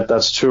 Angron Red,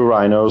 that's 2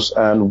 Rhinos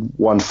and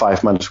 1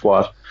 5-man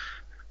squad.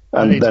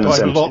 And I need to buy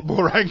a lot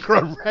more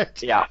Angron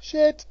Red. Yeah.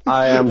 Shit.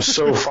 I am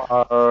so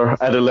far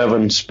at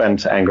 11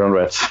 spent Angron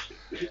Reds.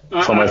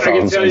 I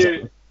can tell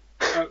you,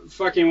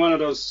 fucking one of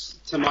those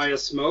Tamiya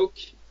Smoke,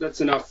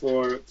 that's enough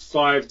for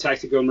 5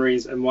 Tactical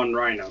Marines and 1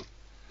 Rhino.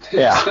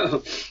 Yeah.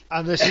 So.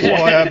 And this is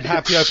why I'm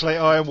happy I play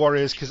Iron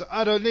Warriors, because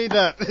I don't need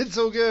that. It's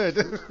all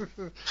good.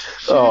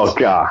 Oh,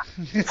 God.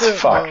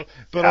 Fuck.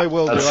 But I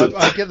will do.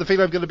 I get the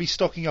feeling I'm going to be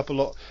stocking up a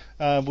lot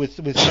with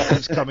stuff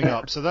that's coming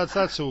up. So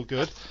that's all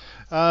good.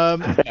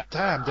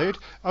 Damn, dude.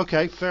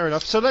 Okay, fair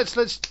enough. So let's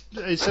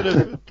instead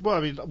of, well,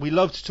 I mean, we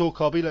love to talk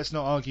hobby. Let's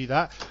not argue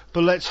that,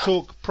 but let's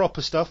talk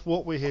proper stuff.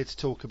 What we're here to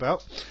talk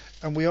about,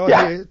 and we are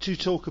here to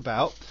talk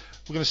about.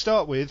 We're going to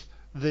start with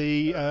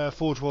the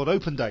Forge World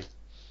Open Day.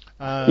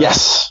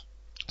 Yes.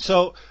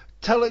 So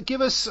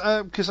give us,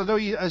 because I know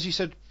you, as you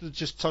said,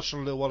 just touched on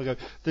a little while ago.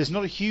 There's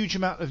not a huge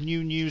amount of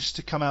new news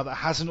to come out that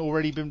hasn't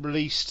already been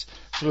released,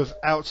 sort of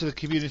out to the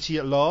community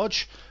at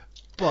large,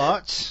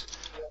 but.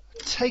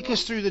 Take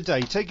us through the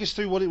day. Take us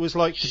through what it was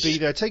like to be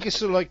there. Take us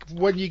through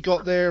when you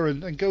got there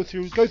and go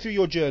through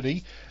your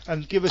journey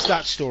and give us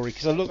that story,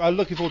 because I'm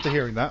looking forward to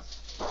hearing that.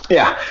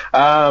 Yeah.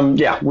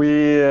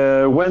 We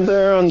went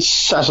there on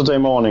Saturday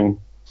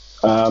morning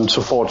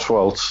to Forge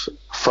World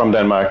from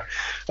Denmark.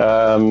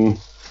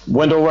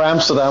 Went over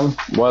Amsterdam.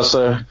 Was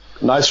a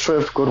nice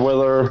trip. Good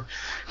weather.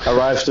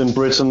 Arrived in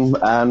Britain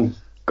and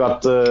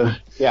got the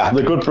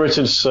good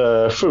British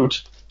food.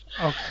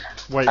 Okay.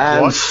 Wait,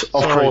 and what?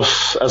 Of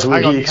course, as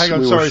we geeks, hang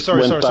on. we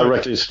went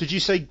directly. Did you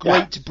say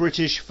great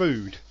British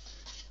food?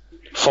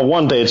 For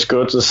one day it's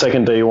good, the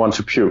second day you want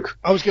to puke.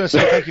 I was going to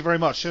say thank you very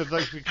much.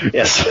 Thank you for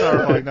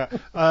clarifying that.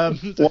 I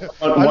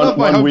love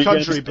my home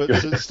country, but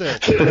still.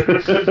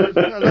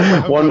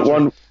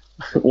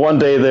 One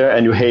day there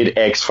and you hate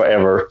eggs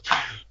forever.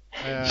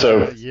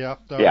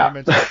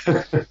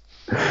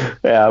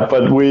 Yeah,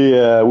 but we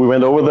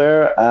went over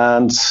there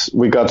and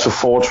we got to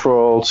Forge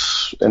World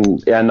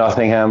in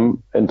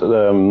Nottingham, and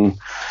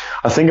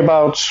I think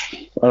about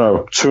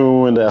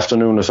 2 in the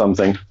afternoon or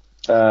something.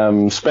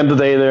 Spent the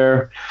day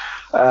there.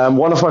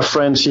 One of my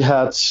friends, he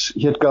had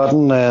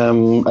gotten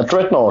a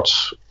dreadnought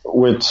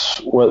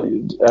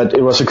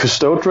it was a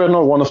Custode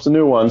dreadnought, one of the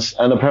new ones,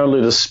 and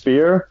apparently the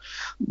spear,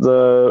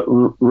 the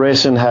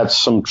resin had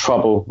some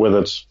trouble with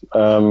it.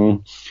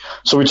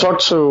 So we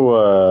talked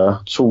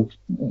to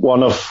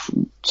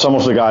some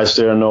of the guys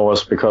there know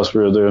us because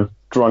we're the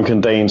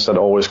drunken Danes that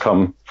always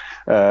come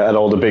at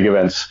all the big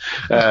events.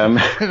 In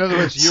other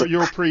words,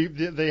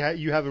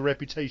 you have a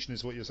reputation,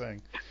 is what you're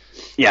saying.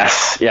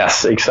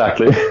 Yes,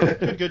 exactly.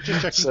 Good,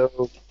 just checking.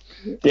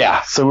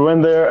 So we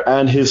went there,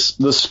 and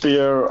the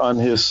spear on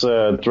his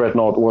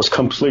dreadnought was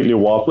completely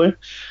wobbly.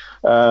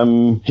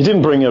 He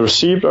didn't bring a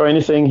receipt or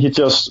anything. He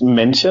just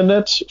mentioned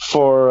it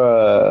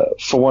for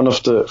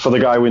the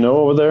guy we know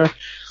over there.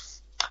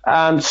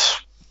 And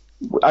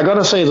I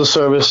gotta say, the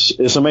service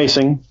is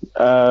amazing.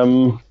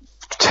 10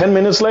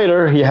 minutes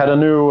later, he had a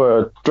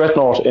new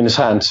dreadnought in his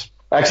hand.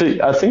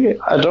 Actually, I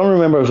don't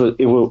remember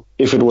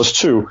if it was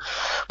 2,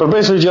 but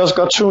basically just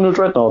got 2 new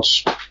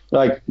dreadnoughts.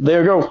 There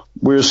you go.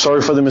 We're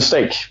sorry for the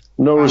mistake.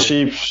 No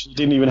receipt.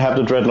 Didn't even have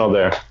the dreadnought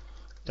there.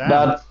 Damn.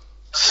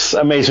 That's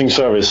amazing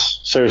service,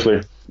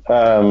 seriously.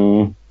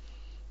 And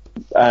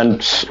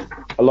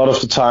a lot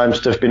of the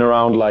times they've been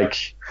around,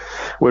 like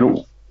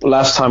when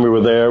last time we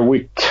were there,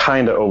 we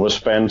kind of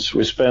overspent.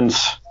 We spent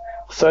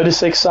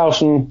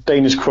 36,000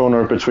 Danish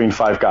kroner between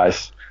 5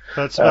 guys.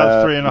 That's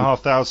about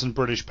 3,500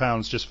 British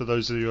pounds, just for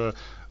those of you who are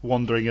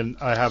wondering, and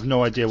I have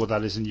no idea what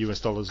that is in US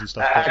dollars and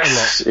stuff. But a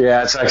lot.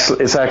 Yeah,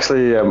 it's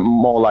actually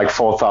more like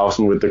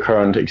 4,000 with the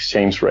current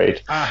exchange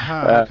rate.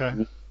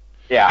 Okay.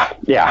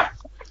 Yeah.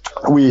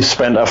 We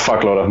spent a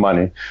fuckload of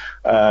money,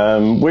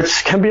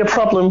 which can be a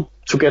problem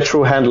to get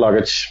through hand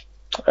luggage.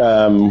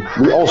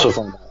 We also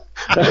found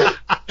that.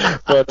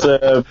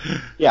 But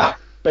yeah,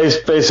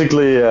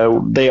 basically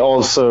they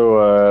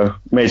also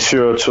made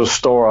sure to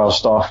store our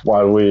stuff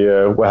while we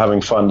were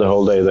having fun the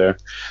whole day there.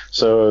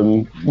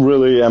 So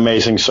really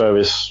amazing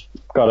service.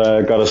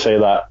 Gotta say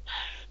that.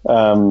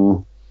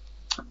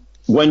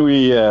 When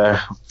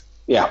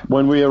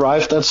we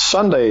arrived that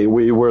Sunday,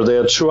 we were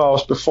there 2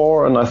 hours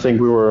before, and I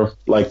think we were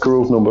like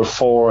group number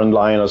 4 in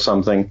line or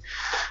something.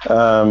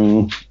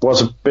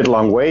 Was a bit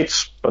long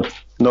wait, but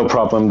no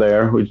problem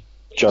there. We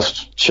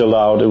just chilled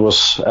out. It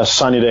was a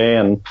sunny day,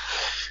 and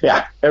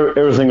yeah,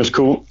 everything was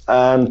cool.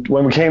 And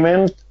when we came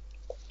in,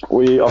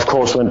 we of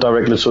course went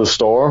directly to the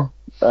store,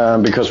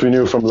 because we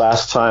knew from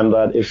last time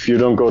that if you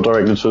don't go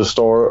directly to the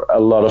store, a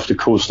lot of the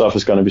cool stuff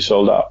is going to be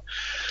sold out.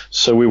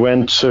 So we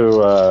went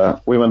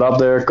up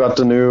there, got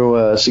the new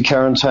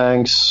Sicaran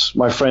tanks.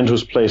 My friend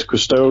who's plays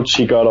Custodes,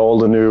 he got all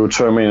the new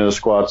Terminator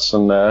squads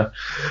and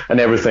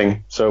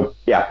everything. So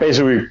yeah,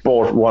 basically we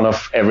bought one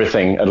of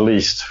everything at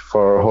least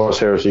for Horus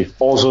Heresy.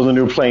 Also the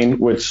new plane,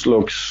 which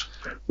looks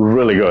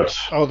really good.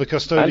 Oh, the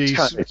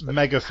Custodes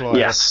Mega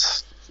Flyer.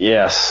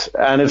 Yes,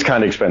 and it's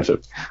kind of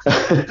expensive.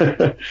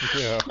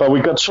 Yeah. But we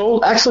got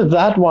told, actually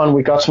that one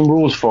we got some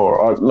rules for,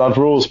 or not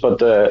rules,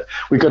 but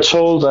we got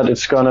told that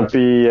it's going to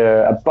be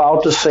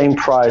about the same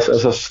price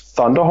as a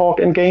Thunderhawk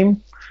in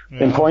game,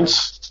 in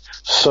points.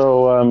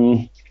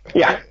 So,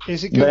 yeah.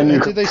 Is it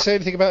good? Did they say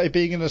anything about it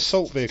being an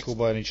assault vehicle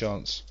by any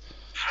chance?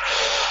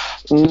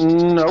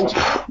 Nope,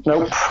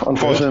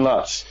 unfortunately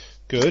not.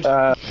 Good. Good.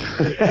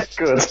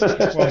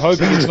 Well, I'm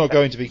hoping it's not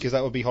going to be, because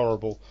that would be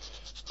horrible.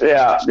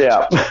 Yeah,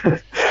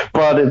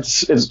 but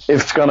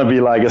it's gonna be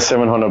like a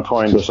 700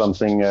 point or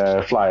something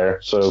flyer.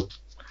 So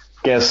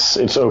guess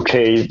it's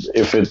okay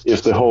if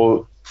the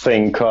whole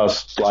thing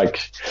costs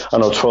like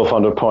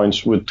 1,200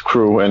 points with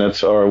crew in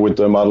it or with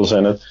the models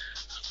in it.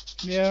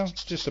 Yeah,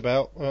 just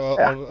about.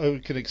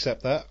 I can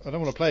accept that. I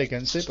don't want to play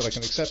against it, but I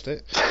can accept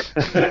it.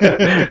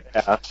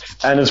 Yeah,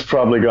 and it's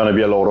probably gonna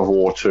be a Lord of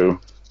War too.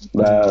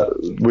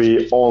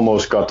 We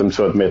almost got them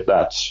to admit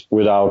that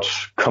without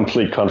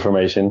complete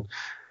confirmation.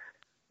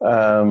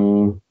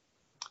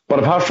 But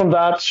apart from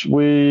that,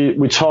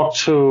 we talked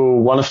to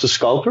one of the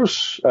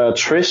sculptors,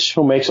 Trish,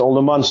 who makes all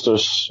the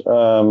monsters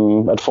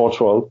at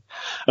 412.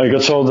 And we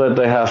got told that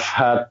they have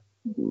had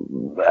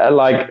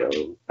like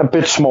a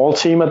bit small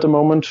team at the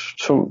moment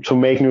to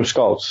make new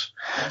sculpts.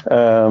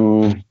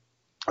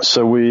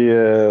 So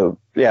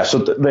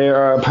they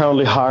are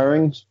apparently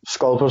hiring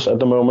sculptors at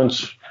the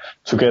moment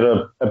to get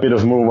a bit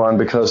of move on,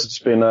 because it's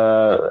been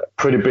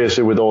pretty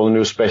busy with all the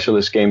new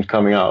specialist games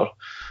coming out.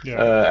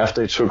 Yeah.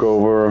 After they took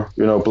over,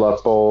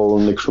 Blood Bowl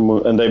and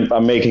Necromunda, and they are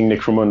making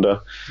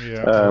Necromunda.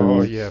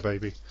 Yeah. Yeah,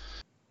 baby.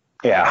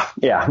 Yeah.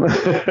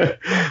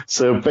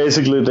 So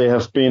basically, they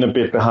have been a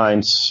bit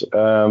behind.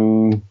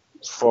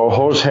 For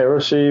Horus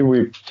Heresy,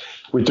 we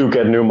do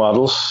get new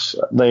models.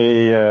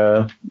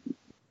 They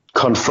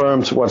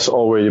confirmed what's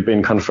already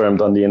been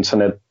confirmed on the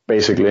internet,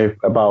 basically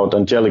about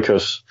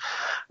Angelicus.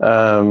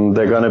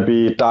 They're going to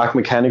be Dark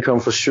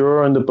Mechanicum for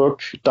sure in the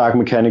book. Dark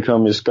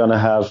Mechanicum is going to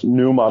have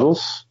new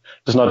models.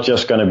 It's not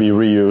just going to be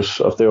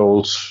reuse of the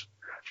old,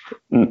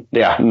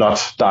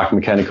 not Dark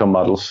Mechanicum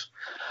models.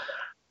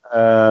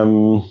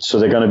 So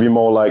they're going to be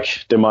more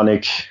like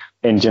demonic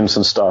engines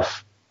and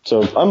stuff.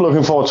 So I'm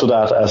looking forward to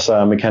that as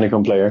a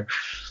Mechanicum player.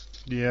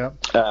 Yeah.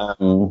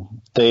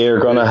 They are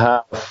going to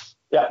have...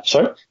 Yeah,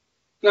 sorry?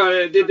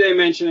 No, did they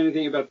mention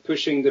anything about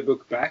pushing the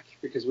book back?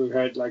 Because we've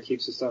heard like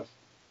heaps of stuff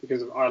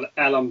because of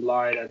Alan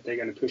Bly that they're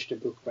going to push the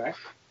book back.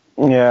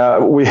 Yeah,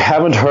 we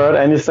haven't heard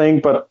anything,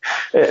 but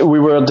we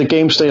were at the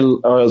Games Day,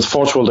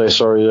 Forge Day,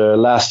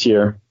 last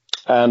year.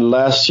 And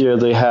last year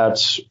they had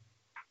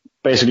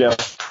basically a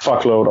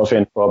fuckload of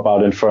info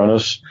about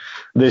Infernus.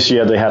 This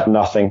year they had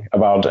nothing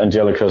about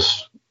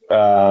Angelicus.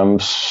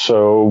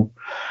 So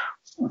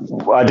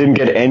I didn't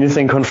get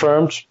anything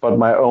confirmed, but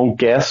my own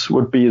guess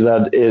would be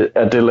that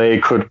a delay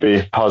could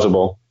be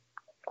possible.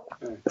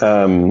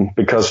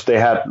 Because they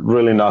had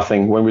really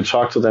nothing. When we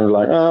talked to them,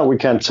 like, we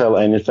can't tell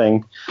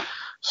anything.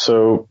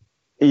 So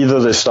either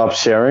they stop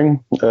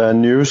sharing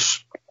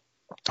news,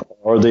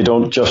 or they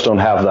don't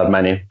have that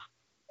many.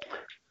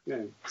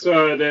 Yeah.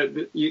 So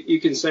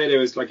you can say there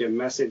was like a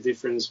massive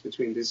difference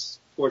between this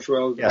Forge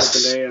World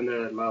delay and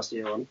the last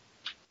year one.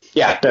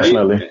 Yeah,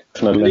 definitely.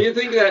 Do you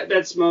think that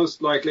that's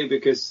most likely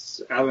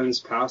because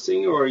Alan's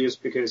passing, or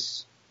just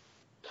because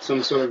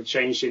some sort of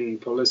change in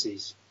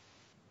policies?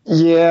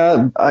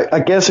 Yeah, I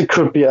guess it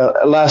could be.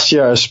 Last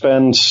year I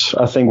spent,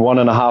 I think,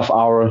 1.5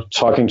 hours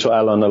talking to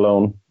Alan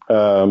alone.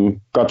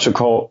 Got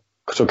to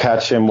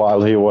catch him while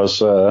there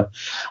was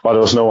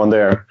no one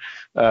there.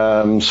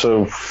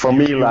 So for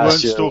me,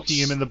 last year, you weren't stalking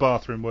him in the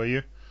bathroom, were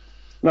you?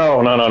 No.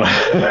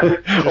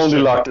 Only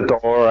locked the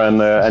door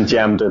and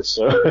jammed it.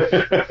 So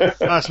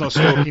that's not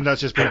stalking.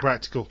 That's just being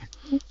practical.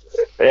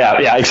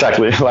 Yeah,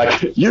 exactly.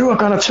 Like, you are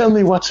gonna tell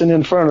me what's in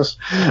Infernus.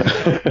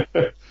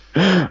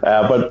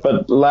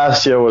 But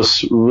last year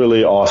was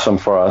really awesome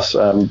for us.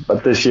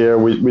 But this year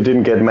we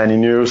didn't get many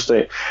news.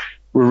 They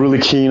were really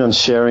keen on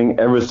sharing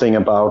everything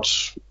about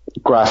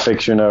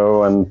graphics, and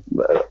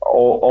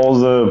all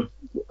the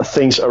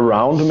things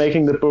around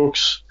making the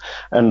books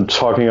and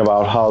talking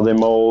about how they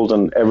mold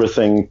and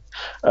everything.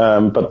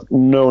 But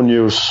no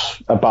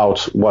news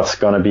about what's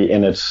going to be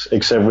in it,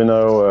 except we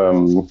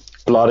know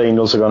Blood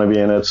Angels are going to be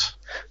in it.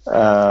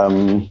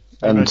 And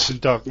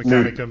Dark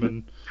Mechanicum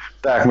and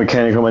Dark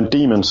Mechanicum and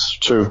Demons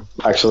too,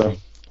 actually.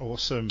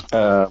 Awesome.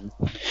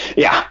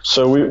 Yeah,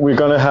 so we're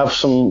going to have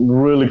some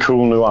really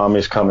cool new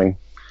armies coming.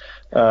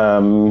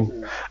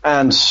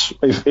 And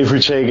if we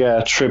take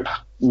a trip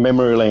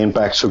memory lane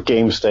back to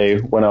Games Day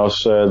when I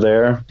was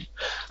there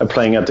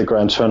playing at the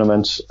Grand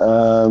Tournament,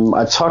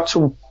 I talked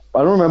to, I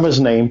don't remember his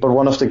name, but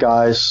one of the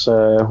guys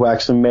who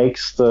actually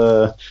makes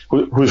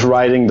who's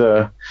writing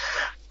the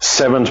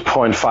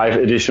 7.5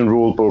 edition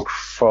rulebook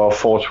for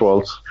Forge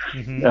World.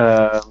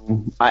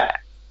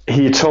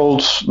 He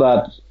told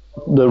that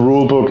the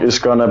rulebook is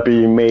gonna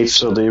be made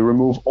so they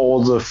remove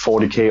all the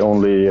 40k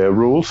only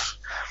rules.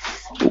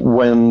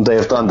 When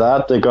they've done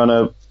that, they're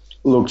gonna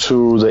look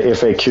to the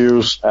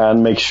FAQs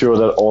and make sure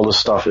that all the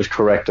stuff is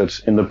corrected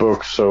in the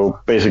book. So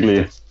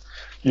basically,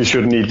 you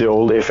shouldn't need the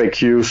old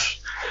FAQs.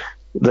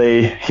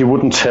 He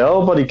wouldn't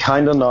tell, but he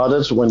kind of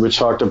nodded when we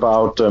talked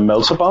about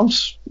melter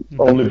bombs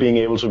only being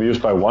able to be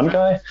used by one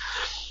guy.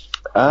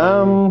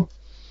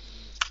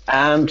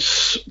 And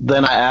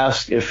then I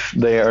asked if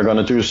they are going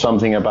to do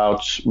something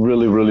about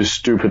really, really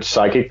stupid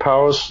psychic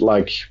powers,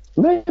 like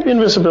maybe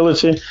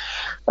invisibility.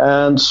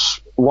 And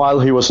while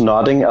he was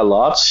nodding a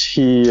lot,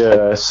 he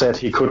said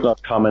he could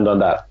not comment on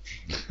that.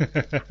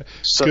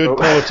 So,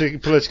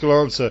 good political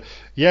answer.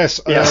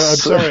 Yes, I'm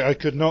sorry, I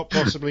could not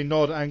possibly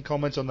nod and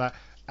comment on that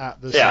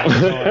at the same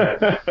time.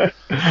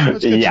 That's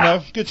good to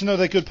know. Good to know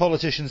they're good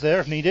politicians there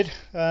if needed.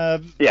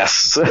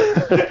 Yes.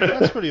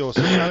 That's pretty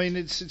awesome. I mean,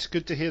 it's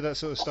good to hear that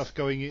sort of stuff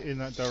going in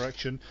that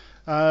direction.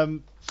 I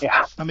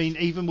mean,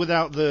 even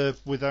without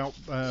what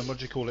do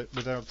you call it?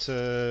 Without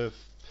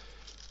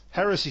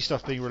Heresy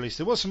stuff being released,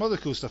 there was some other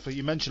cool stuff that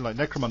you mentioned, like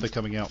Necromunda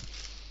coming out.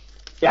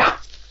 Yeah.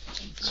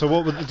 So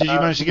did you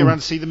manage to get around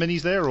to see the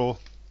minis there, or?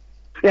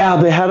 Yeah,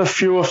 they had a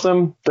few of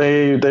them.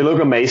 They look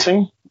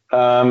amazing.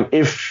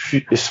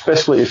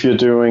 Especially if you're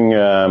doing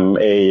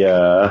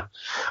I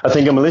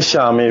think a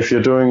militia army, if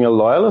you're doing a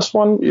loyalist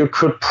one, you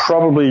could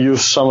probably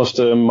use some of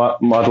the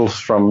models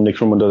from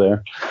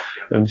Necromunda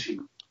there.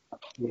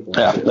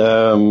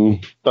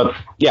 But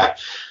yeah,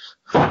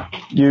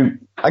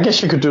 I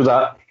guess you could do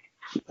that.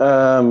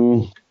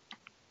 And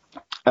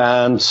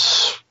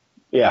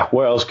yeah,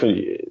 where else could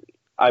you?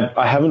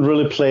 I haven't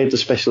really played the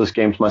specialist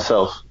games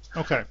myself.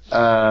 Okay. But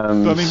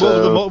I mean,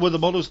 what were the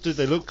models? Did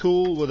they look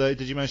cool?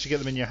 Did you manage to get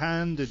them in your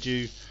hand? Did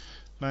you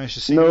manage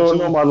to see them?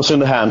 No models in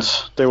the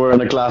hands. They were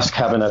in a glass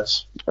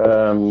cabinet.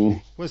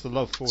 Where's the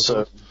love for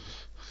it?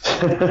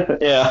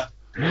 Yeah,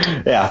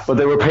 but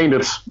they were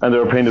painted, and they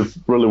were painted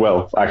really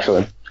well,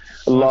 actually.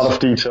 A lot of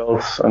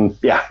details, and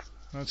yeah,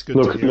 that's good.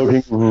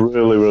 Looking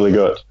really, really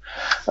good.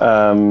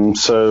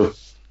 So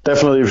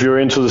definitely, if you're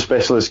into the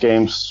specialist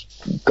games,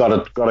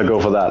 gotta go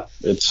for that.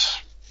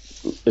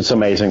 It's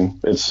amazing.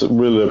 It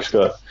really looks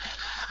good.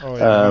 Oh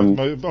yeah,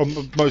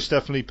 most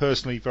definitely.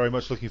 Personally, very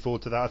much looking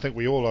forward to that. I think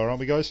we all are, aren't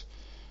we, guys?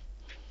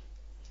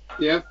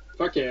 Yeah,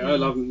 fuck yeah, I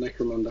love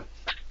Necromunda.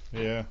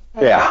 Yeah.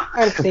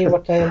 I'll see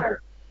what they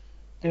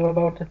do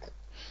about it.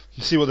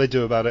 See what they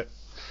do about it.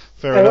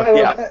 Fair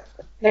enough.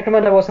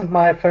 Necromunda wasn't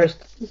my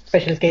first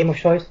specialist game of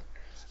choice.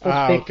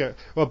 Okay.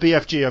 Well,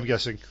 BFG, I'm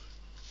guessing.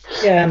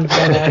 Yeah, and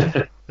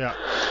yeah,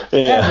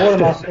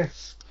 Warmaster.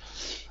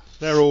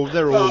 They're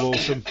all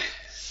awesome.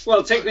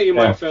 Well, technically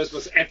my first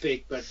was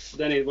Epic, but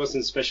then it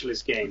wasn't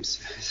specialist games.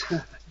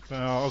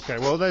 Oh, okay.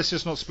 Well, let's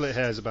just not split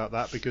hairs about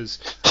that, because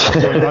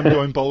I'm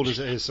going bold as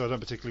it is, so I don't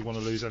particularly want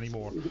to lose any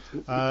more.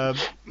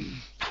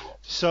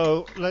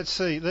 So let's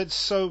see.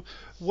 So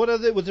what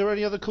was there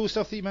any other cool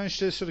stuff that you managed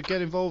to sort of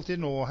get involved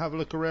in or have a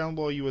look around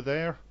while you were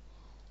there?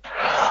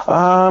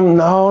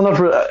 No, not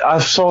really. I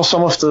saw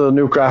some of the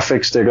new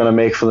graphics they're gonna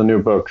make for the new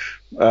book,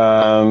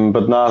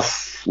 but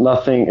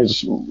nothing.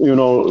 It's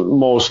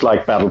most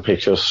like battle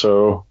pictures,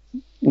 so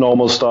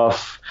normal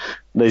stuff.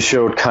 They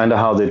showed kind of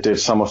how they did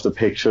some of the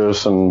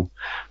pictures, and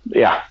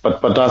yeah,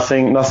 but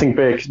nothing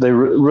big. They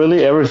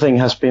really everything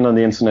has been on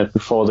the internet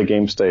before the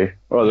Games Day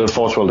or the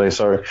Forge World Day.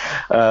 Sorry.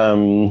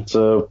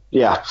 So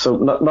yeah, so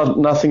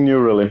nothing new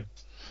really.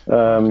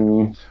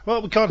 Well,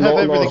 we can't have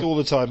everything all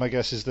the time, I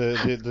guess, is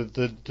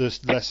the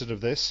lesson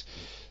of this.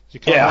 You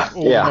can't have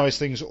all the nice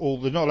things.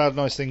 They're not allowed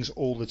nice things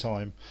all the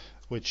time,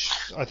 which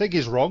I think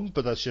is wrong.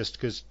 But that's just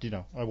because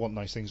I want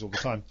nice things all the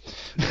time.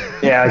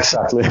 Yeah,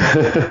 exactly.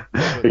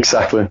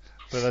 Exactly.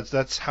 But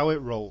that's how it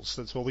rolls.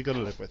 That's what we got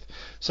to live with.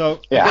 So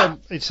yeah,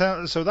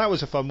 so that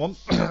was a fun one.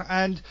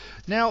 And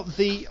now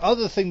the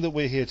other thing that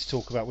we're here to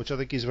talk about, which I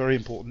think is very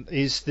important,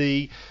 is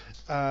the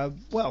why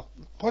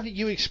don't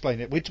you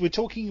explain it? We're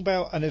talking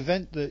about an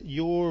event that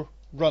you're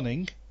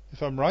running,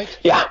 if I'm right.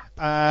 Yeah.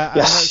 And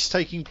that's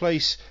taking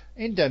place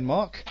in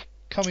Denmark,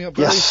 coming up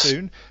very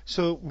soon.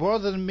 So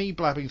rather than me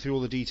blabbing through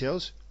all the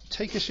details,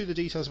 take us through the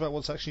details about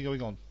what's actually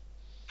going on.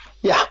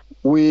 Yeah,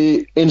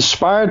 we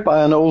inspired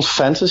by an old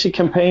fantasy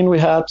campaign we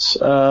had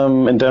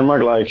in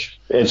Denmark. Like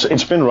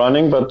it's been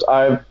running, but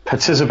I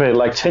participated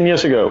like 10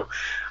 years ago.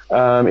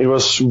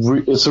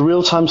 It's a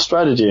real-time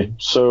strategy.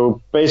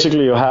 So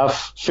basically, you have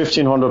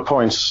 1,500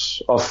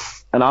 points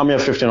of an army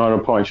of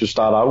 1,500 points. You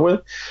start out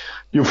with.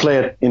 You play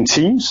it in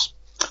teams,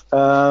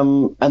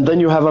 and then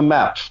you have a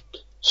map.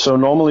 So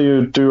normally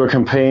you do a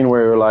campaign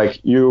where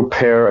you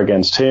pair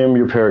against him,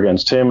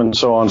 and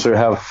so on.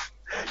 So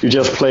you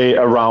just play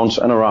around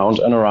and around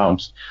and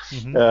around.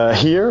 Mm-hmm.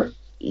 Here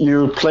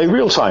you play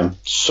real time.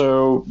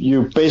 So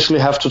you basically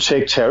have to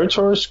take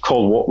territories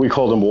we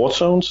call them war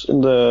zones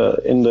in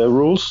the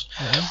rules.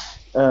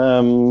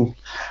 Mm-hmm.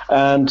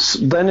 And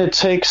then it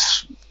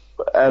takes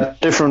a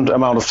different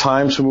amount of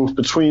time to move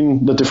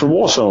between the different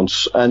war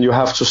zones, and you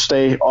have to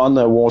stay on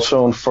the war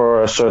zone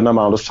for a certain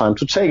amount of time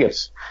to take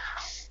it.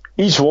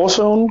 Each war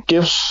zone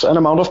gives an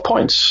amount of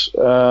points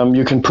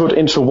you can put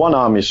into one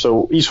army.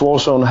 So each war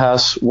zone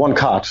has one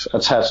card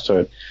attached to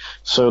it.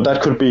 So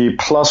that could be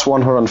plus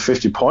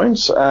 150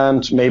 points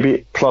and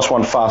maybe plus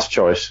one fast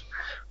choice.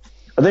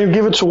 And then you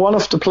give it to one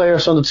of the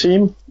players on the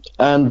team,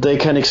 and they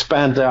can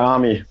expand their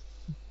army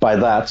by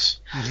that.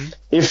 Mm-hmm.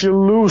 If you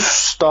lose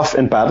stuff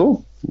in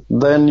battle,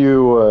 then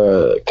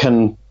you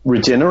can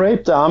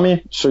regenerate the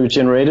army. So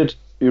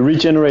you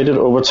regenerate it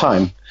over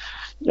time.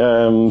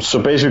 So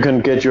basically you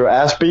can get your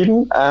ass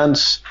beaten, and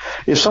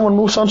if someone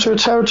moves onto your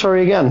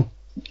territory again,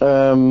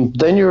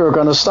 then you're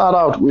going to start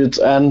out with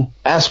an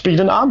ass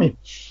beaten army.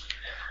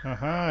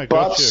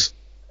 Gotcha.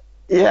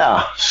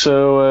 Yeah,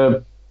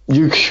 so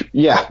you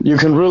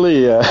can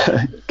really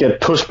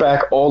get pushed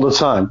back all the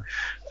time.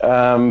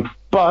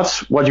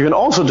 But what you can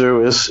also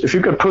do is, if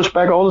you get pushed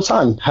back all the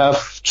time,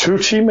 have two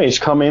teammates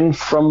come in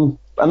from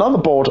another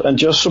board and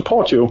just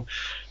support you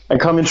and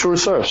come into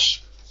reserves.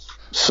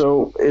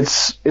 So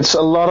it's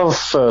a lot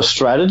of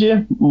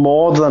strategy,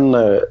 more than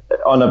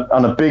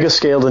on a bigger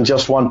scale than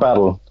just one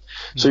battle.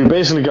 So you're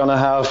basically gonna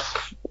have.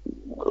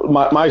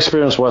 My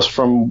experience was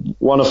from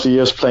one of the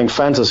years playing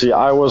fantasy.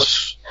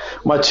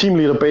 My team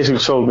leader basically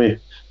told me,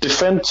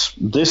 defend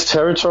this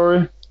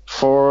territory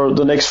for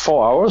the next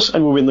 4 hours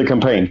and we win the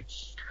campaign.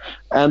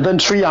 And then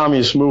 3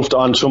 armies moved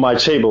on to my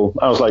table.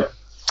 I was like,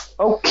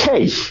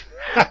 okay.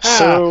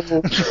 So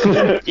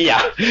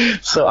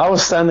So I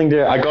was standing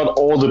there. I got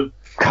all the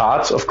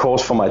cards, of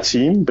course, for my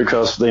team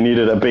because they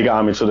needed a big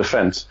army to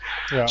defend.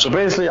 Yeah. So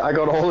basically, I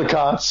got all the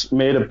cards,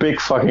 made a big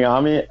fucking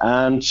army,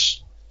 and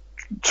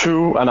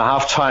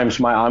 2.5 times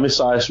my army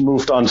size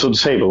moved onto the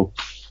table.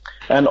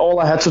 And all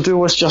I had to do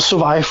was just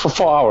survive for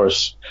 4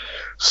 hours.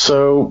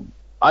 So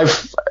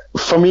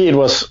for me, it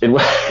was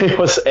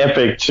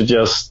epic to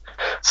just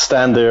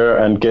stand there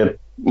and get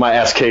my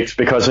ass kicked,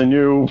 because I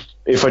knew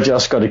if I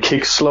just got a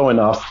kick slow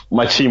enough,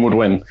 my team would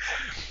win.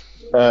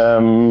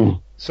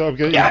 So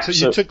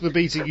you took the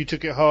beating, you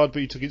took it hard,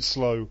 but you took it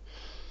slow.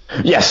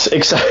 Yes,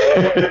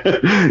 exactly.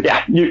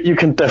 Yeah, you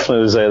can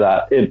definitely say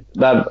that.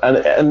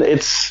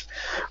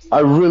 I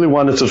really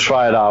wanted to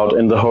try it out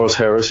in the Horus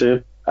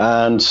Heresy,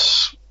 and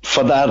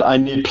for that I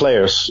need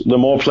players. The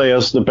more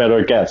players, the better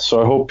it gets.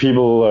 So I hope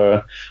people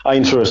are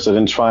interested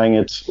in trying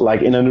it,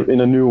 like in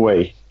a new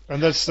way.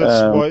 And that's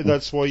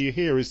why you're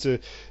here, is to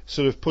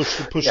sort of push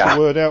the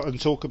word out and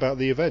talk about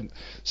the event.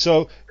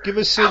 So give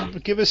us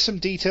some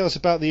details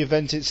about the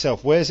event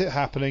itself. Where's it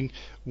happening?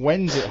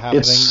 When's it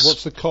happening?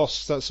 What's the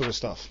cost? That sort of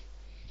stuff.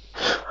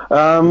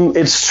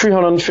 It's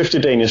 350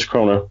 Danish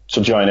kroner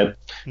to join it,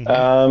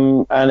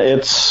 and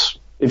it's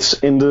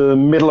in the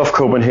middle of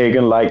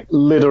Copenhagen, like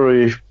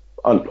literally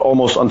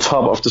almost on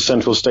top of the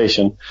central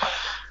station.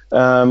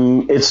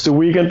 It's the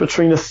weekend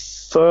between the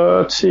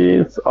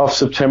 30th of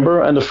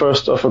September and the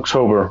 1st of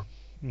October.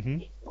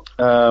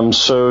 Mm-hmm.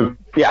 So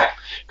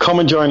come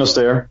and join us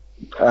there.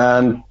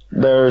 And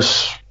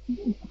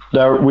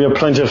we have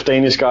plenty of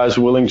Danish guys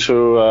willing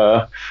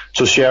to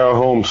share our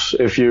homes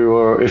if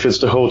it's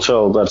the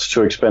hotel that's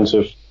too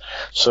expensive.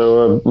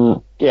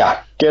 So get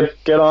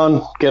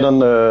on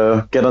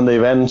the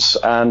events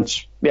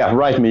and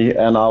write me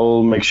and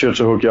I'll make sure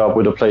to hook you up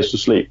with a place to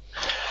sleep.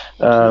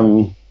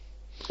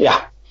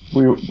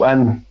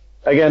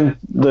 Again,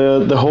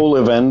 the whole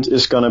event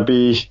is gonna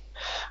be.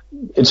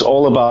 It's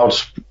all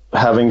about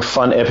having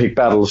fun, epic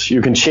battles.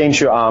 You can change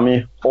your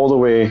army all the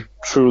way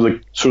through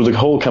the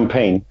whole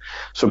campaign.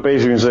 So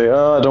basically, you say,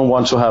 I don't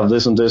want to have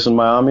this and this in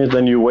my army.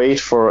 Then you wait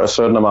for a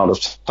certain amount of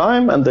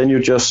time, and then you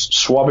just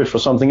swap it for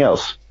something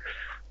else.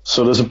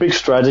 So there's a big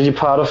strategy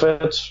part of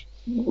it,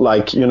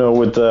 like,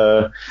 with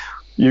the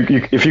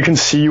if you can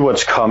see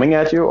what's coming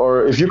at you,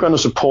 or if you're going to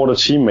support a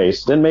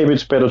teammate, then maybe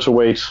it's better to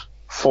wait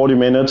 40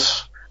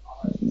 minutes,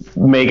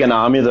 make an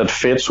army that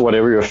fits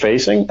whatever you're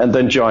facing, and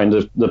then join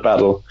the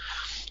battle.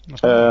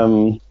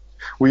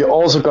 We're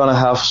also going to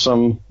have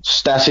some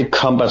static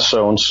combat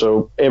zones,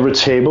 so every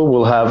table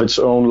will have its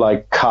own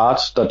card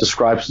that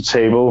describes the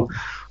table,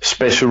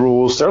 special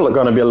rules. There are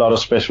going to be a lot of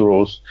special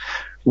rules.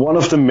 One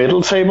of the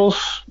middle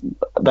tables,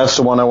 that's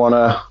the one I want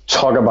to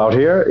talk about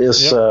here,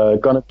 is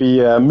going to be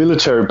a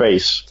military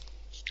base.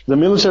 The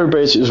military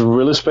base is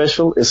really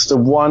special. It's the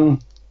one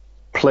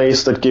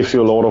place that gives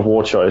you a lot of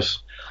war choice.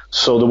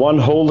 So the one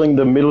holding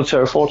the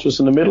military fortress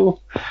in the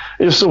middle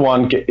is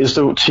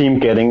the team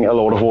getting a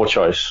lot of war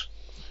choice.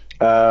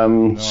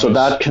 Nice. So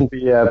that can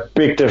be a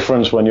big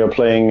difference when you're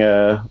playing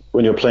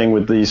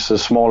with these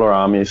smaller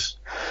armies.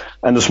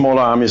 And the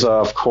smaller armies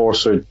are, of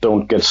course, so you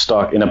don't get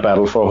stuck in a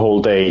battle for a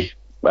whole day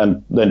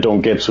and then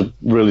don't get to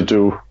really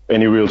do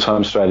any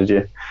real-time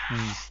strategy.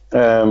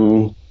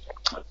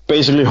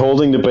 Basically,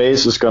 holding the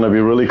base is going to be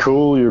really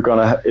cool.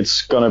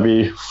 It's going to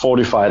be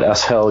fortified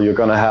as hell. You're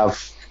going to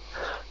have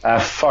a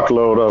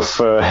fuckload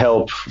of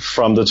help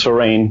from the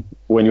terrain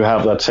when you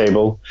have that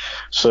table.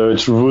 So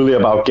it's really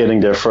about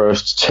getting there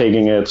first,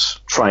 taking it,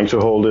 trying to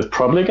hold it,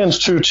 probably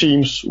against two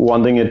teams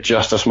wanting it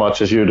just as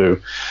much as you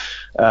do.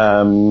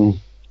 And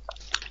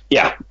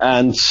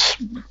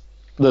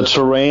the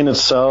terrain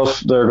itself,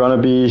 they're going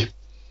to be,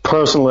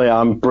 personally,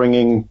 I'm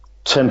bringing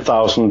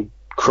 10,000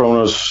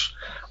 kroners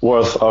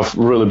worth of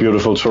really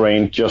beautiful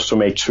terrain just to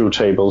make 2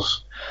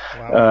 tables.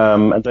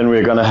 Wow. And then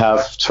we're going to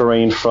have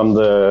terrain from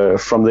the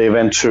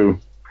event too.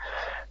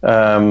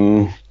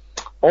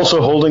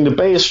 Also, holding the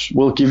base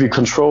will give you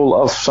control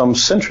of some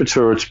sentry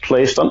turrets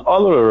placed on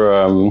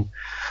other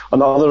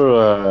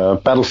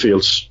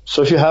battlefields.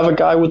 So if you have a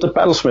guy with the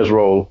battlesmith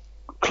role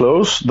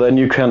close, then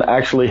you can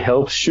actually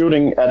help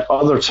shooting at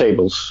other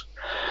tables.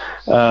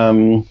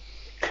 And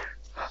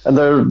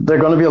there are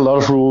going to be a lot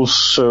of rules.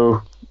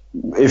 So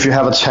if you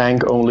have a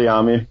tank-only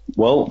army,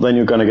 well, then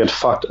you're going to get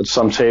fucked at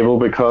some table,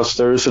 because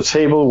there is a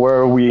table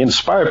where we,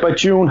 inspired by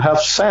June, have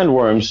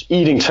sandworms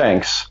eating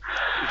tanks.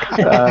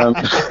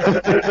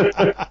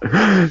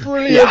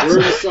 Brilliant.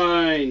 Word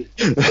sign.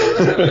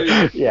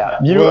 Yeah,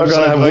 you are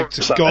going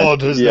to have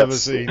God has never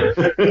seen.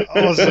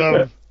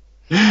 Awesome.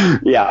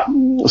 Yeah,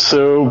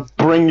 so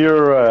bring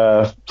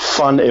your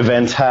fun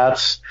event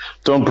hats.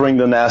 Don't bring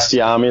the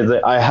nasty army.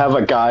 I have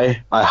a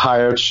guy I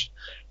hired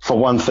for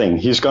one thing.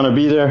 He's going to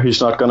be there. He's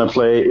not going to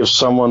play. If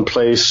someone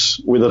plays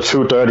with a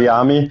too dirty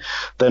army,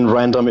 then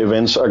random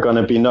events are going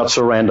to be not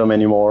so random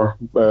anymore,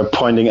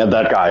 pointing at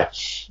that guy.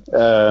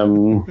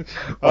 Of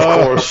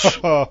course.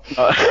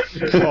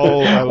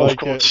 I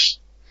like it.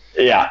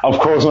 Yeah, of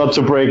course not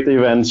to break the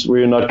events.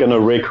 We're not going to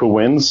rig who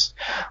wins.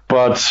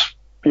 But,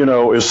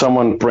 if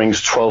someone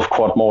brings 12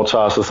 quad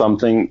mortars or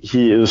something,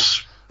 he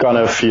is going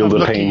to feel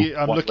the pain.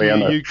 I'm looking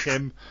at you,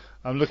 Kim.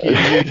 I'm looking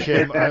at you,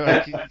 Kim.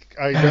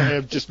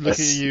 I'm just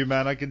looking at you,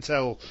 man. I can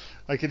tell.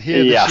 I can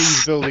hear the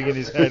cheese building in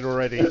his head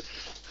already.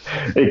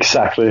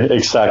 Exactly.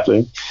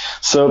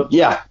 So,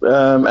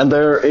 and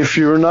there, if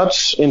you're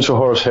not into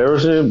Horus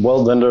Heresy,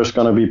 well, then there's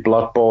going to be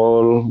Blood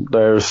Bowl.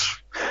 I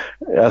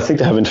think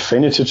they have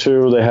Infinity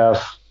too. They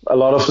have a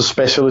lot of the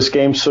specialist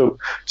games. So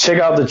check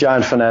out the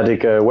Giant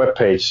Fanatic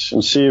webpage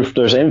and see if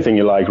there's anything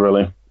you like,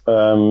 really.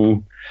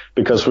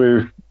 Because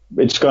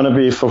it's going to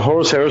be, for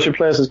Horus Heresy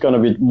players, it's going to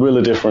be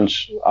really different.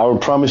 I will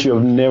promise you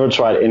have never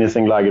tried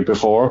anything like it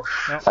before.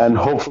 Yep. And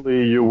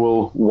hopefully you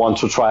will want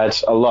to try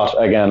it a lot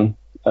again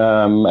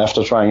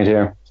after trying it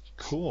here.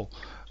 Cool.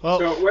 Well,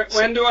 so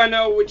when do I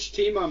know which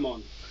team I'm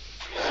on?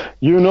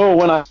 You know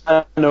when I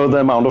know the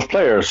amount of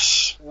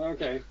players.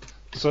 Okay.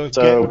 So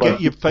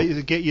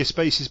get your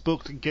spaces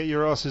booked and get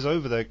your asses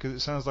over there, because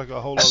it sounds like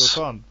a whole lot of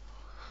fun.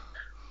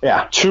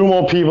 Yeah, 2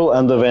 more people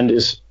and the event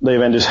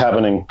is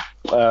happening.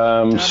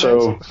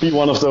 So be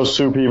one of those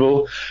 2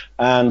 people,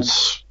 and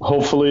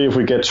hopefully if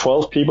we get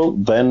 12 people,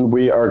 then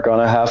we are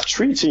gonna have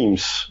 3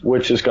 teams,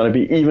 which is gonna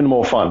be even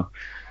more fun.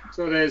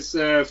 So there's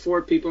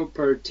 4 people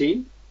per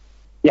team?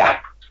 Yeah,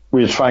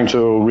 we're trying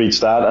to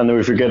reach that, and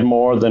if we get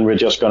more, then we're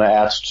just gonna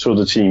add to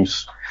the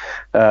teams.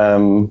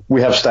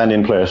 We have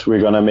stand-in players.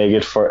 We're gonna make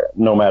it for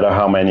no matter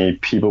how many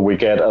people we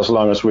get, as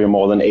long as we're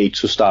more than 8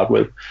 to start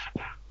with.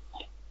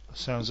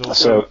 Sounds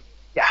awesome.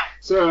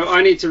 So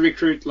I need to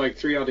recruit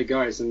 3 other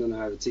guys and then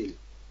I have a team.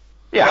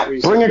 Yeah,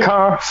 bring a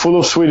car full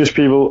of Swedish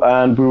people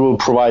and we will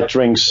provide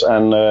drinks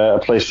and a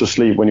place to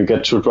sleep when you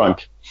get too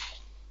drunk.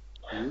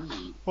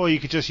 Or you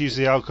could just use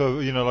the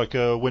alcove, like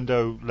a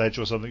window ledge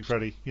or something,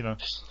 Freddy,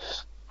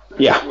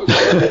 Yeah.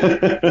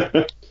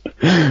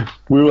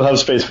 We will have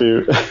space for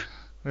you.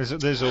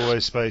 There's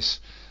always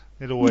space.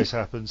 It always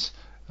happens.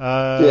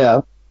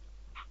 Yeah.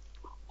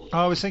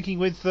 I was thinking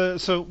when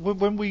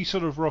we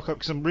sort of rock up,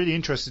 because I'm really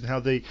interested in how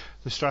the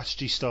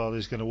strategy style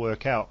is going to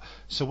work out.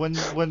 So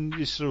when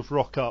you sort of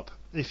rock up,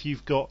 if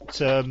you've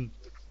got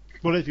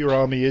whatever your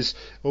army is,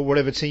 or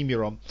whatever team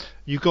you're on,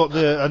 you've got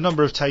a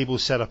number of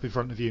tables set up in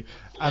front of you,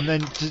 and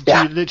then do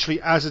you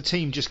literally, as a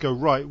team, just go,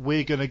 right,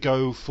 we're going to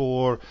go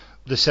for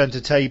the center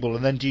table,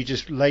 and then do you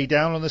just lay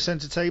down on the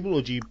center table,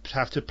 or do you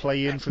have to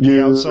play in from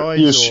the outside,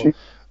 or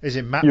is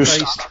it map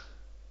based?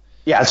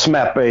 Yeah, it's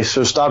map based.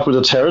 So start with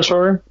the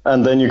territory,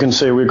 and then you can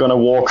say we're going to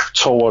walk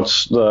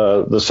towards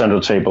the center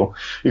table.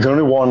 You can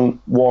only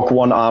walk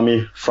one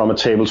army from a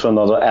table to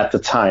another at the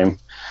time.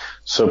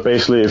 So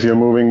basically, if you're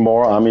moving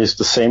more armies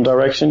the same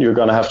direction, you're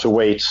going to have to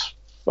wait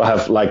or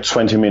have like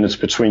 20 minutes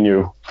between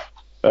you.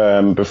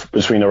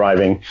 Between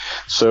arriving.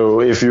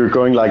 So if you're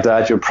going like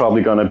that, you're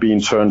probably going to be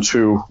in turn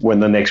 2 when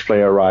the next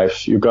player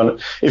arrives.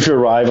 If you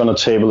arrive on a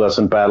table that's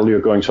in battle,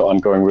 you're going to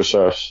ongoing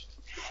reserves.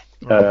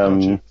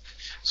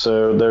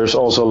 So there's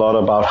also a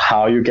lot about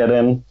how you get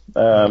in.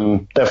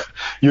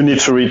 You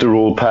need to read the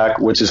rule pack,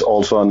 which is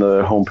also on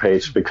the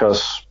homepage,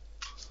 because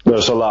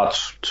there's a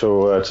lot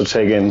to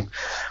take in.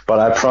 But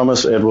I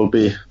promise it will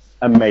be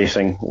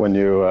amazing when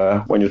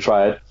you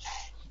try it.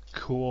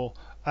 Cool.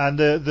 And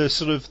the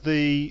sort of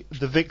the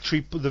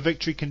victory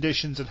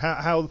conditions, and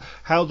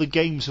how the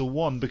games are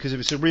won, because if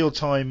it's a real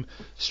time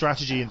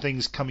strategy and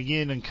things coming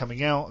in and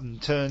coming out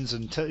and turns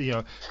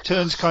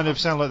turns kind of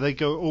sound like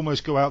they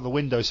almost go out the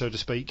window, so to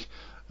speak.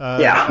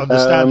 On the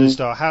standard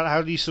style,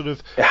 how do you sort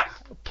of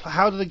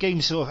how do the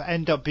games sort of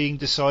end up being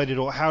decided,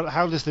 or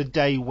how does the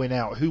day win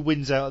out? Who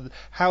wins out?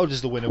 How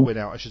does the winner win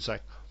out, I should say?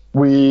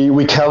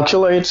 We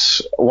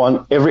calculate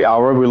every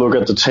hour. We look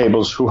at the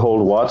tables, who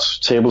hold what.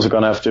 Tables are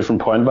going to have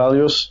different point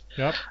values.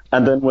 Yep.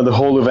 And then when the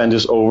whole event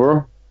is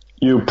over,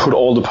 you put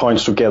all the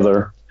points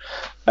together,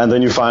 and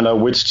then you find out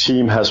which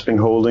team has been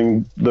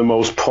holding the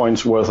most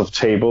points worth of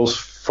tables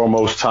for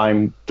most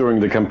time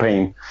during the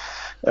campaign.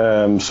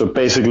 So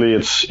basically,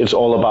 it's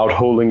all about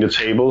holding the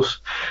tables.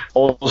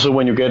 Also,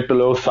 when you get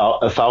below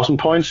 1,000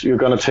 points, you're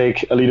going to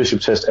take a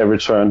leadership test every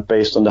turn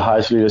based on the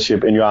highest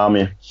leadership in your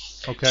army.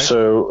 Okay.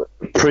 So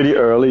pretty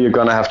early, you're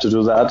going to have to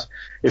do that.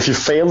 If you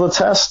fail the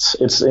test,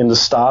 it's in the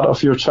start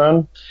of your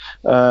turn,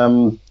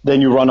 then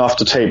you run off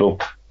the table.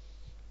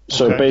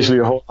 So basically,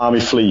 your whole army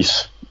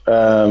flees.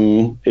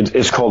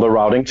 It's called a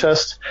routing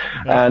test,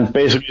 and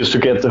basically is to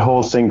get the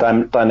whole thing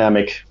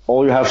dynamic.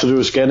 All you have to do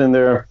is get in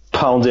there,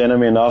 pound the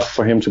enemy enough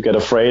for him to get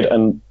afraid,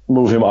 and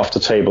move him off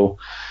the table.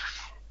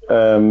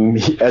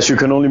 As you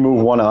can only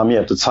move one army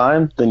at a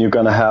time, then you're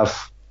gonna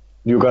have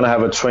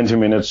a 20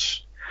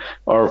 minutes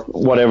or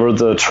whatever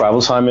the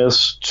travel time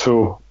is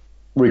to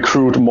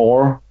recruit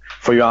more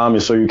for your army.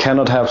 So you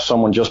cannot have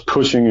someone just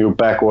pushing you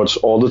backwards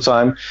all the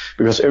time,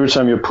 because every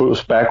time you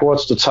push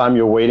backwards, the time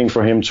you're waiting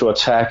for him to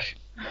attack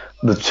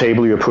the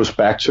table you push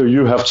back to,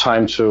 you have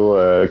time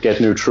to get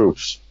new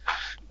troops.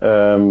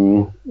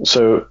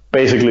 So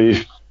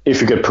basically,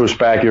 if you get pushed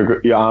back,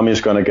 your army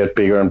is going to get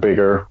bigger and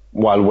bigger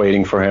while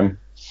waiting for him.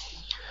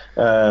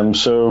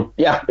 So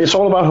yeah, it's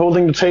all about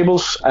holding the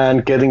tables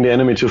and getting the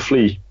enemy to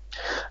flee.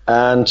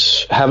 And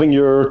having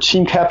your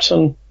team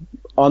captain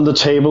on the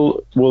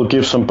table will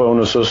give some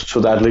bonuses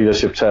to that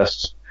leadership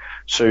test.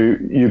 So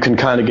you can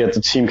kind of get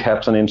the team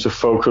captain in to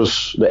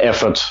focus the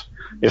effort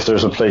if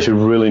there's a place you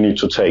really need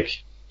to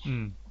take.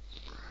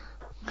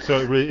 So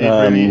it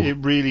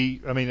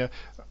really, I mean,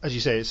 as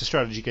you say, it's a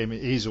strategy game.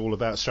 It is all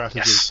about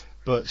strategy,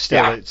 but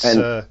still,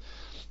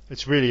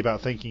 it's really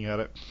about thinking at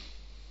it.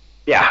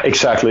 Yeah,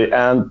 exactly.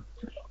 And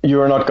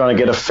you're not going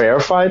to get a fair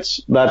fight.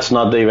 That's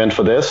not the event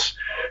for this.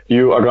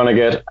 You are going to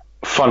get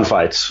fun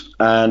fights,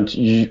 and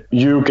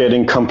you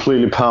getting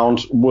completely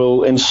pounded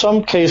will, in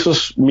some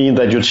cases, mean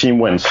that your team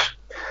wins.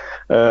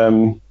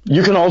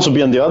 You can also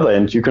be on the other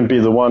end. You can be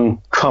the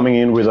one coming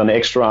in with an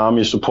extra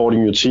army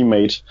supporting your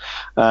teammate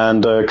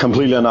and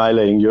completely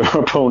annihilating your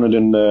opponent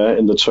in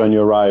the turn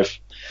you arrive.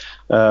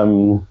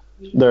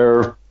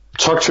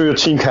 Talk to your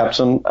team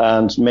captain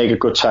and make a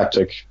good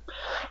tactic.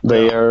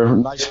 They are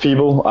nice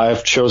people. I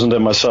have chosen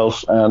them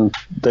myself, and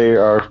they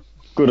are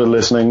good at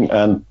listening,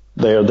 and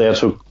they are there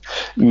to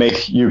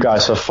make you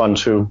guys have fun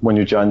too when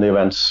you join the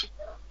events.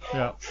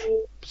 Yeah.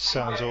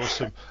 Sounds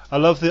awesome. I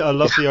love the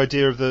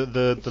idea of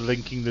the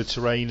linking the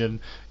terrain, and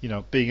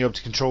being able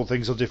to control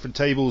things on different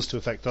tables to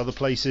affect other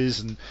places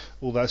and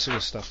all that sort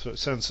of stuff.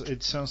 So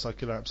it sounds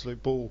like an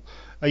absolute ball.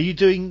 Are you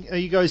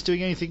guys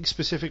doing anything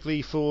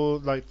specifically for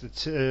like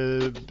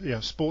the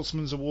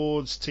sportsman's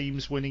awards,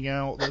 teams winning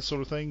out, that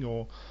sort of thing,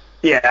 or?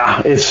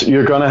 Yeah,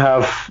 you're gonna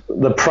have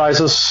the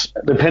prizes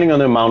depending on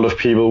the amount of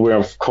people. We're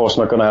of course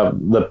not gonna have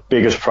the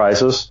biggest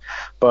prizes,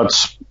 but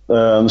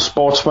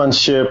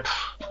sportsmanship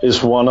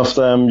is one of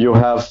them. You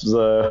have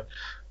the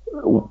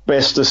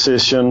best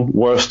decision,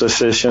 worst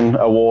decision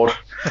award.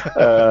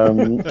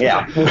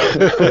 Yeah.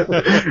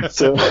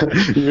 So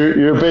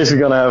you're basically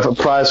gonna have a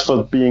prize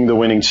for being the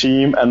winning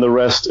team, and the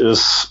rest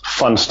is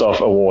fun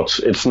stuff awards.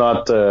 It's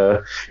not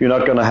you're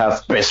not gonna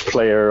have best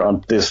player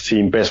on this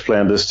team, best player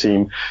on this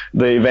team.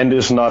 The event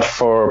is not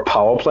for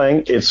power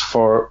playing; it's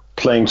for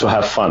playing to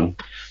have fun.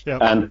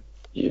 Yep. And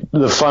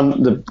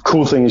the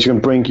cool thing is you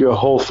can bring your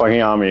whole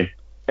fucking army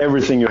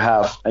everything you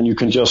have, and you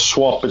can just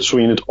swap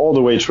between it all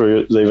the way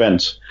through the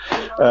event.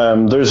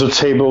 There's a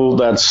table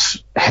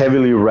that's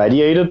heavily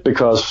radiated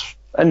because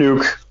a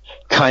nuke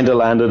kind of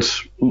landed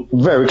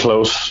very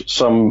close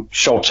some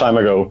short time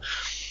ago.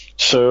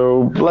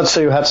 So let's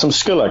say you had some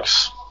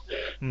Skrillex.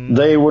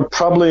 They would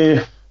probably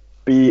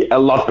be a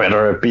lot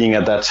better at being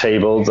at that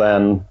table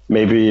than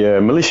maybe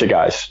militia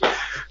guys.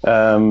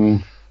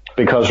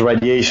 Because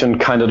radiation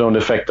kind of don't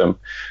affect them.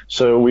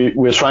 So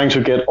we're trying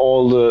to get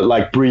all the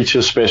like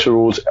breaches, special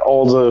rules,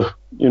 all the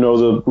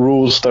the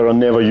rules that are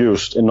never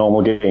used in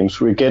normal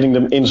games. We're getting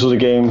them into the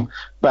game.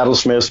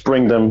 Battlesmiths,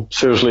 bring them.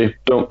 Seriously,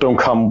 don't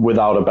come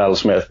without a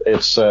battlesmith.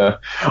 It's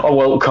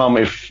come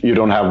if you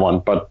don't have one,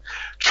 but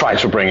try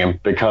to bring him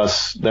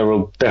because there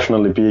will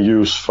definitely be a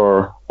use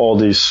for all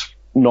these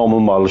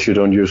normal models you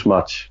don't use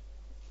much.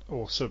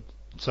 Awesome.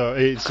 So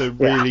it's a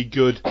really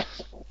good.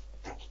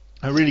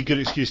 A really good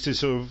excuse to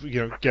sort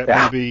of get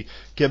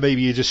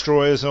maybe your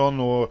destroyers on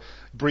or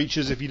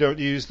breaches if you don't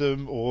use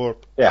them, or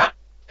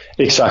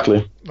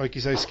exactly, like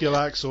you say, skill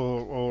axe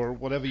or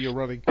whatever you're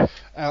running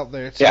out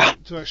there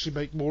to actually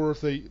make more of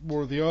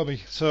the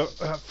army. So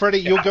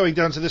Freddie, you're going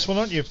down to this one,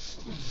 aren't you?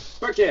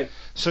 Okay.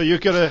 So you're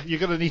gonna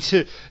need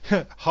to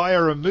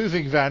hire a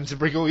moving van to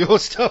bring all your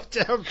stuff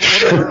down.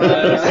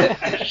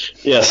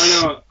 Yes.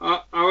 I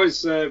know. I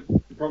was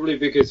probably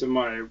because of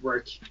my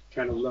work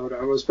kind of load.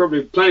 I was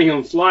probably planning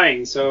on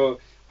flying, so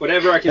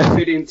whatever I can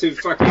fit into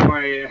fucking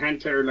my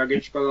hand carry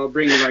luggage, but I'll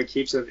bring like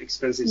heaps of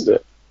expensive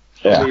stuff.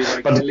 Probably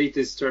like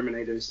elitist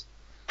Terminators.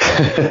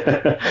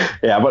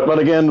 But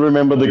again,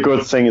 remember the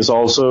good thing is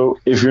also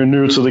if you're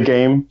new to the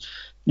game,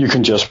 you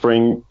can just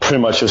bring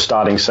pretty much your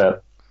starting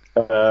set.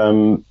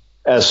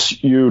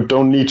 As you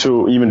don't need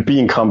to even be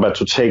in combat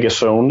to take a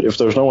zone. If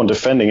there's no one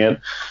defending it,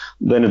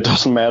 then it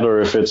doesn't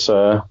matter if it's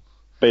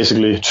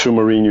basically 2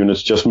 Marine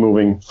units just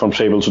moving from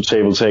table to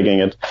table taking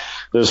it.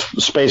 There's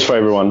space for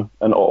everyone,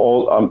 and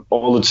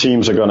all the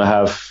teams are going to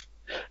have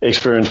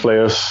experienced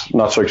players,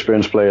 not so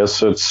experienced players.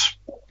 So it's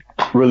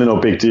really no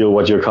big deal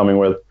what you're coming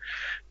with.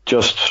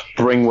 Just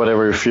bring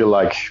whatever you feel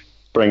like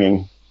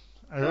bringing.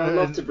 I'd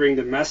love to bring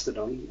the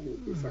Mastodon. It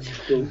would be fucking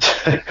cool.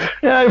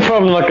 You're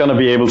probably not going to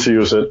be able to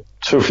use it.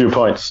 Too few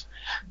points.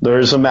 There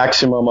is a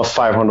maximum of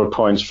 500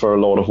 points for a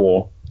Lord of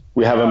War.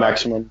 We have a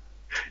maximum.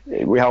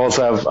 We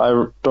also have, I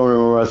don't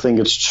remember, I think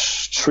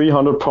it's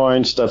 300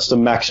 points. That's the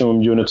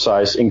maximum unit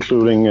size,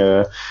 including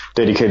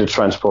dedicated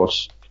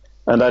transports.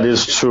 And that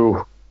is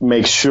to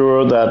make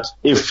sure that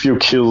if you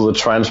kill the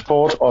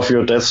transport of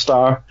your Death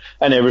Star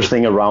and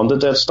everything around the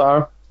Death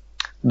Star,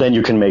 then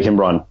you can make him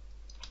run.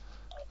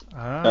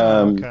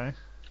 Okay.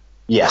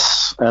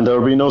 Yes, and there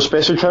will be no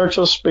special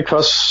characters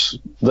because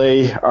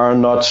they are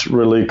not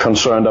really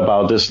concerned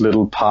about this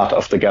little part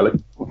of the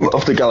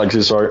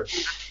galaxy. Sorry.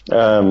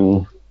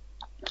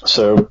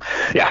 So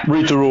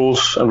read the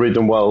rules and read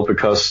them well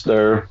because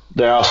there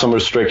are some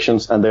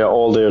restrictions and they are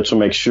all there to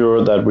make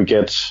sure that we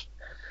get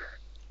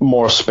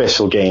more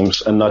special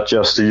games and not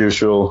just the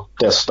usual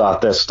Death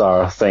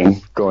Star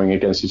thing going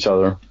against each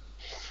other.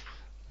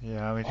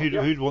 Yeah, I mean,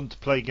 who'd want to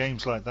play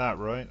games like that,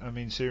 right? I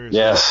mean, seriously.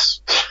 Yes.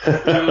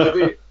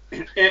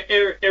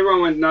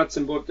 Everyone went nuts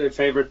and bought their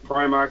favorite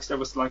Primarchs. That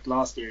was like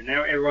last year.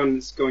 Now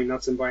everyone's going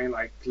nuts and buying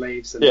like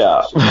glaives and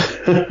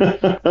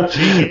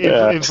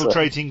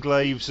infiltrating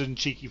glaives and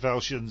cheeky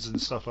falchions and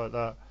stuff like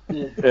that.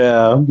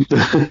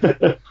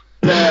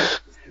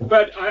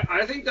 But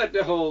I think that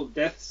the whole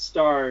Death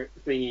Star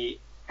thingy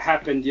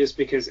happened just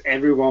because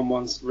everyone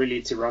wants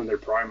really to run their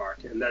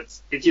Primarch, and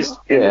it just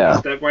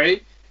ends that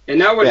way. And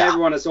now when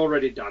everyone has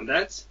already done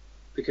that,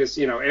 because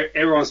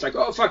everyone's like,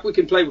 oh fuck, we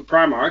can play with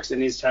Primarchs,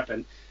 and it's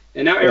happened.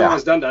 And now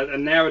everyone's done that,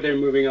 and now they're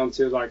moving on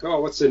to like,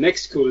 oh, what's the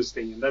next coolest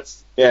thing? And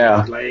that's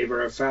a glaive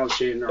or a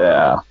falchion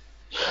or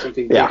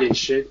something big and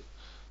shit.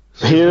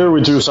 Here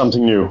we do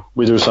something new.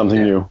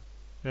 new.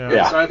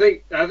 So I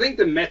think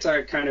the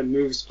meta kind of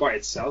moves by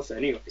itself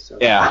anyway. So.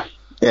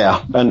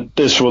 And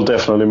this will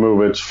definitely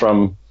move it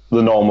from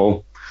the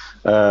normal,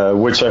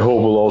 which I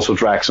hope will also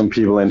drag some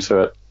people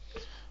into it.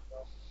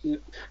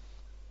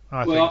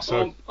 I think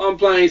so. I'm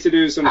planning to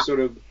do some sort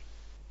of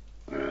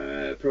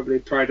probably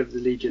Pride of the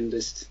Legion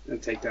list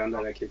and take down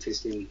that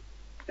AK-15.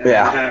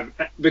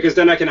 Because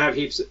then I can have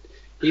heaps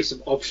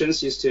of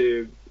options just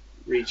to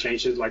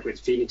rechange it, like with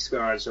Phoenix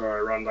Guards, or I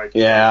run like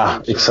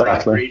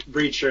exactly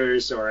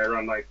breachers, or I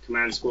run like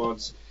command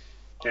squads,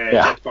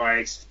 jet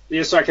bikes,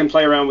 just so I can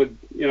play around with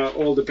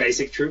all the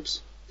basic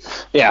troops.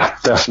 Yeah,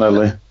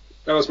 definitely.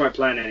 That was my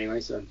plan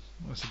anyway. So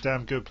that's a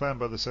damn good plan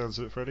by the sounds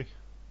of it, Freddie.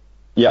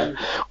 Yeah.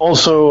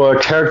 Also,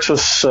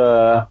 characters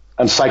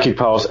and psychic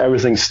powers,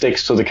 everything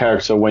sticks to the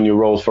character when you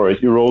roll for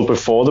it. You roll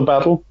before the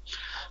battle.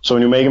 So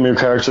when you make a new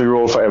character, you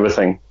roll for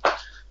everything.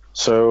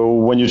 So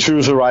when you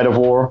choose a Rite of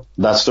War,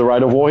 that's the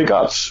Rite of War he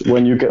got.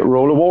 When you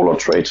roll a Warlord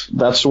trait,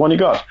 that's the one you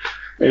got.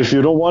 If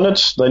you don't want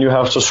it, then you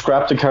have to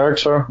scrap the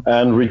character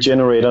and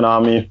regenerate an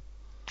army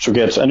to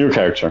get a new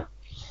character.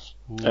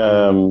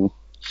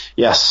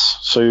 Yes.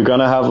 So you're going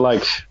to have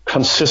like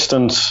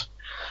consistent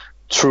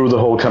through the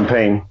whole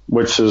campaign,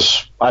 which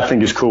I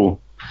think is cool.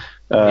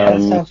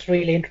 That sounds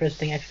really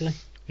interesting, actually.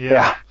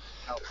 Yeah.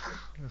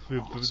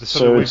 That's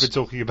something we've been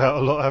talking about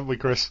a lot, haven't we,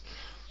 Chris?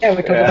 Yeah,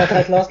 we talked about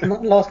that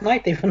last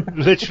night even.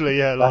 Literally,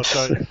 yeah, last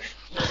night.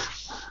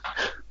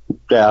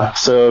 Yeah,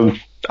 so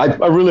I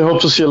really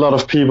hope to see a lot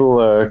of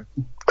people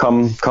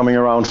coming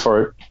around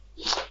for it.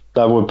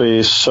 That would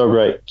be so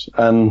great.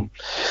 And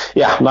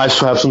yeah, nice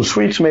to have some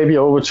Swedes maybe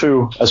over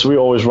too, as we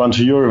always run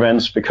to your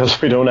events because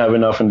we don't have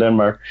enough in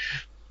Denmark.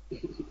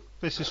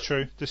 This is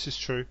true.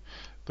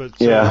 But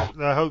yeah.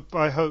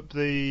 I hope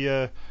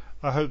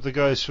the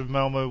guys from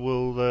Malmo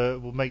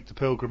will make the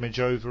pilgrimage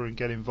over and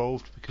get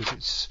involved, because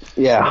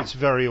it's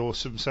very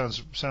awesome.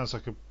 Sounds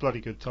like a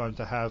bloody good time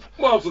to have.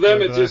 Well, for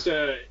them it's just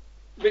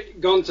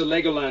gone to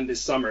Legoland this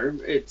summer.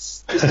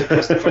 It's just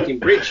across the fucking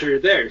bridge here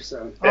there.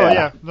 So.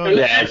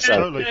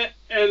 Totally.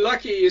 And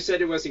lucky you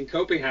said it was in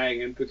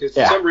Copenhagen, because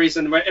for some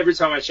reason every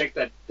time I check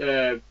that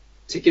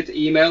ticket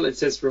email it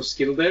says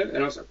Roskilde, and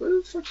I was like, what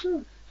the fuck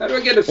no? How do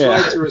I get a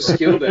flight to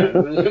Roskilde?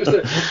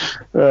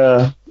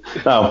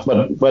 No,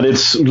 but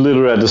it's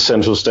literally at the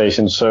central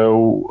station.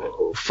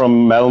 So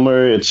from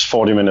Malmö it's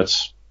 40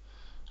 minutes.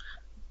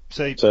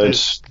 So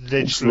it's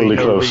literally really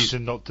no close.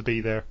 Reason not to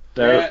be there.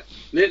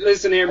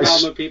 Listen here,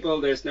 Malmö people,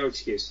 there's no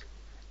excuse.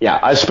 Yeah,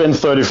 I spent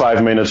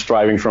 35 minutes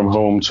driving from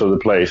home to the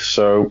place,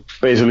 so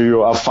basically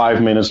you are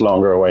 5 minutes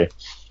longer away.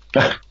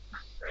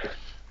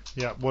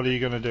 Yeah, what are you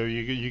going to do?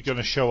 You're going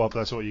to show up,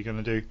 that's what you're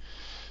going to do.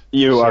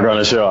 You are going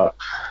to show up.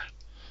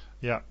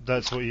 Yeah,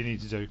 that's what you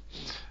need to do.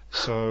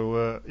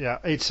 So,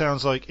 it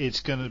sounds like it's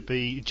going to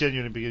be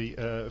genuinely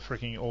a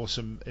freaking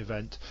awesome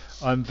event.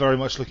 I'm very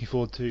much looking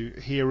forward to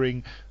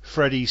hearing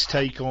Freddie's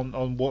take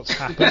on what's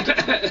happened.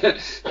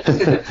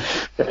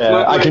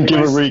 I can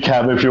give a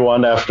recap if you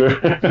want after.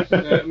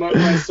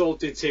 my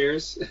salty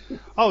tears.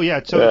 Oh, yeah,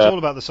 it's all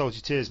about the salty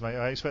tears, mate.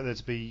 I expect there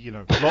to be,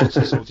 lots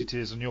of salty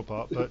tears on your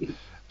part, but...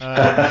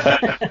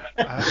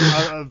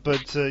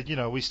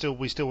 we still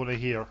want to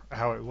hear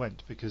how it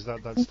went, because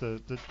that's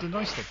the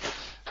nice thing,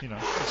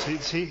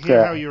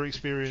 hear how your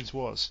experience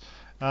was.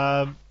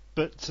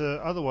 But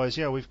otherwise,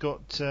 we've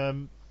got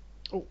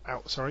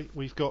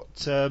we've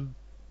got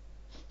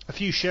a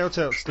few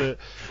shout-outs that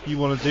you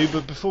want to do.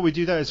 But before we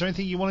do that, is there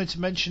anything you wanted to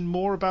mention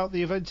more about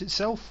the event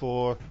itself,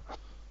 or?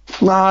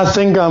 No, I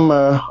think I'm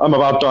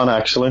about done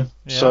actually.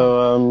 Yeah.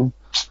 So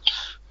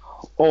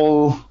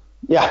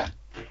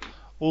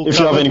if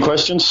you have any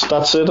questions,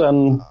 that's it.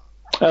 And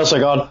else I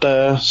got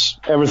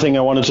everything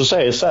I wanted to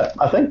say is set,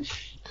 I think.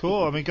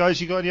 Cool. I mean,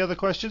 guys, you got any other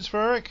questions for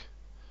Eric?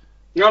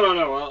 No.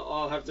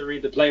 I'll have to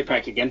read the player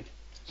pack again.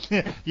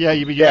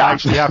 You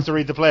actually have to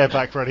read the player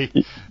pack,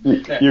 Freddie.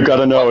 You got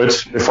to know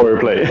it before you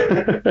play.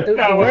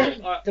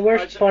 The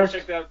worst part. I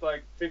checked out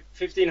like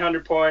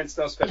 1,500 points,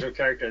 no special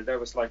character. That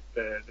was like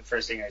the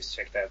first thing I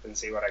checked out and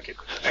see what I could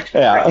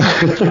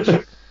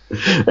actually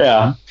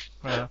Yeah.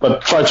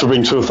 But try to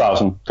bring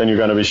 2,000, then you're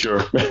gonna be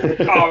sure.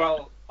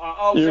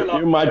 I'll fill up.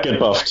 You might get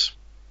buffed.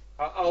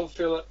 I'll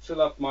fill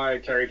up my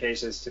carry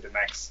cases to the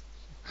max.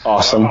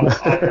 Awesome.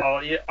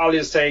 I'll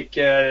just take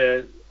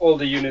all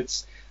the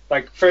units.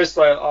 Like first,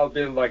 I'll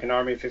build like an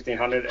army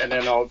 1,500, and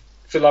then I'll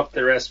fill up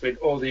the rest with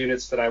all the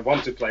units that I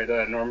want to play that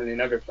I normally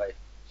never play.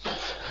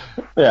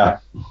 Yeah.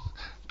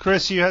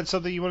 Chris, you had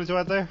something you wanted to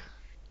add there?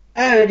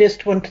 I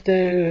just wanted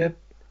to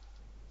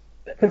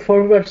put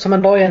forward some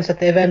annoyance that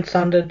the event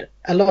sounded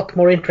a lot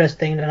more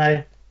interesting than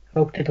I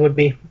hoped it would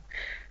be.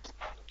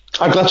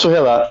 I'm glad to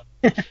hear that.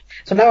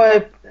 So now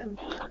I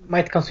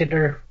might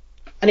consider.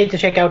 I need to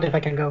check out if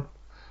I can go.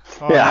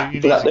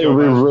 It would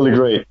be really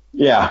great.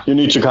 Yeah, you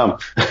need to come.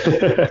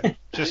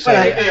 Just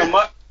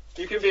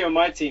you can be on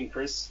my team,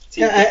 Chris.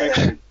 Team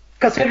perfection.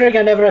 Considering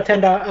I never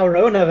attend our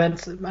own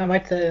events, I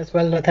might as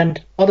well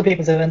attend other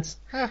people's events.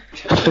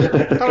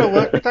 That'll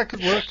work. That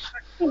could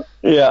work.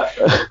 Yeah.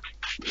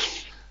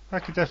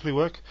 That could definitely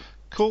work.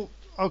 Cool.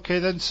 Okay,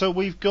 then. So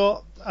we've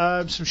got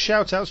some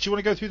shout-outs. Do you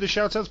want to go through the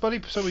shout-outs,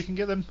 buddy, so we can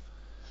get them?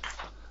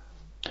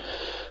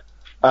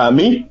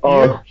 Me?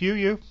 Or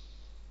You.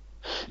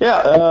 Yeah,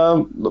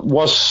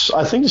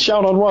 I think the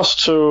shout-out was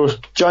to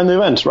join the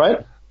event,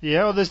 right?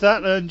 Yeah, well, there's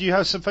that. And do you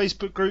have some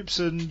Facebook groups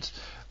and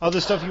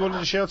other stuff you wanted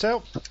to shout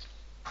out?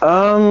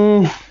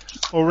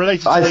 Or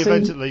related to the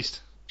event, at least?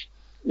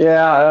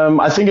 Yeah,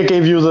 I think I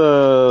gave you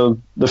the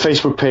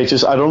Facebook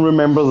pages. I don't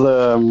remember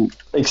the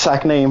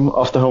exact name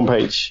of the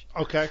homepage.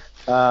 Okay.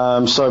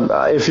 So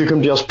if you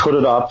can just put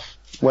it up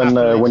when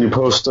you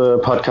post the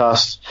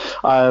podcast.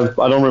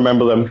 I don't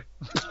remember them.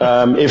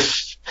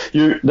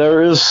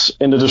 There is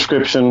in the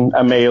description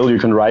a mail you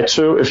can write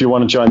to if you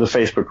want to join the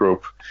Facebook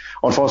group.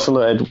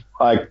 Unfortunately,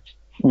 I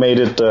made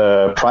it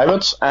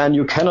private, and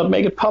you cannot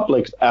make it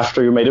public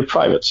after you made it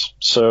private.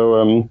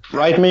 So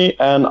write me,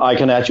 and I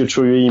can add you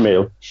to your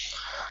email.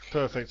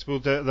 Perfect. We'll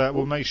do that.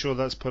 We'll make sure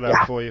that's put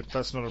out for you.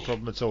 That's not a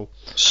problem at all.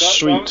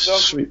 Sweet.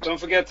 Don't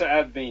forget to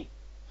add me.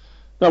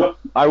 No,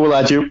 I will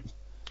add you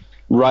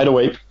right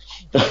away.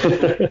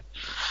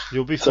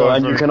 You'll be fine. So,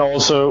 and you can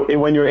also,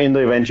 when you're in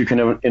the event, you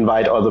can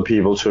invite other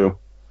people too.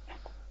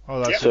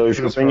 Oh, that's so if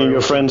you're bringing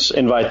your friends,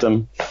 invite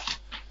them.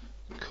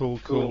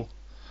 Cool.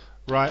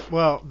 Right,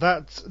 well,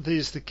 that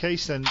is the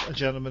case then,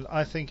 gentlemen.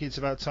 I think it's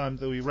about time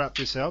that we wrap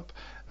this up.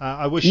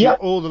 I wish you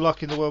all the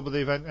luck in the world with the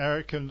event,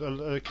 Eric, and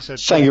like I said,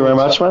 thank you very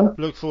much, man.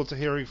 Look forward to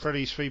hearing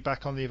Freddie's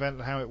feedback on the event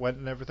and how it went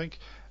and everything.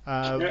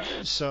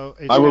 So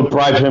I will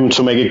bribe him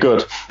to make it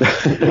good.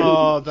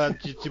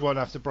 You won't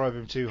have to bribe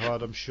him too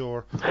hard, I'm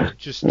sure.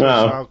 Just throw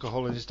some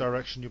alcohol in his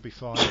direction, you'll be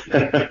fine.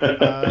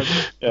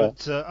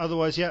 But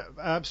otherwise,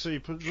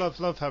 absolutely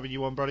love having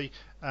you on, buddy.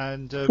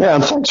 And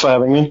and thanks for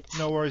having me.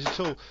 No worries at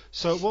all.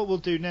 So what we'll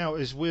do now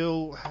is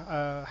we'll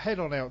head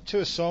on out to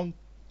a song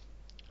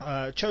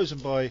chosen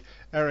by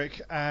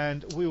Eric,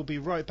 and we'll be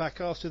right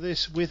back after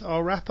this with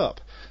our wrap up.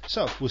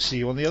 So we'll see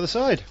you on the other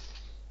side.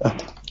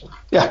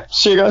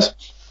 See you guys.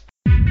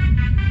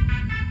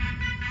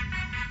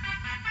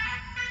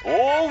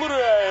 All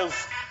rise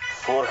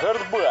for hard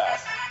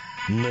bath.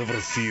 Never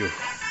fear.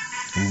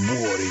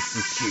 Boris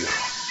is here.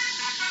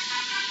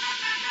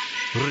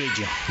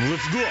 Ready,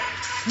 let's go.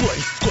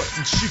 Slice,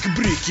 cotton,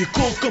 chick-breaky,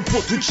 cold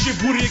компот with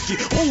чебуреки.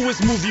 Always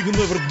moving,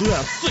 never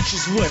done. Such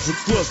is life,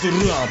 it's lost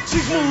around.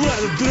 Sigma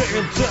ladder,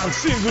 dragon tongue,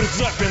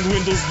 fingers up and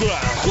windows down.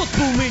 Hot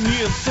pull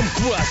many and some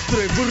quads,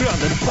 drive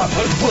around and pop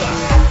hard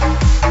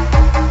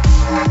bath.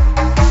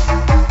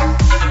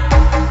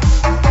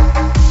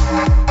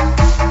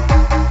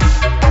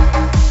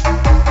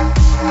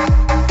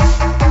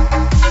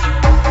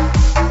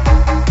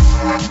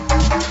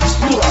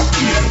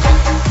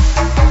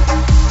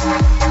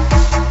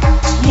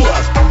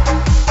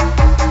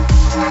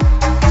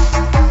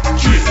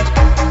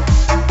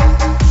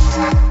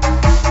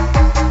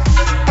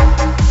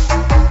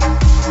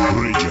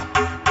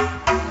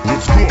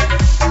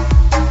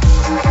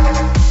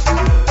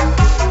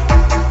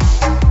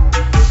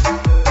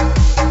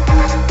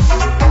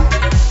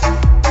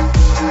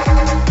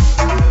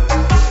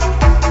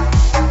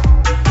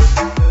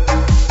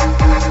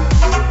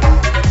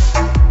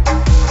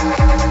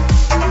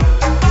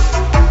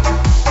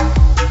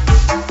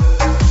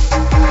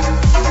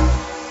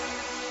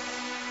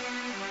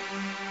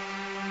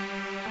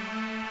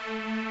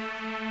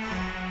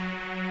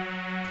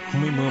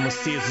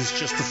 It's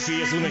just a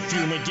phase when I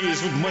feel my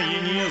days with my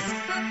enemies.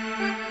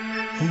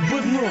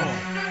 But no,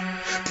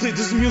 play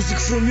this music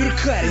from your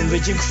car,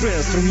 inviting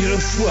friends from near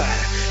and far.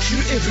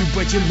 Here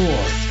everybody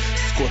knows,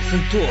 Scots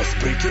and toes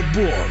break your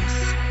bones.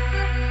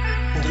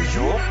 Do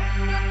you?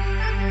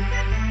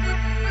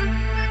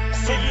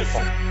 So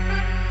listen.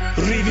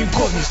 Raving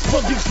corners,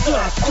 spotting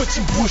stars,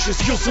 scorching bushes,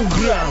 hills on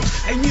ground.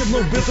 I need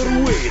no better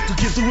way to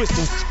get the rest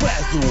of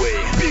spies away.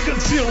 Big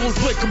and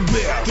fearless like a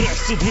bear,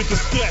 tracksuit with the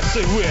stripes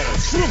I wear.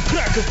 From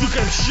Krakow to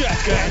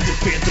Kamchatka, and the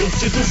patrons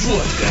to the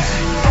vodka.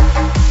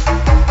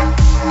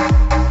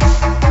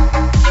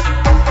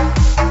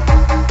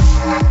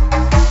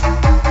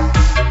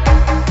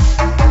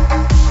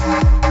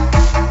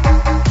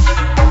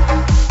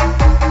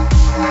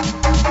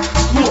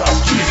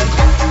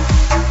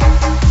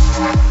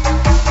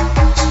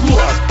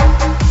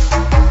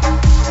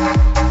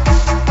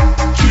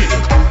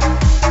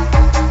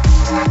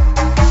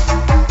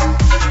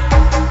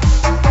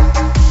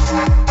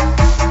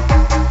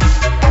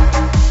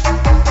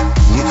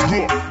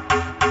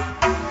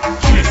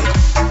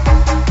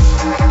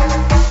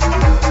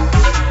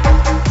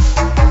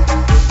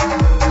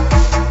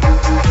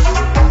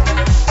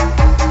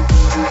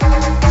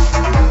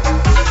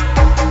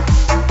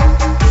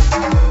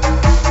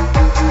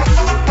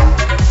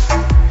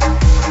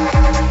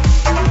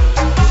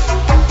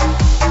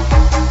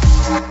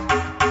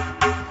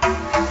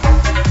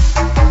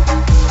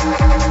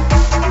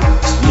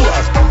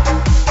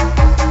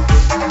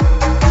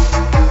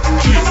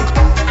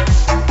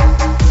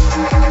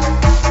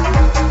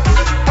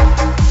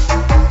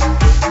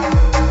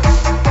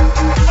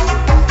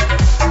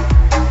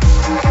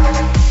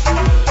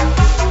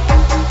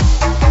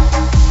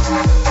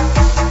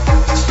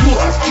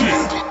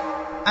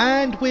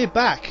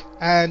 Back,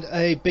 and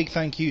a big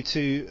thank you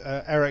to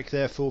Eric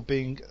there for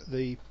being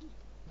the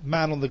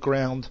man on the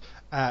ground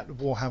at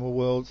Warhammer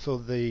World for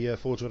the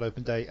Forge World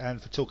Open Day,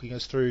 and for talking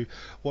us through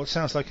what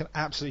sounds like an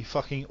absolutely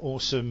fucking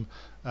awesome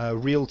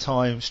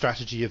real-time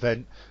strategy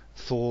event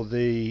for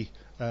the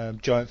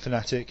Giant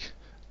Fanatic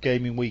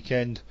Gaming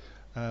Weekend,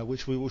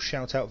 which we will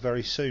shout out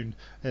very soon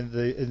in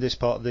this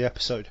part of the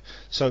episode.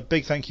 So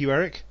big thank you,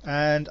 Eric,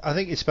 and I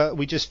think it's about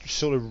we just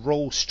sort of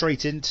roll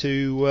straight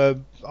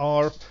into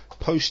our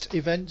post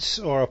events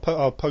or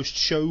our post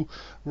show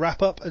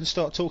wrap up and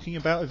start talking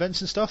about events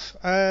and stuff,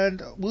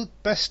 and we'll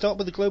best start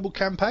with the global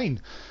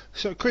campaign.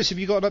 So Chris, have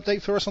you got an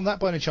update for us on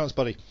that by any chance,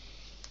 buddy?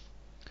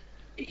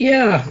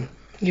 Yeah,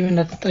 given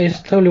that I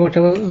just told you what I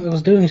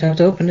was doing, so I have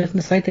to open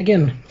the site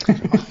again.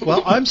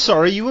 Well, I'm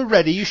sorry, you were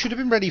ready. You should have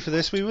been ready for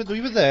this. We were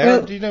there.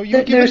 Well, you know, you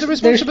were given the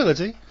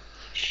responsibility.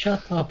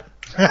 Shut up.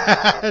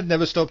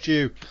 Never stopped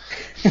you.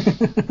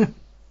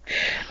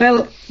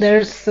 Well,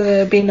 there's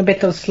been a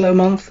bit of slow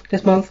month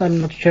this month.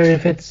 I'm not sure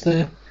if it's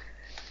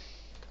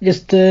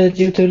just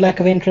due to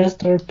lack of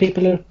interest, or if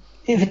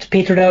it's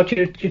petered out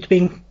due to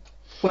being,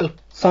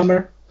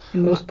 summer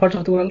in most parts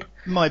of the world.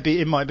 It might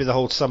be the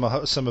whole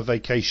summer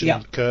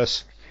vacation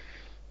curse.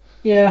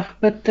 Yeah,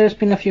 but there's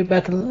been a few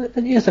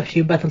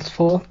battles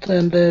fought,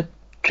 and the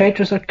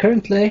traitors are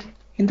currently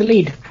in the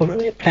lead for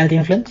Planet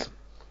Influence.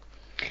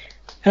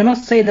 And I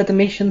must say that the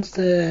missions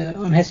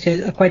on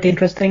Hestia are quite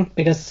interesting,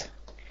 because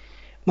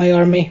my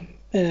army,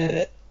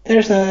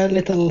 there's a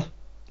little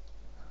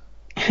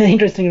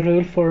interesting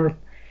rule for,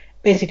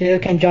 basically you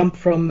can jump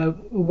from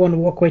one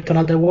walkway to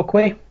another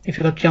walkway if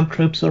you got jump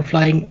troops or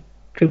flying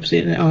troops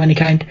of any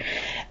kind,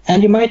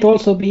 and you might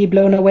also be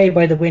blown away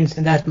by the winds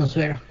in the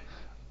atmosphere.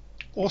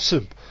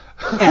 Awesome.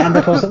 Yeah, and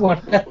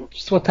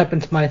that's what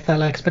happened to my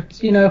Thalax.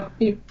 But you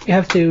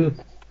have to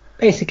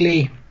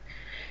basically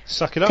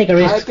Suck it up. take a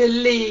risk. I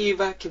believe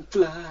I can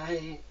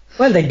fly.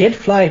 Well, they did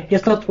fly,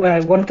 just not where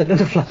I wanted them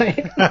to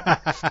fly.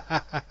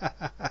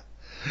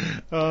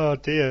 Oh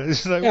dear.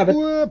 It's like, Yeah, but-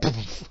 whoop.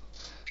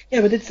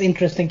 Yeah, but it's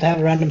interesting to have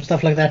random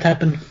stuff like that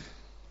happen.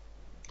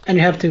 And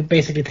you have to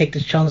basically take the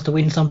chance to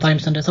win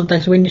sometimes, and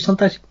sometimes you win,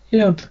 sometimes you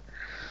don't.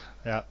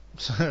 Yeah.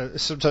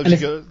 Sometimes And you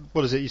got,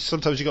 what is it?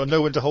 Sometimes you got to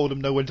know when to hold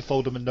them, know when to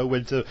fold them, and know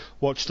when to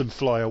watch them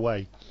fly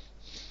away.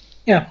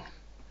 Yeah,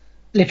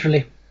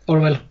 literally, or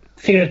well,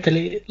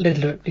 figuratively,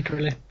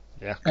 literally.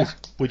 Yeah, 'cause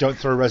we don't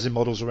throw resin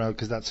models around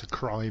because that's a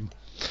crime.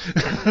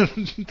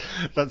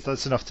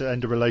 that's enough to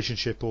end a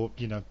relationship or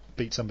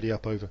beat somebody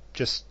up over.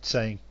 Just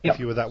saying, Yep. if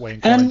you were that way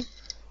inclined. And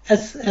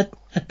as at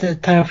the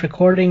time of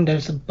recording,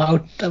 there's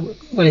about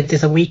it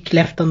is a week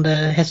left on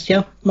the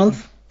Hestia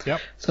month.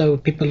 Yep. So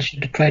people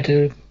should try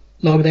to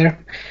log there.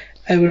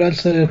 It would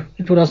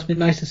also be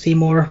nice to see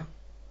more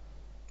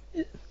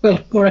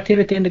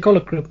activity in the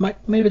Golok group.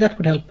 Maybe that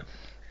would help.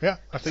 Yeah,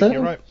 I think So-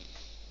 you're right.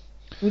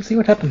 We'll see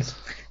what happens.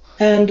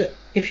 And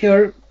if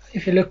you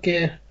look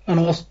on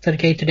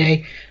OS30K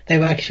today,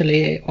 they've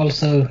actually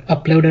also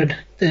uploaded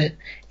the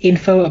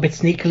info a bit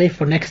sneakily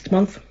for next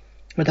month.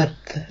 But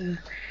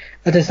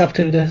that is up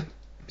to the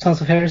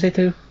Sons of Heresy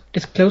to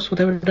disclose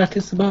whatever that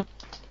is about.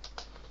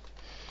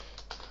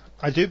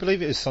 I do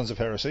believe it is Sons of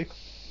Heresy.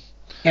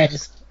 Yeah, It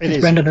is.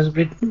 Brendan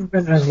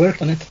has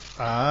worked on it.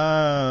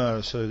 Ah,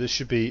 so this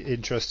should be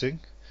interesting.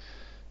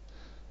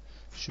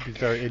 Should be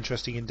very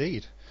interesting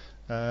indeed.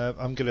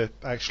 I'm going to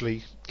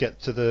actually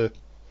get to the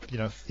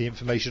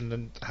information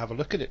and have a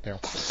look at it now.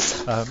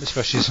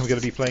 Especially as I'm going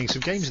to be playing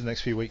some games in the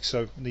next few weeks,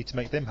 so I need to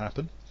make them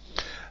happen.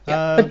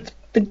 But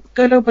the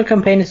global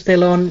campaign is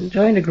still on.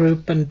 Join the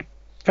group and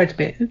try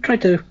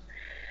to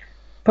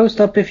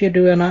post up if you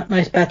do a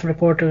nice battle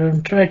report,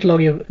 and try to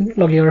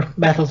log your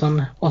battles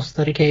on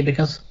OS30K,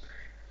 because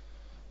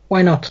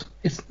why not?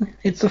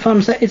 It's a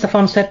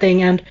fun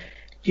setting, and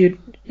you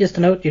just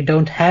a note, you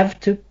don't have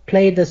to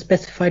play the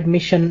specified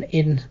mission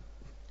in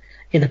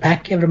the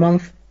pack every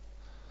month.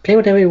 Play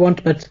whatever you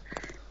want, but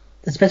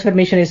the specified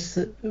mission is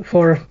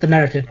for the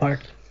narrative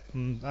part.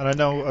 And I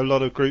know a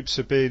lot of groups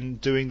have been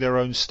doing their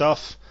own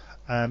stuff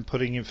and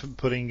putting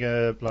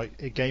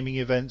like gaming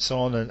events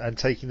on and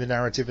taking the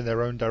narrative in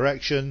their own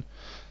direction.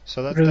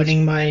 So that's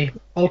Ruining my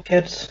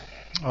bulkheads,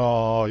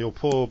 oh, your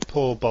poor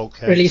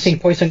bulkheads. releasing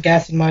poison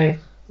gas in my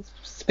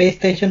space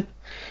station.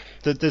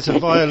 There's a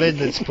violin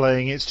that's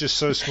playing. It's just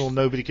so small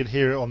nobody can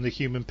hear it on the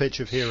human pitch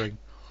of hearing.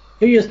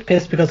 You're just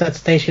pissed because that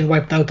station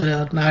wiped out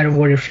an Iron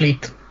Warrior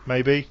fleet.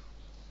 Maybe.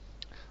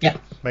 Yeah.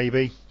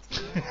 Maybe.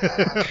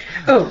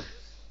 Oh,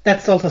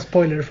 that's also a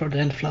spoiler for the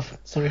end fluff.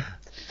 Sorry.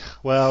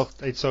 Well,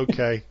 it's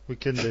okay. We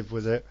can live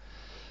with it.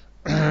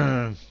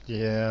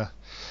 Yeah.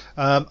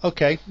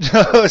 Okay.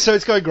 So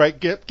it's going great.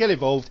 Get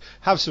involved.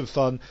 Have some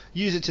fun.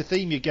 Use it to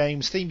theme your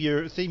games. Theme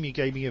your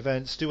gaming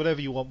events. Do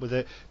whatever you want with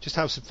it. Just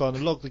have some fun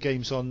and log the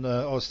games on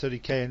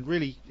OS30K. And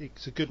really,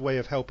 it's a good way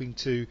of helping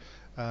to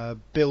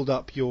build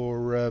up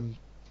your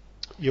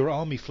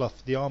army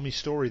fluff, the army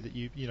story that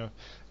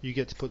you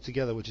get to put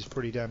together, which is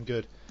pretty damn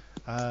good.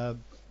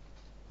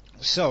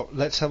 So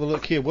let's have a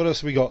look here. What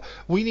else have we got?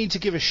 We need to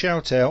give a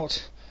shout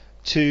out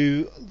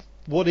to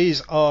what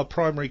is our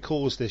primary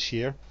cause this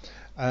year,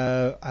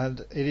 and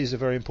it is a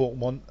very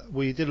important one.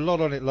 We did a lot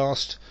on it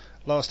last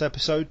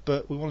episode,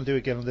 but we want to do it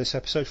again on this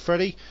episode.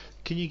 Freddie,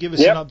 can you give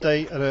us an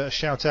update and a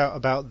shout out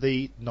about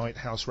the Night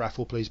House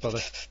raffle, please, brother?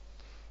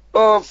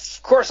 Of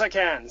course I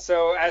can.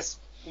 So as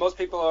most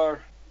people are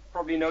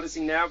probably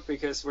noticing now,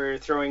 because we're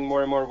throwing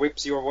more and more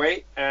whips your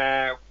way,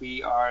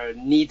 we are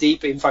knee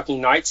deep in fucking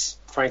knights,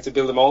 trying to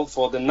build them all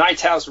for the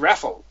Night House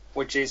raffle,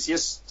 which is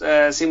just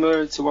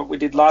similar to what we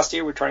did last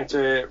year. We're trying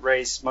to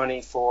raise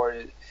money for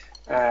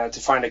to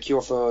find a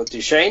cure for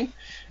Duchenne,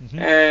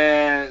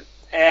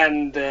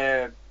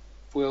 and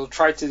we'll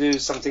try to do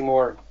something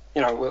more.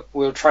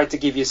 We'll try to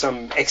give you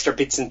some extra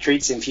bits and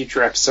treats in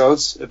future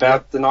episodes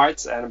about the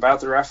knights and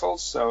about the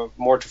raffles, so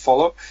more to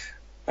follow.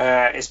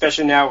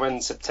 Especially now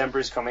when September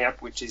is coming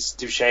up, which is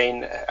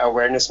Duchenne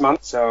Awareness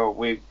Month. So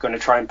we're going to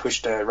try and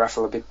push the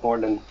raffle a bit more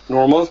than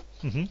normal.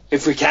 Mm-hmm.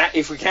 If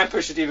we can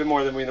push it even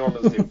more than we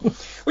normally do.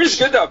 Which is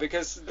good though,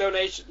 because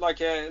donation,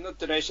 not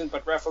donation,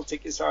 but raffle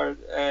tickets are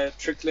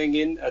trickling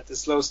in at a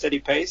slow, steady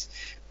pace.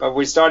 But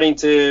we're starting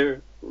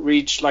to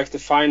reach like the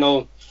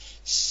final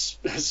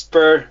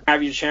spur.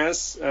 Have your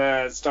chance.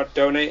 Start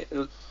donate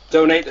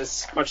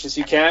as much as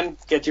you can.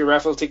 Get your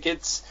raffle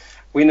tickets.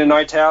 win a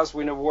Night House,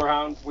 win a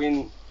Warhound,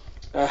 win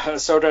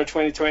Soda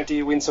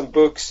 2020, win some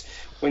books,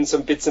 win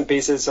some bits and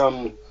pieces,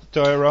 some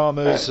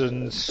dioramas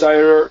and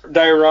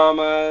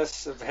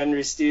dioramas of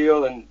Henry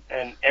Steele and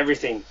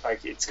everything.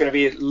 Like, it's going to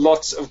be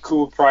lots of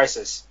cool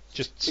prizes.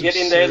 just to get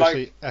in there,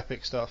 seriously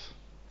epic stuff.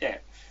 Yeah.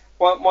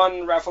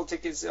 One raffle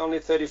ticket is only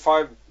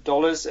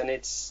 $35, and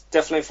it's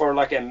definitely for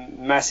like a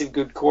massive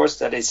good cause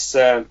that is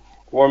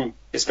warm,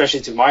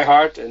 especially to my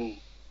heart and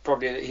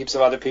probably heaps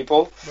of other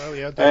people. Well,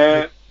 yeah,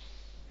 definitely.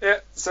 Yeah,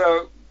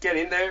 so get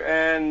in there,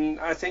 and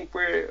I think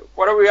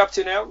what are we up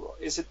to now?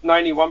 Is it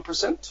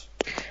 91%?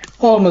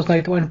 Almost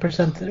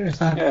 91%.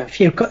 There's a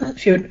few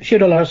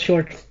dollars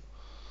short.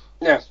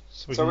 Yeah.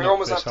 So we're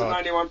almost up to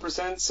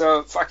 91%.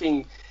 So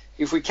fucking,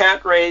 if we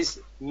can't raise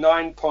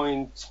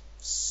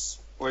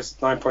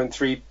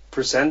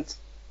 9.3%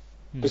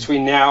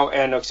 between now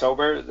and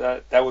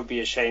October, that would be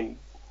a shame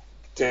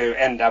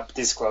to end up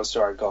this close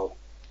to our goal.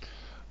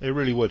 It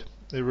really would.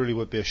 It really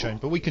would be a shame,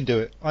 but we can do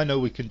it. I know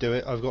we can do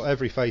it. I've got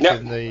every faith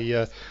in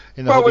the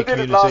hobby we did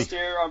community. it last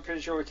year. I'm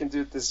pretty sure we can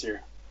do it this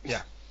year.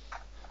 Yeah,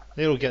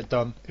 it'll get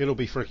done. It'll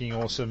be freaking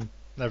awesome.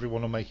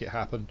 Everyone will make it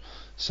happen.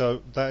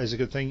 So that is a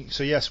good thing.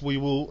 So yes, we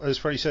will, as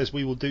Freddie says,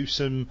 we will do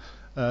some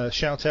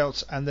shout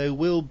outs, and there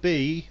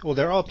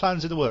are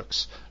plans in the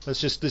works.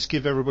 Let's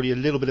give everybody a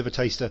little bit of a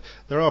taster.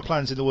 There are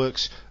plans in the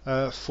works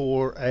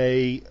for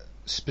a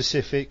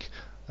specific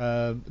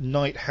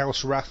Night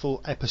House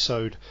raffle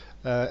episode,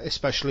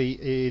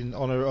 especially in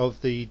honour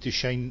of the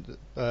Duchenne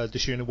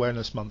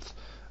Awareness Month.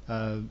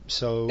 That'll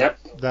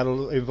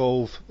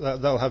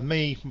have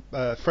me,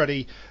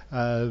 Freddie,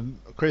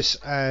 Chris,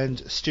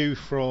 and Stu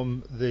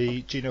from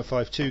the Geno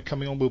 5.2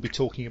 coming on. We'll be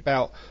talking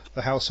about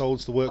the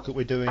households, the work that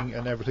we're doing,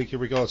 and everything in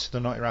regards to the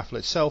night raffle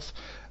itself.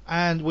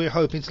 And we're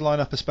hoping to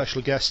line up a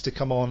special guest to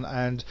come on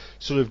and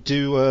sort of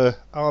do a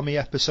army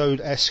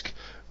episode-esque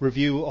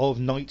review of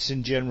nights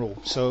in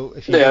general. So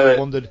if you've ever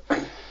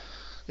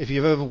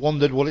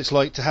wondered what it's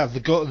like to have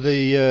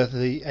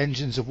the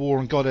engines of war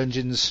and god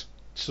engines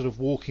sort of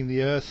walking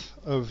the earth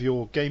of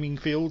your gaming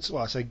fields,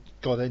 well, I say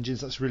god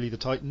engines, that's really the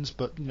Titans,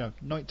 but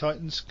night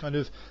Titans, kind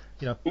of,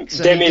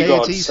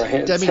 demigods,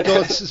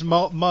 as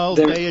mild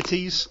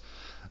deities.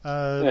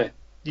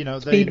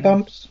 Speed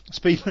bumps.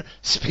 Speed bumps.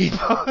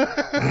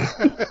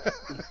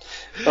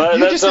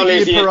 You're just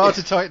thinking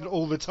Parata Titan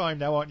all the time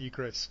now, aren't you,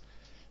 Chris?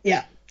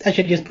 Yeah, I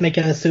should just make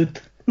a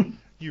suit.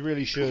 You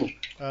really should.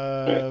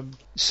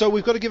 So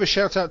we've got to give a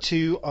shout out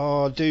to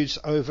our dudes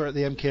over at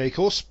the MKA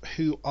course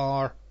who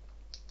are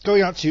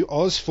going out to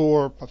Oz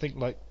for, I think,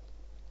 like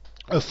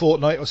a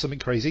fortnight or something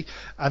crazy,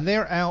 and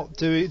they're out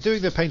doing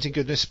their painting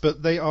goodness,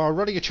 but they are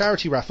running a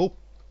charity raffle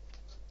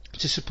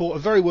to support a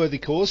very worthy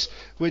cause,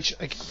 which,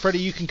 Freddie,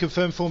 you can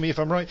confirm for me if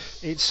I'm right.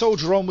 It's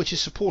Soldier On, which is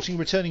supporting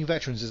returning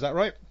veterans. Is that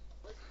right?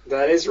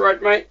 That is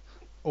right, mate.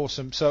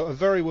 Awesome. So a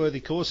very worthy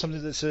cause,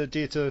 something that's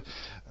dear to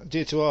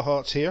our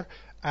hearts here,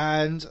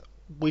 and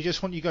we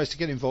just want you guys to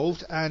get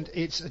involved, and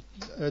it's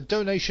a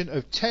donation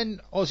of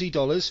 10 Aussie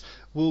dollars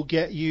will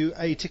get you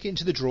a ticket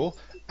into the draw,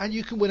 and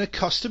you can win a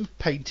custom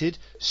painted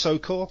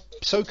SOCAR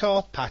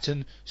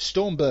pattern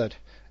Stormbird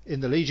in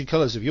the Legion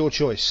colours of your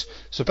choice.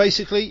 So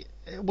basically,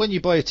 when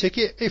you buy a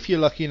ticket, if you're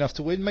lucky enough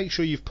to win, make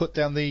sure you've put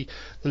down the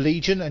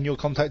Legion and your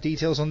contact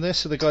details on this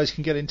so the guys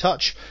can get in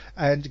touch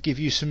and give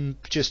you some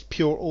just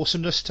pure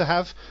awesomeness to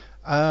have.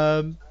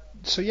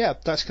 So yeah,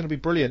 that's going to be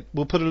brilliant.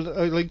 We'll put a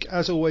link,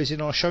 as always,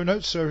 in our show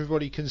notes so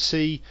everybody can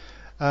see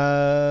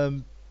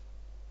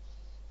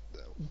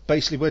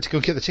basically where to go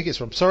and get the tickets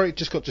from. Sorry,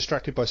 just got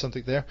distracted by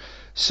something there.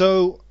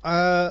 So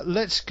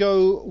let's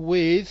go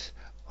with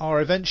our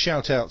event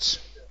shout-outs.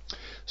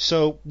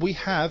 So we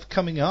have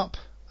coming up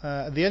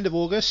at the end of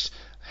August,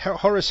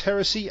 Horus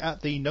Heresy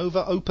at the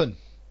Nova Open.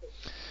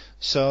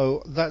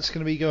 So that's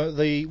going to be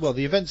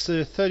the event's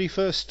the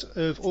 31st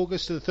of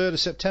August to the 3rd of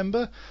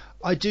September.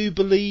 I do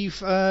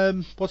believe,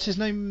 what's his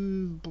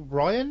name,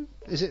 Ryan?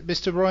 Is it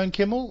Mr. Ryan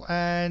Kimmel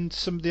and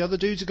some of the other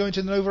dudes are going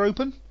to the Nova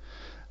Open?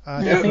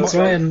 I think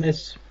Ryan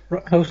is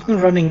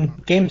running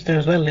games there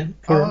as well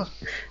for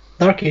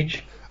Dark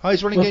Age. Oh,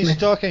 he's running games for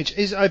Dark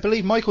Age. I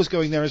believe Michael's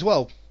going there as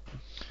well.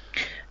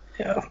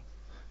 Yeah.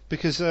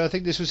 Because I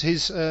think this was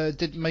his,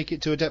 didn't make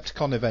it to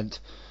Adepticon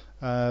event,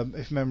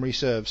 if memory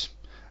serves.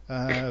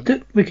 We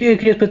could put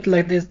it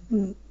like this.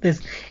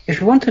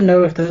 If you want to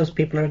know if those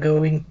people are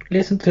going,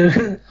 listen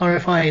to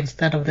RFI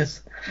instead of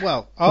this.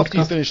 Well, after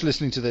you finish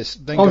listening to this,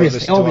 then go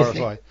listen to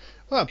RFI.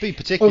 Well, be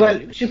particular.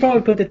 Well, you should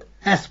probably put it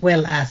as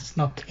well as,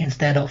 not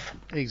instead of.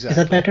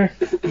 Exactly. Is that better?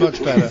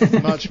 Much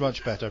better.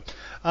 much better.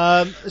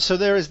 So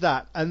there is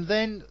that. And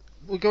then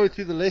we'll go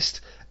through the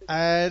list,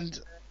 and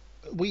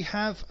we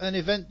have an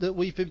event that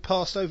we've been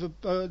passed over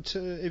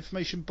to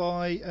information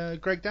by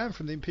Greg Dan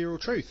from the Imperial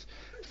Truth.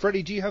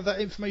 Freddie, do you have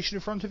that information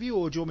in front of you,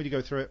 or do you want me to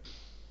go through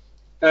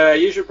it?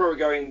 You should probably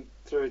go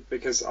through it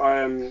because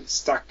I am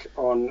stuck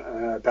on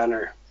a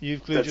banner.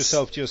 You've glued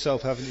yourself to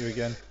yourself, haven't you,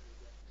 again?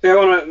 Yeah,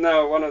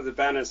 one of the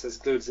banners has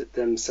glued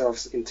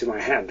themselves into my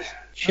hand.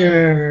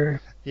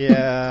 Sure.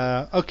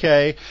 Yeah.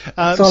 Okay. It's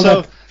all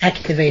So. that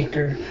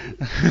activator.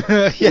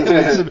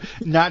 Yeah, it's a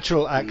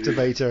natural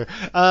activator.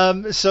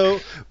 So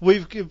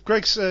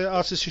Greg's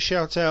asked us to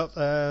shout out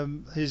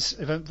his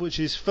event, which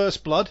is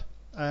First Blood,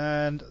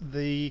 and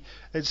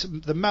it's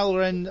the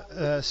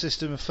Malren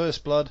system of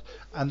First Blood,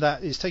 and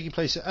that is taking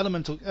place at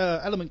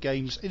Element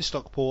Games in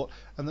Stockport,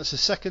 and that's the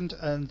 2nd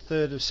and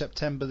 3rd of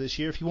September this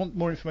year. If you want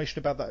more information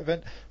about that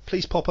event,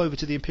 please pop over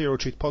to the Imperial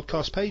Truth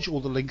podcast page. All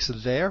the links are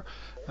there,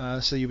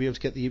 so you'll be able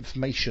to get the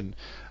information.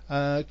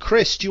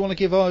 Chris, do you want to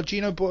give our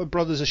Geno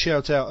brothers a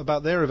shout out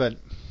about their event?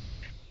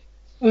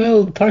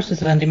 Well,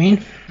 Thursday's event, you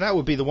mean? That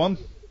would be the one.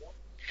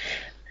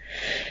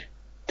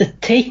 The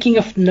Taking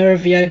of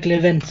Nervia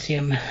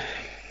Gleventium.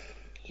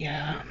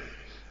 Yeah.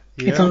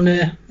 It's on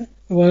the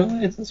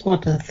it's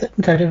what the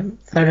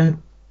 23rd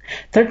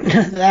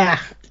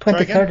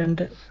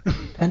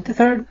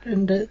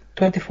and the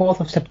 24th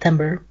of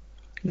September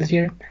this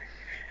year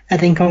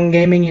at Incon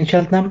Gaming in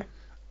Cheltenham.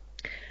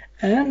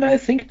 And I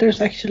think there's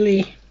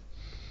actually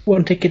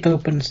one ticket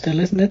open still,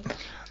 isn't it?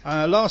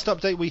 Last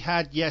update we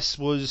had, yes,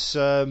 was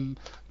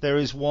there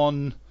is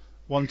one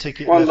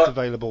ticket left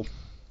available.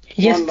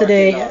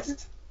 Yesterday,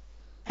 at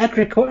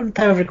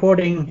time of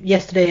recording,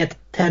 yesterday at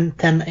 10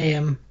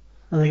 a.m.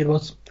 I think it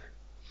was,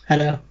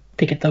 had a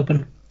ticket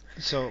open.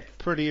 So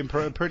pretty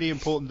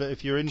important that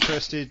if you're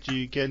interested,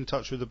 you get in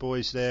touch with the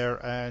boys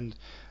there and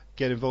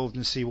get involved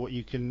and see what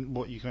you can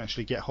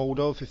actually get hold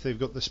of if they've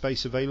got the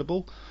space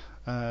available.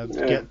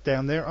 Get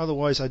down there.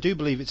 Otherwise, I do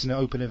believe it's an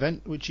open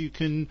event which you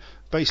can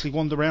basically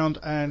wander around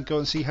and go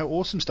and see how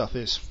awesome stuff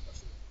is.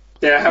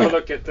 Yeah, have a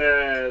look at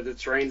the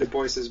terrain the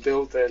boys has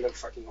built. They look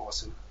fucking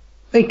awesome.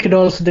 We could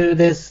also do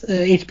this.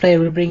 Each player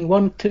will bring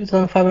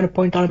 2,500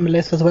 point army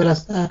list as well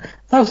as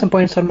 1,000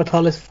 points on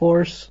Metalis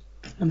force,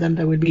 and then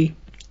there will be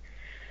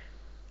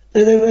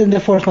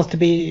the force must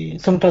be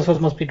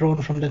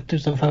drawn from the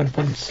 2,500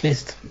 points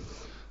list.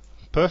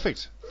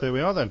 Perfect. There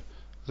we are then.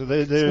 So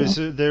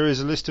there is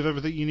a list of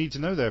everything you need to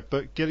know there.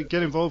 But get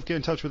involved, get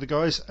in touch with the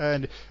guys,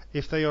 and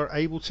if they are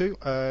able to,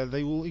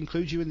 they will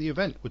include you in the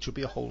event, which will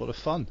be a whole lot of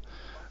fun.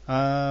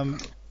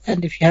 And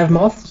if you have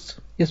moths,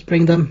 just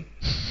bring them.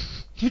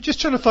 You're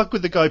just trying to fuck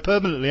with the guy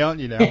permanently, aren't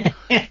you now?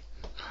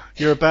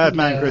 You're a bad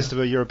man,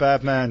 Christopher. You're a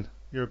bad man.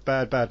 You're a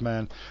bad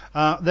man.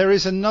 There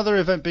is another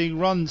event being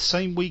run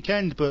same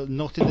weekend, but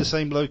not in the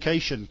same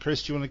location.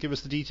 Chris, do you want to give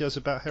us the details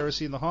about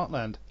Heresy in the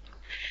Heartland?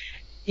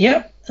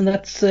 Yeah, and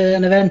that's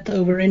an event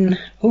over in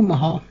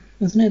Omaha,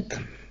 isn't it?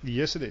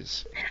 Yes, it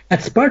is.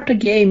 At Sparta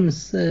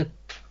Games I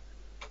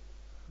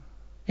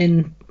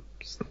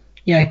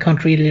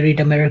can't really read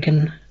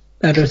American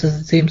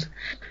addresses, it seems.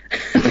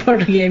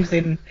 Sparta Games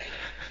in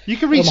You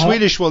can read Omaha.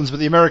 Swedish ones, but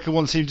the American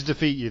ones seem to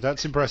defeat you.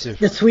 That's impressive.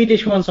 The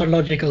Swedish ones are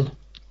logical.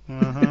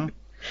 Uh-huh.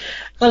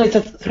 Well, it's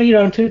a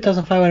 3-round,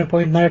 2,500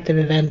 point narrative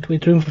event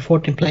with room for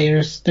 14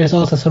 players. There's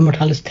also some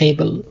Mortalis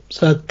table,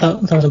 so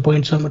 1,000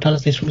 points on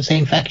Mortalis from the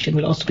same faction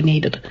will also be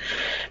needed.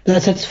 But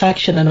that's its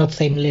faction and not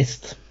same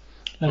list.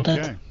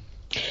 Okay.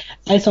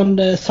 It's on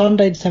the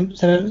Sunday,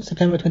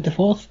 September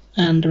 24th,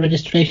 and the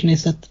registration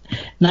is at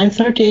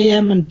 9:30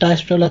 a.m. and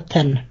dice roll at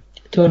 10.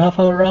 2.5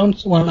 hour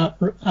rounds, 1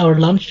 hour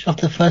lunch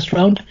after the first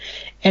round,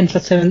 ends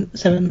at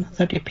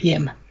 7:30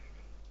 p.m.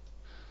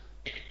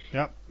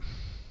 Yep.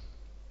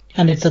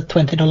 And it's a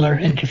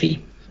 $20 entry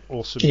fee.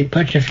 Awesome. You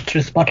purchase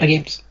through Sparta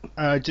Games.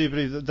 I do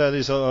believe that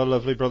is our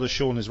lovely brother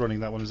Sean is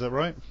running that one. Is that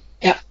right?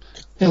 Yeah.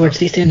 Towards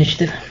the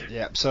initiative.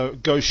 Yeah, so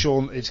go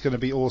Sean, it's going to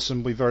be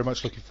awesome. We're very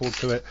much looking forward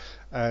to it.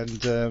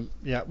 And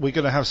we're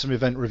going to have some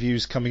event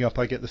reviews coming up,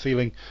 I get the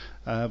feeling,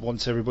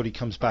 once everybody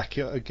gets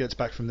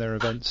back from their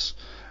events.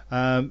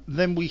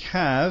 Then we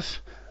have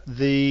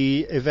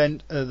the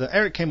event that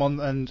Eric came on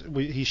and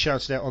he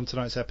shouted out on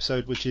tonight's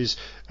episode, which is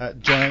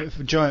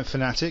Giant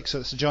Fanatic. So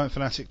it's the Giant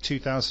Fanatic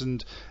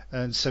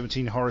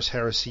 2017 Horus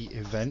Heresy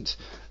event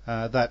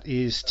that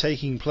is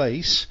taking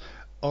place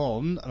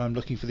on, and I'm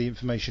looking for the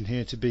information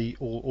here to be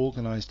all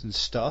organised and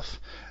stuff.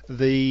 I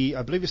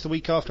believe it's the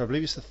week after. I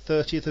believe it's the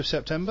 30th of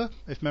September,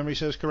 if memory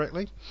serves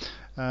correctly.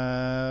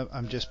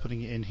 I'm just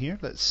putting it in here.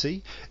 Let's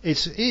see.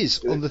 It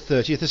is on the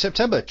 30th of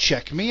September.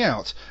 Check me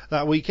out.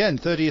 That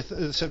weekend, 30th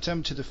of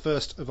September to the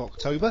 1st of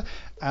October,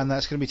 and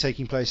that's going to be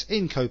taking place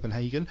in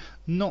Copenhagen,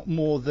 not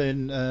more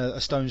than a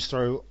stone's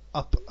throw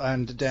up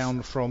and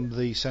down from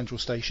the central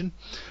station.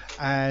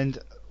 And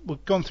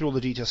we've gone through all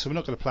the details, so we're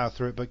not going to plough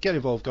through it, but get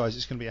involved, guys.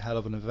 It's going to be a hell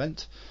of an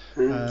event.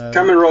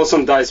 Come and roll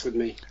some dice with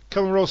me.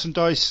 Come and roll some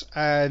dice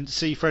and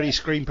see Freddy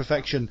scream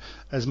perfection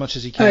as much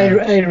as he can.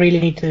 I really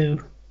need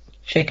to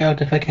check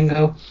out if I can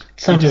go.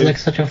 It sounds like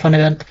such a fun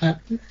event.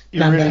 It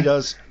really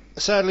does.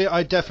 Sadly,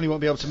 I definitely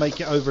won't be able to make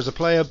it over as a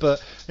player,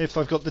 but if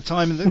I've got the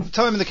time and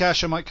the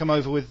cash, I might come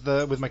over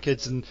with my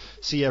kids and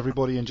see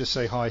everybody and just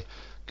say hi,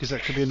 because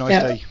that could be a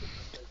nice day.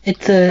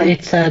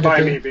 It's sad.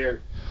 Buy me a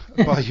beer.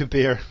 Buy you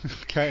beer,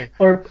 okay?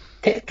 Or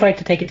try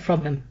to take it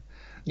from him.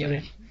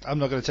 I'm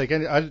not going to take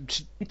any.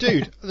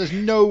 Dude, there's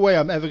no way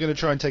I'm ever going to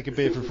try and take a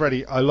beer from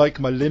Freddy. I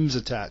like my limbs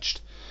attached.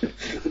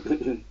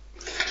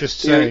 Just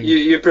saying.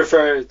 You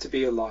prefer to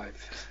be alive.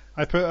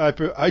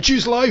 I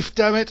choose life,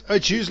 damn it! I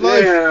choose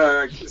life.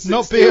 Yeah,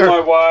 Not steal beer. my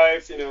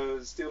wife,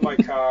 steal my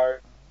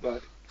car,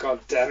 but god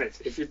damn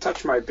it, if you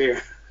touch my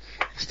beer.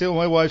 Steal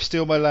my wife,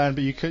 steal my land,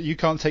 but you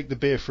can't take the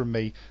beer from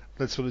me.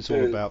 That's what it's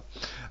all about.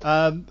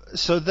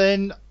 So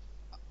then,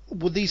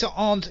 these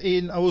aren't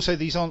in. I will say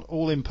these aren't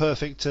all in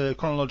perfect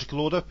chronological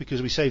order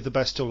because we saved the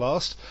best till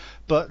last.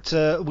 But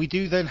we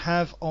do then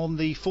have on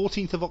the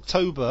 14th of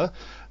October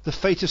the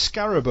Fate of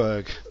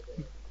Scarabberg.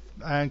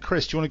 And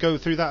Chris, do you want to go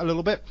through that a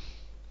little bit?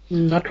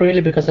 Not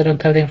really, because I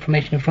don't have the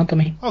information in front of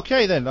me.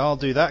 Okay, then I'll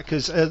do that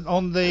because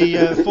on the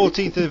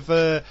 14th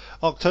of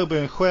October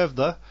in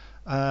Huevda,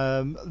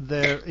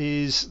 there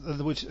is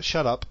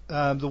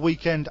the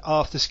weekend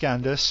after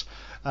Scandus,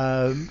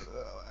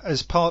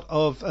 as part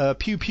of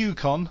Pew Pew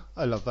Con.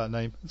 I love that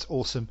name; it's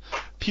awesome.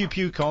 Pew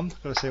Pew Con.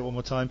 Got to say it one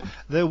more time.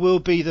 There will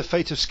be the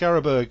Fate of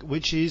Scarabberg,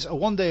 which is a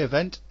one-day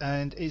event,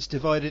 and it's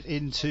divided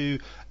into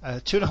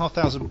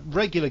 2,500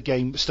 regular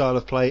game style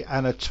of play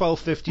and a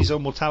 1250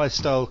 Zone Mortalis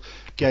style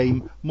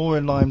game, more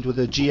in line with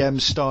a GM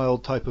style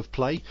type of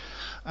play.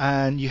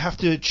 And you have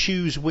to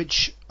choose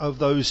which of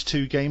those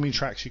two gaming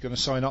tracks you're going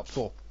to sign up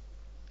for.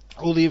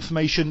 All the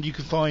information you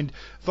can find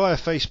via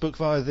Facebook,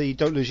 via the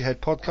Don't Lose Your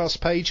Head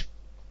podcast page.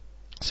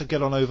 So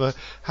get on over,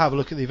 have a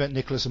look at the event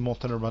Nicholas and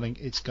Morten are running.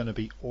 It's going to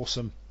be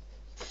awesome.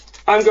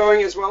 I'm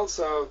going as well,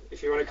 so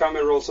if you want to come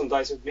and roll some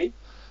dice with me.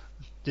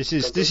 This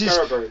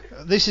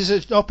is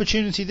an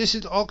opportunity. This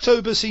is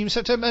October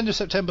end of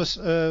September,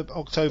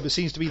 October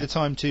seems to be the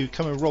time to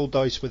come and roll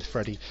dice with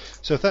Freddie.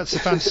 So if that's the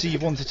fantasy you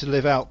wanted to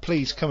live out,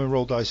 please come and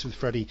roll dice with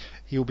Freddie.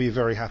 He'll be a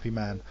very happy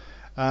man.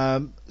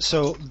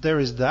 So there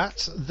is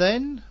that.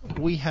 Then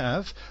we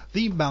have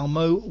the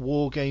Malmo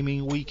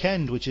Wargaming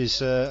Weekend, which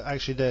is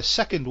actually their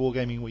second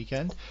Wargaming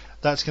Weekend.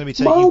 That's going to be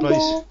taking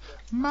place,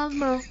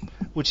 Malmo,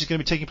 which is going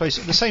to be taking place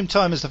at the same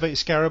time as the Fate of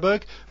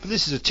Scarabberg. But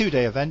this is a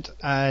 2-day event,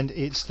 and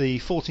it's the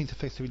 14th and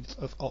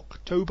 15th of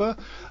October.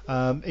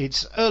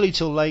 It's early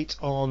till late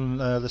on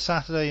the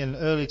Saturday and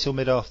early till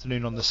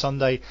mid-afternoon on the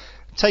Sunday.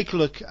 Take a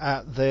look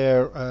at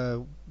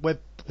their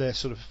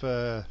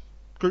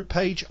group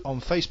page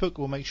on Facebook.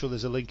 We'll make sure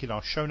there's a link in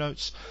our show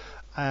notes,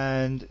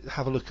 and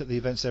have a look at the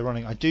events they're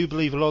running. I do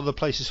believe a lot of the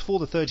places for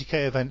the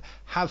 30k event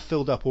have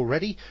filled up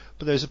already,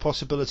 but there's a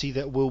possibility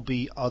that will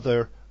be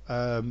other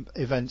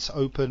events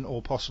open,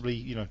 or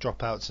possibly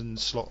dropouts and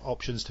slot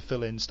options to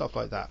fill in, stuff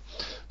like that.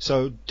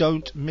 So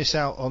don't miss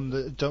out on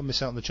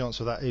the chance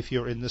of that if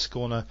you're in the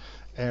Skåne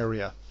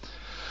area.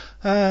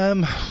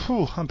 I'm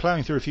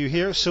ploughing through a few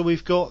here. So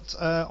we've got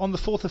on the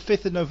 4th and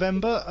 5th of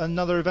November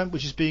another event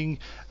which is being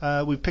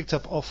we've picked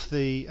up off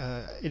the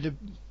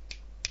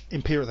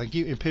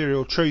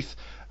Imperial Truth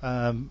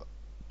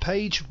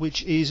page,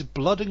 which is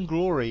Blood and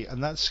Glory,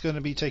 and that's going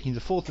to be taking the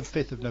 4th and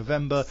 5th of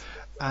November,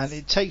 and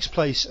it takes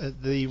place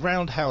at the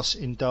Roundhouse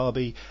in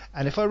Derby.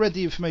 And if I read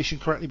the information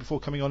correctly before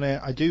coming on air,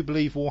 I do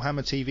believe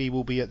Warhammer TV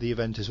will be at the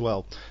event as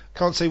well.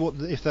 Can't say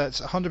if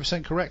that's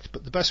 100% correct,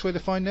 but the best way to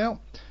find out,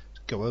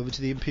 go over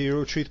to the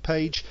Imperial Truth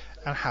page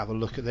and have a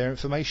look at their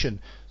information,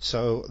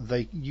 so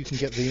you can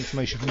get the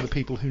information from the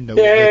people who know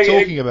what they're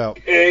talking about.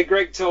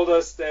 Greg told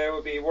us there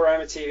will be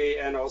Warhammer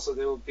TV, and also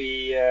there will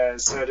be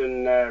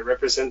certain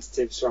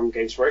representatives from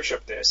Games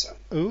Workshop there. So.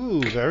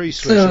 Ooh, very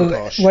swish and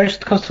posh.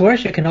 Worst comes to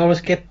worst, you can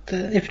always get,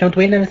 if you don't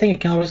win anything, you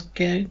can always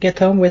get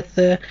home with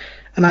a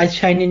nice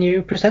shiny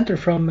new presenter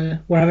from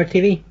Warhammer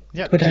TV.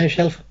 Yep. Put on your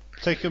shelf.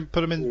 Take them,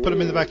 put them in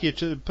the back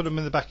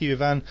of your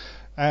van,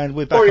 and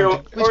we're back.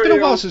 It's been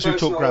a while since we've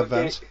talked grab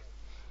vans.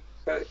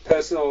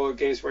 Personal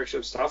Games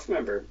Workshop staff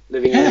member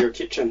living in your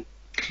kitchen.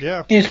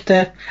 Yeah. Just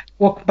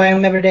walk by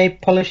them every day,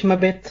 polish them a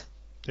bit.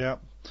 Yeah.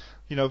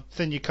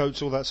 Thin your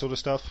coats, all that sort of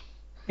stuff.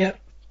 Yeah.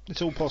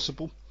 It's all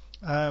possible.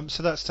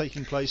 So that's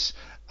taking place.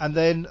 And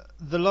then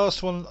the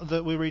last one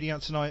that we're reading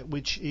out tonight,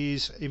 which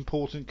is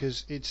important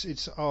because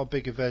it's our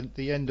big event,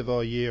 the end of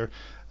our year.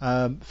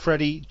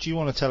 Freddie, do you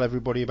want to tell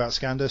everybody about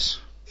Scandus?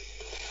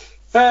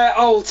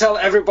 I'll tell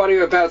everybody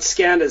about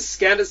Scandus.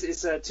 Scandus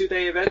is a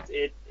 2-day event.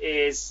 It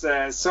is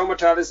Zone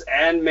Mortalis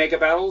and Mega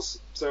Battles.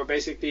 So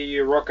basically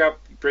you rock up,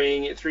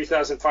 bring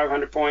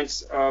 3,500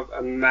 points of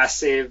a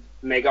massive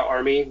mega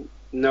army,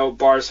 no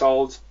bars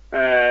hold.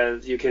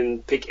 You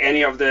can pick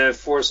any of the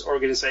force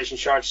organization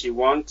charts you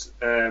want.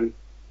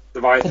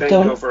 Leviathan,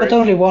 go for it. But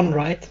only one,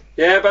 right?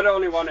 Yeah, but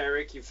only one,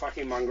 Eric, you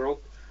fucking mongrel.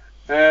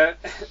 And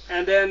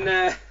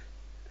then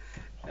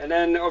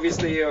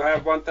obviously you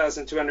have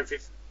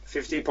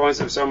 1,250 points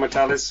of Zone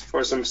Mortalis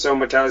for some Zone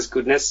Mortalis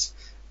goodness.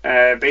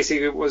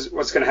 Basically, what's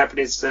going to happen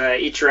is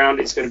each round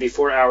is going to be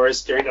 4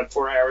 hours. During that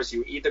 4 hours,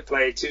 you either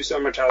play 2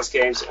 Zone Mortalis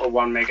games or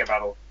 1 Mega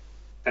Battle,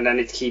 and then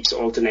it keeps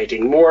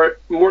alternating. More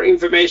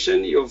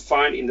information you'll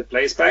find in the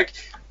place pack.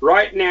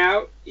 Right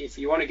now, if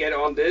you want to get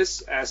on this,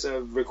 as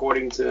of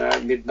recording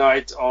to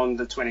midnight on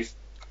the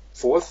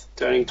 24th,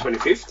 turning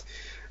 25th,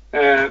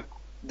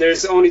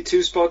 there's only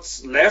 2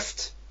 spots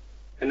left.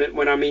 And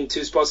when I mean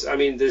 2 spots, I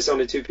mean there's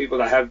only 2 people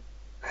that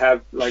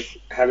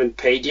haven't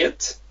paid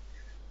yet.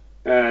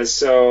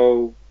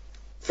 So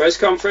first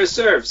come, first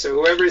serve. So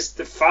whoever is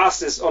the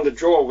fastest on the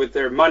draw with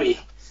their money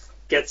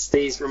gets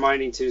these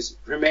remaining two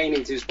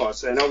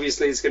spots. And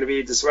obviously it's going to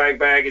be the swag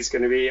bag. It's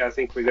going to be, I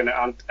think we're going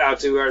to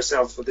outdo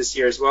ourselves for this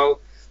year as well.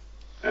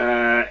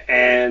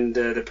 And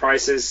the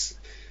prizes,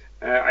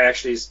 I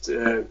actually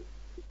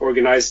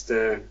organized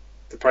the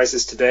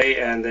prizes today,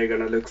 and they're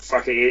going to look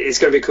fucking, it's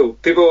going to be cool.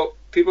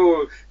 People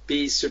will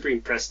be super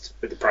impressed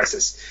with the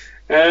prizes.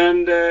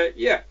 And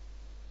yeah.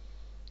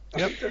 I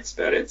think that's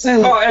about it.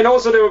 Well, and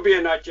also there will be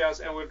a night jazz,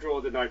 and we'll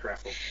draw the night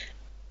raffle.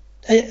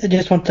 I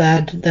just want to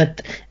add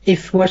that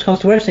if worst comes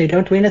to worst and you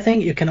don't win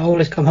anything, you can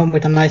always come home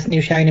with a nice new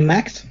shiny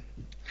Max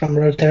from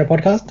Road Terror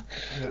Podcast.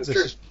 Yeah,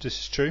 this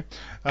is true.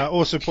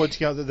 Also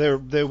pointing out that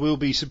there will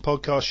be some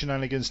podcast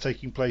shenanigans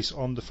taking place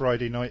on the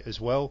Friday night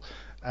as well.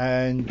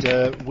 And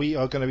we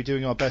are going to be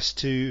doing our best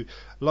to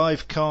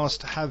live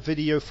cast, have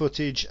video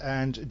footage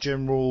and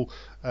general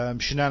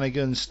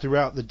shenanigans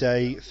throughout the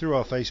day through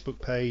our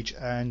Facebook page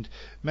and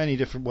many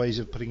different ways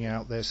of putting it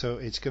out there. So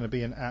it's going to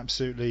be an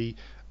absolutely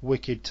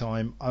wicked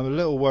time. I'm a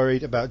little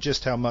worried about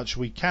just how much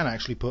we can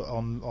actually put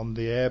on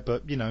the air,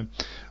 but you know,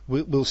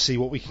 we'll see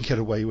what we can get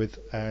away with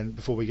and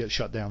before we get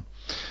shut down.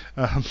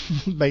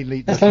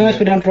 Mainly as long as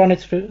we don't run it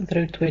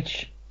through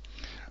Twitch.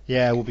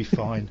 Yeah, we'll be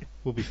fine.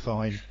 We'll be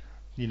fine.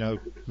 You know,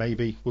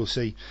 maybe we'll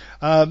see.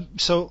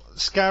 So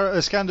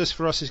Scandus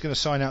for us is going to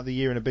sign out the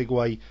year in a big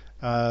way,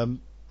 and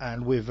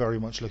we're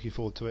very much looking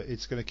forward to it.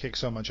 It's going to kick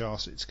so much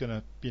ass. It's going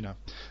to, you know,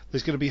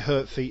 there's going to be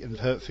hurt feet and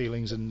hurt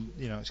feelings, and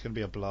you know, it's going to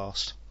be a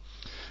blast.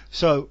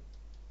 So,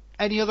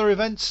 any other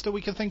events that we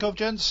can think of,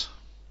 gents?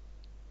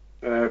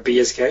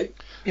 BSK.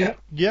 Yeah.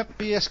 Yep,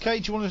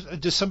 BSK. Do you want to?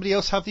 Does somebody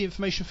else have the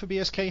information for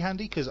BSK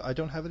handy? Because I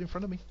don't have it in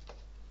front of me.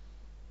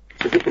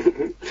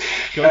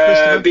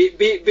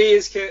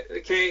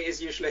 BSK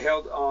is usually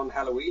held on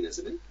Halloween,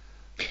 isn't it?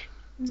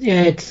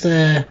 Yeah, it's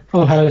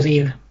All Hallows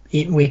Eve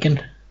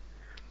weekend.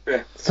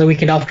 Yeah. So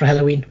weekend after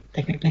Halloween,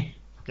 technically.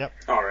 Yep.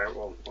 Alright,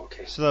 well,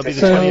 okay. So that'll be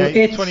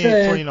the 28th,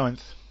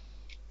 29th.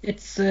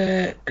 It's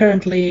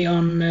currently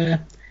on the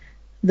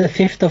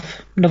 5th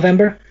of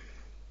November.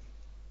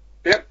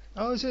 Yep.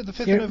 Oh, is it the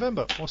 5th of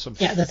November? Awesome.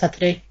 Yeah, that's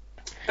Saturday.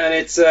 And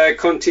it's a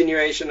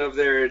continuation of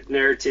their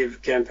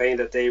narrative campaign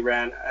that they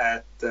ran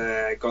at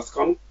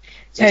GothCon.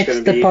 So yeah,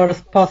 it's the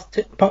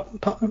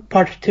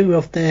part 2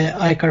 of the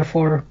Icar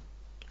 4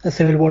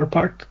 Civil War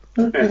part.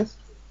 Yeah.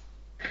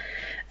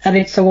 And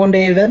it's a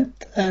one-day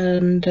event,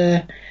 and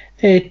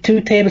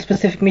 2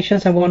 table-specific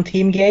missions and 1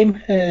 team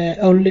game.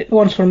 Only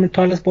once from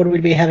Mortalis board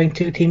will be having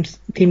 2 team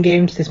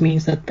games. This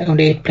means that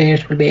only 8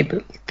 players will be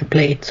able to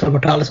play So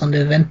Mortalis on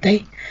the event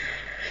day.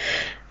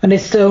 And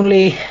it's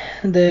only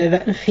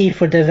the fee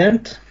for the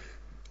event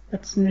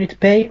that's you need to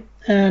pay,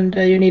 and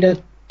you need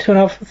a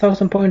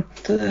 2,500 point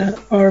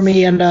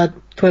army and a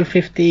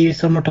 1250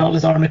 So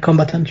Mortalis army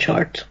combatant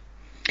chart,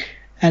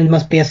 and it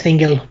must be a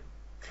single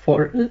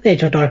for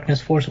Age of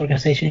Darkness Force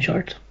organization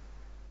chart.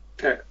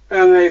 Okay.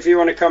 And if you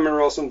want to come and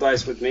roll some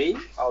dice with me,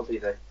 I'll be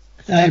there.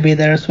 I'll be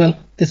there as well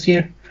this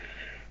year.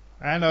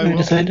 And I will.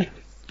 Decided.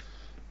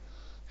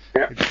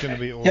 Yeah. It's going to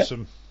be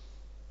awesome.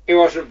 It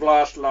was a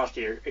blast last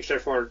year,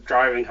 except for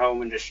driving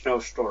home in the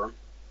snowstorm.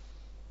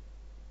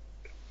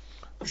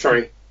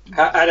 Sorry,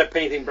 I had a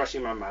painting brush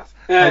in my mouth.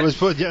 I was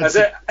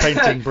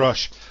painting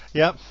brush.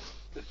 Yep.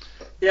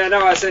 Yeah,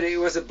 no, I said it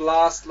was a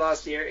blast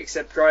last year,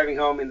 except driving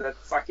home in that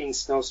fucking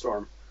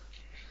snowstorm.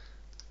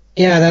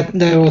 Yeah,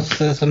 that was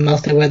some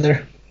nasty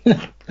weather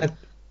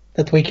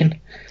that weekend.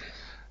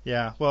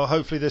 Yeah, well,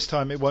 hopefully this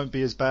time it won't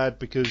be as bad,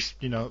 because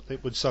you know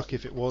it would suck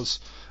if it was,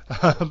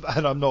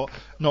 and I'm not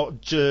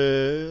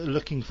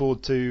looking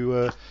forward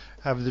to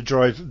having to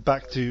drive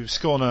back to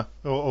Skåne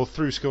or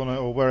through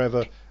Skåne or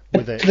wherever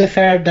with it. To be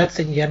fair, that's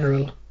in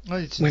general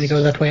when you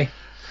go that way.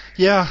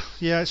 Yeah,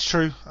 it's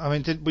true. I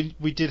mean,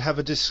 we did have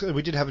a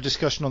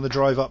discussion on the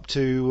drive up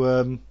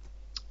to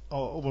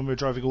when we were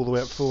driving all the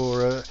way up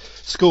for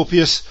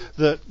Scorpius,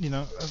 that, you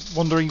know,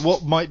 wondering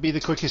what might be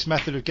the quickest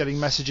method of getting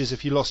messages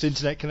if you lost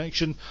internet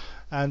connection,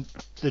 and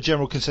the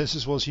general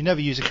consensus was you never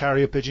use a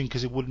carrier pigeon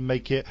because it wouldn't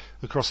make it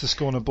across the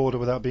Skåne border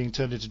without being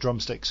turned into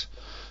drumsticks.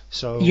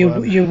 So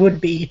you would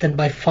be eaten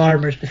by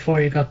farmers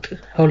before you got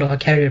hold of a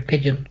carrier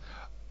pigeon.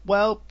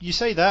 Well, you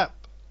say that.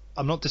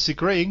 I'm not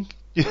disagreeing.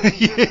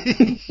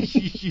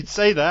 You'd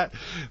say that,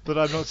 but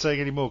I'm not saying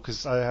any more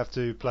because I have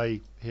to play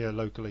here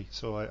locally,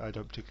 so I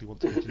don't particularly want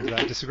to get into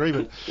that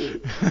disagreement.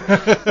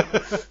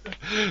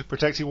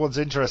 Protecting one's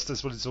interest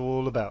is what it's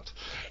all about.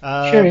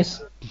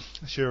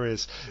 Sure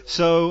is.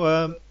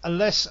 So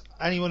unless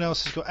anyone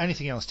else has got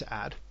anything else to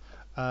add,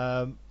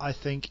 I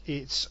think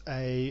it's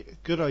a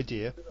good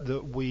idea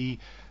that we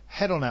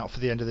head on out for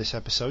the end of this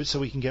episode so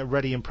we can get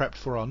ready and prepped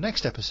for our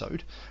next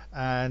episode,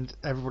 and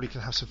everybody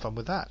can have some fun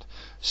with that.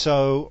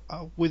 So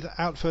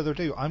without further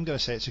ado, I'm going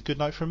to say it's a good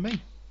night from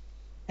me.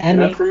 And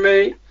not from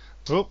me.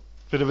 Oh,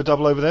 bit of a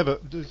double over there,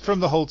 but from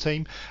the whole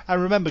team.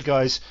 And remember,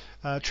 guys,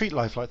 treat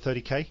life like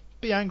 30k,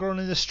 be Angron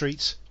in the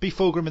streets, be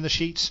Fulgrim in the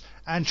sheets,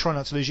 and try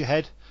not to lose your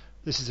head.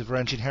 This is the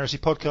Varangian Heresy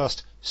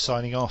Podcast,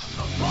 signing off.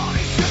 Let the body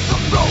hit the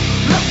road,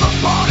 let the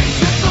body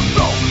hit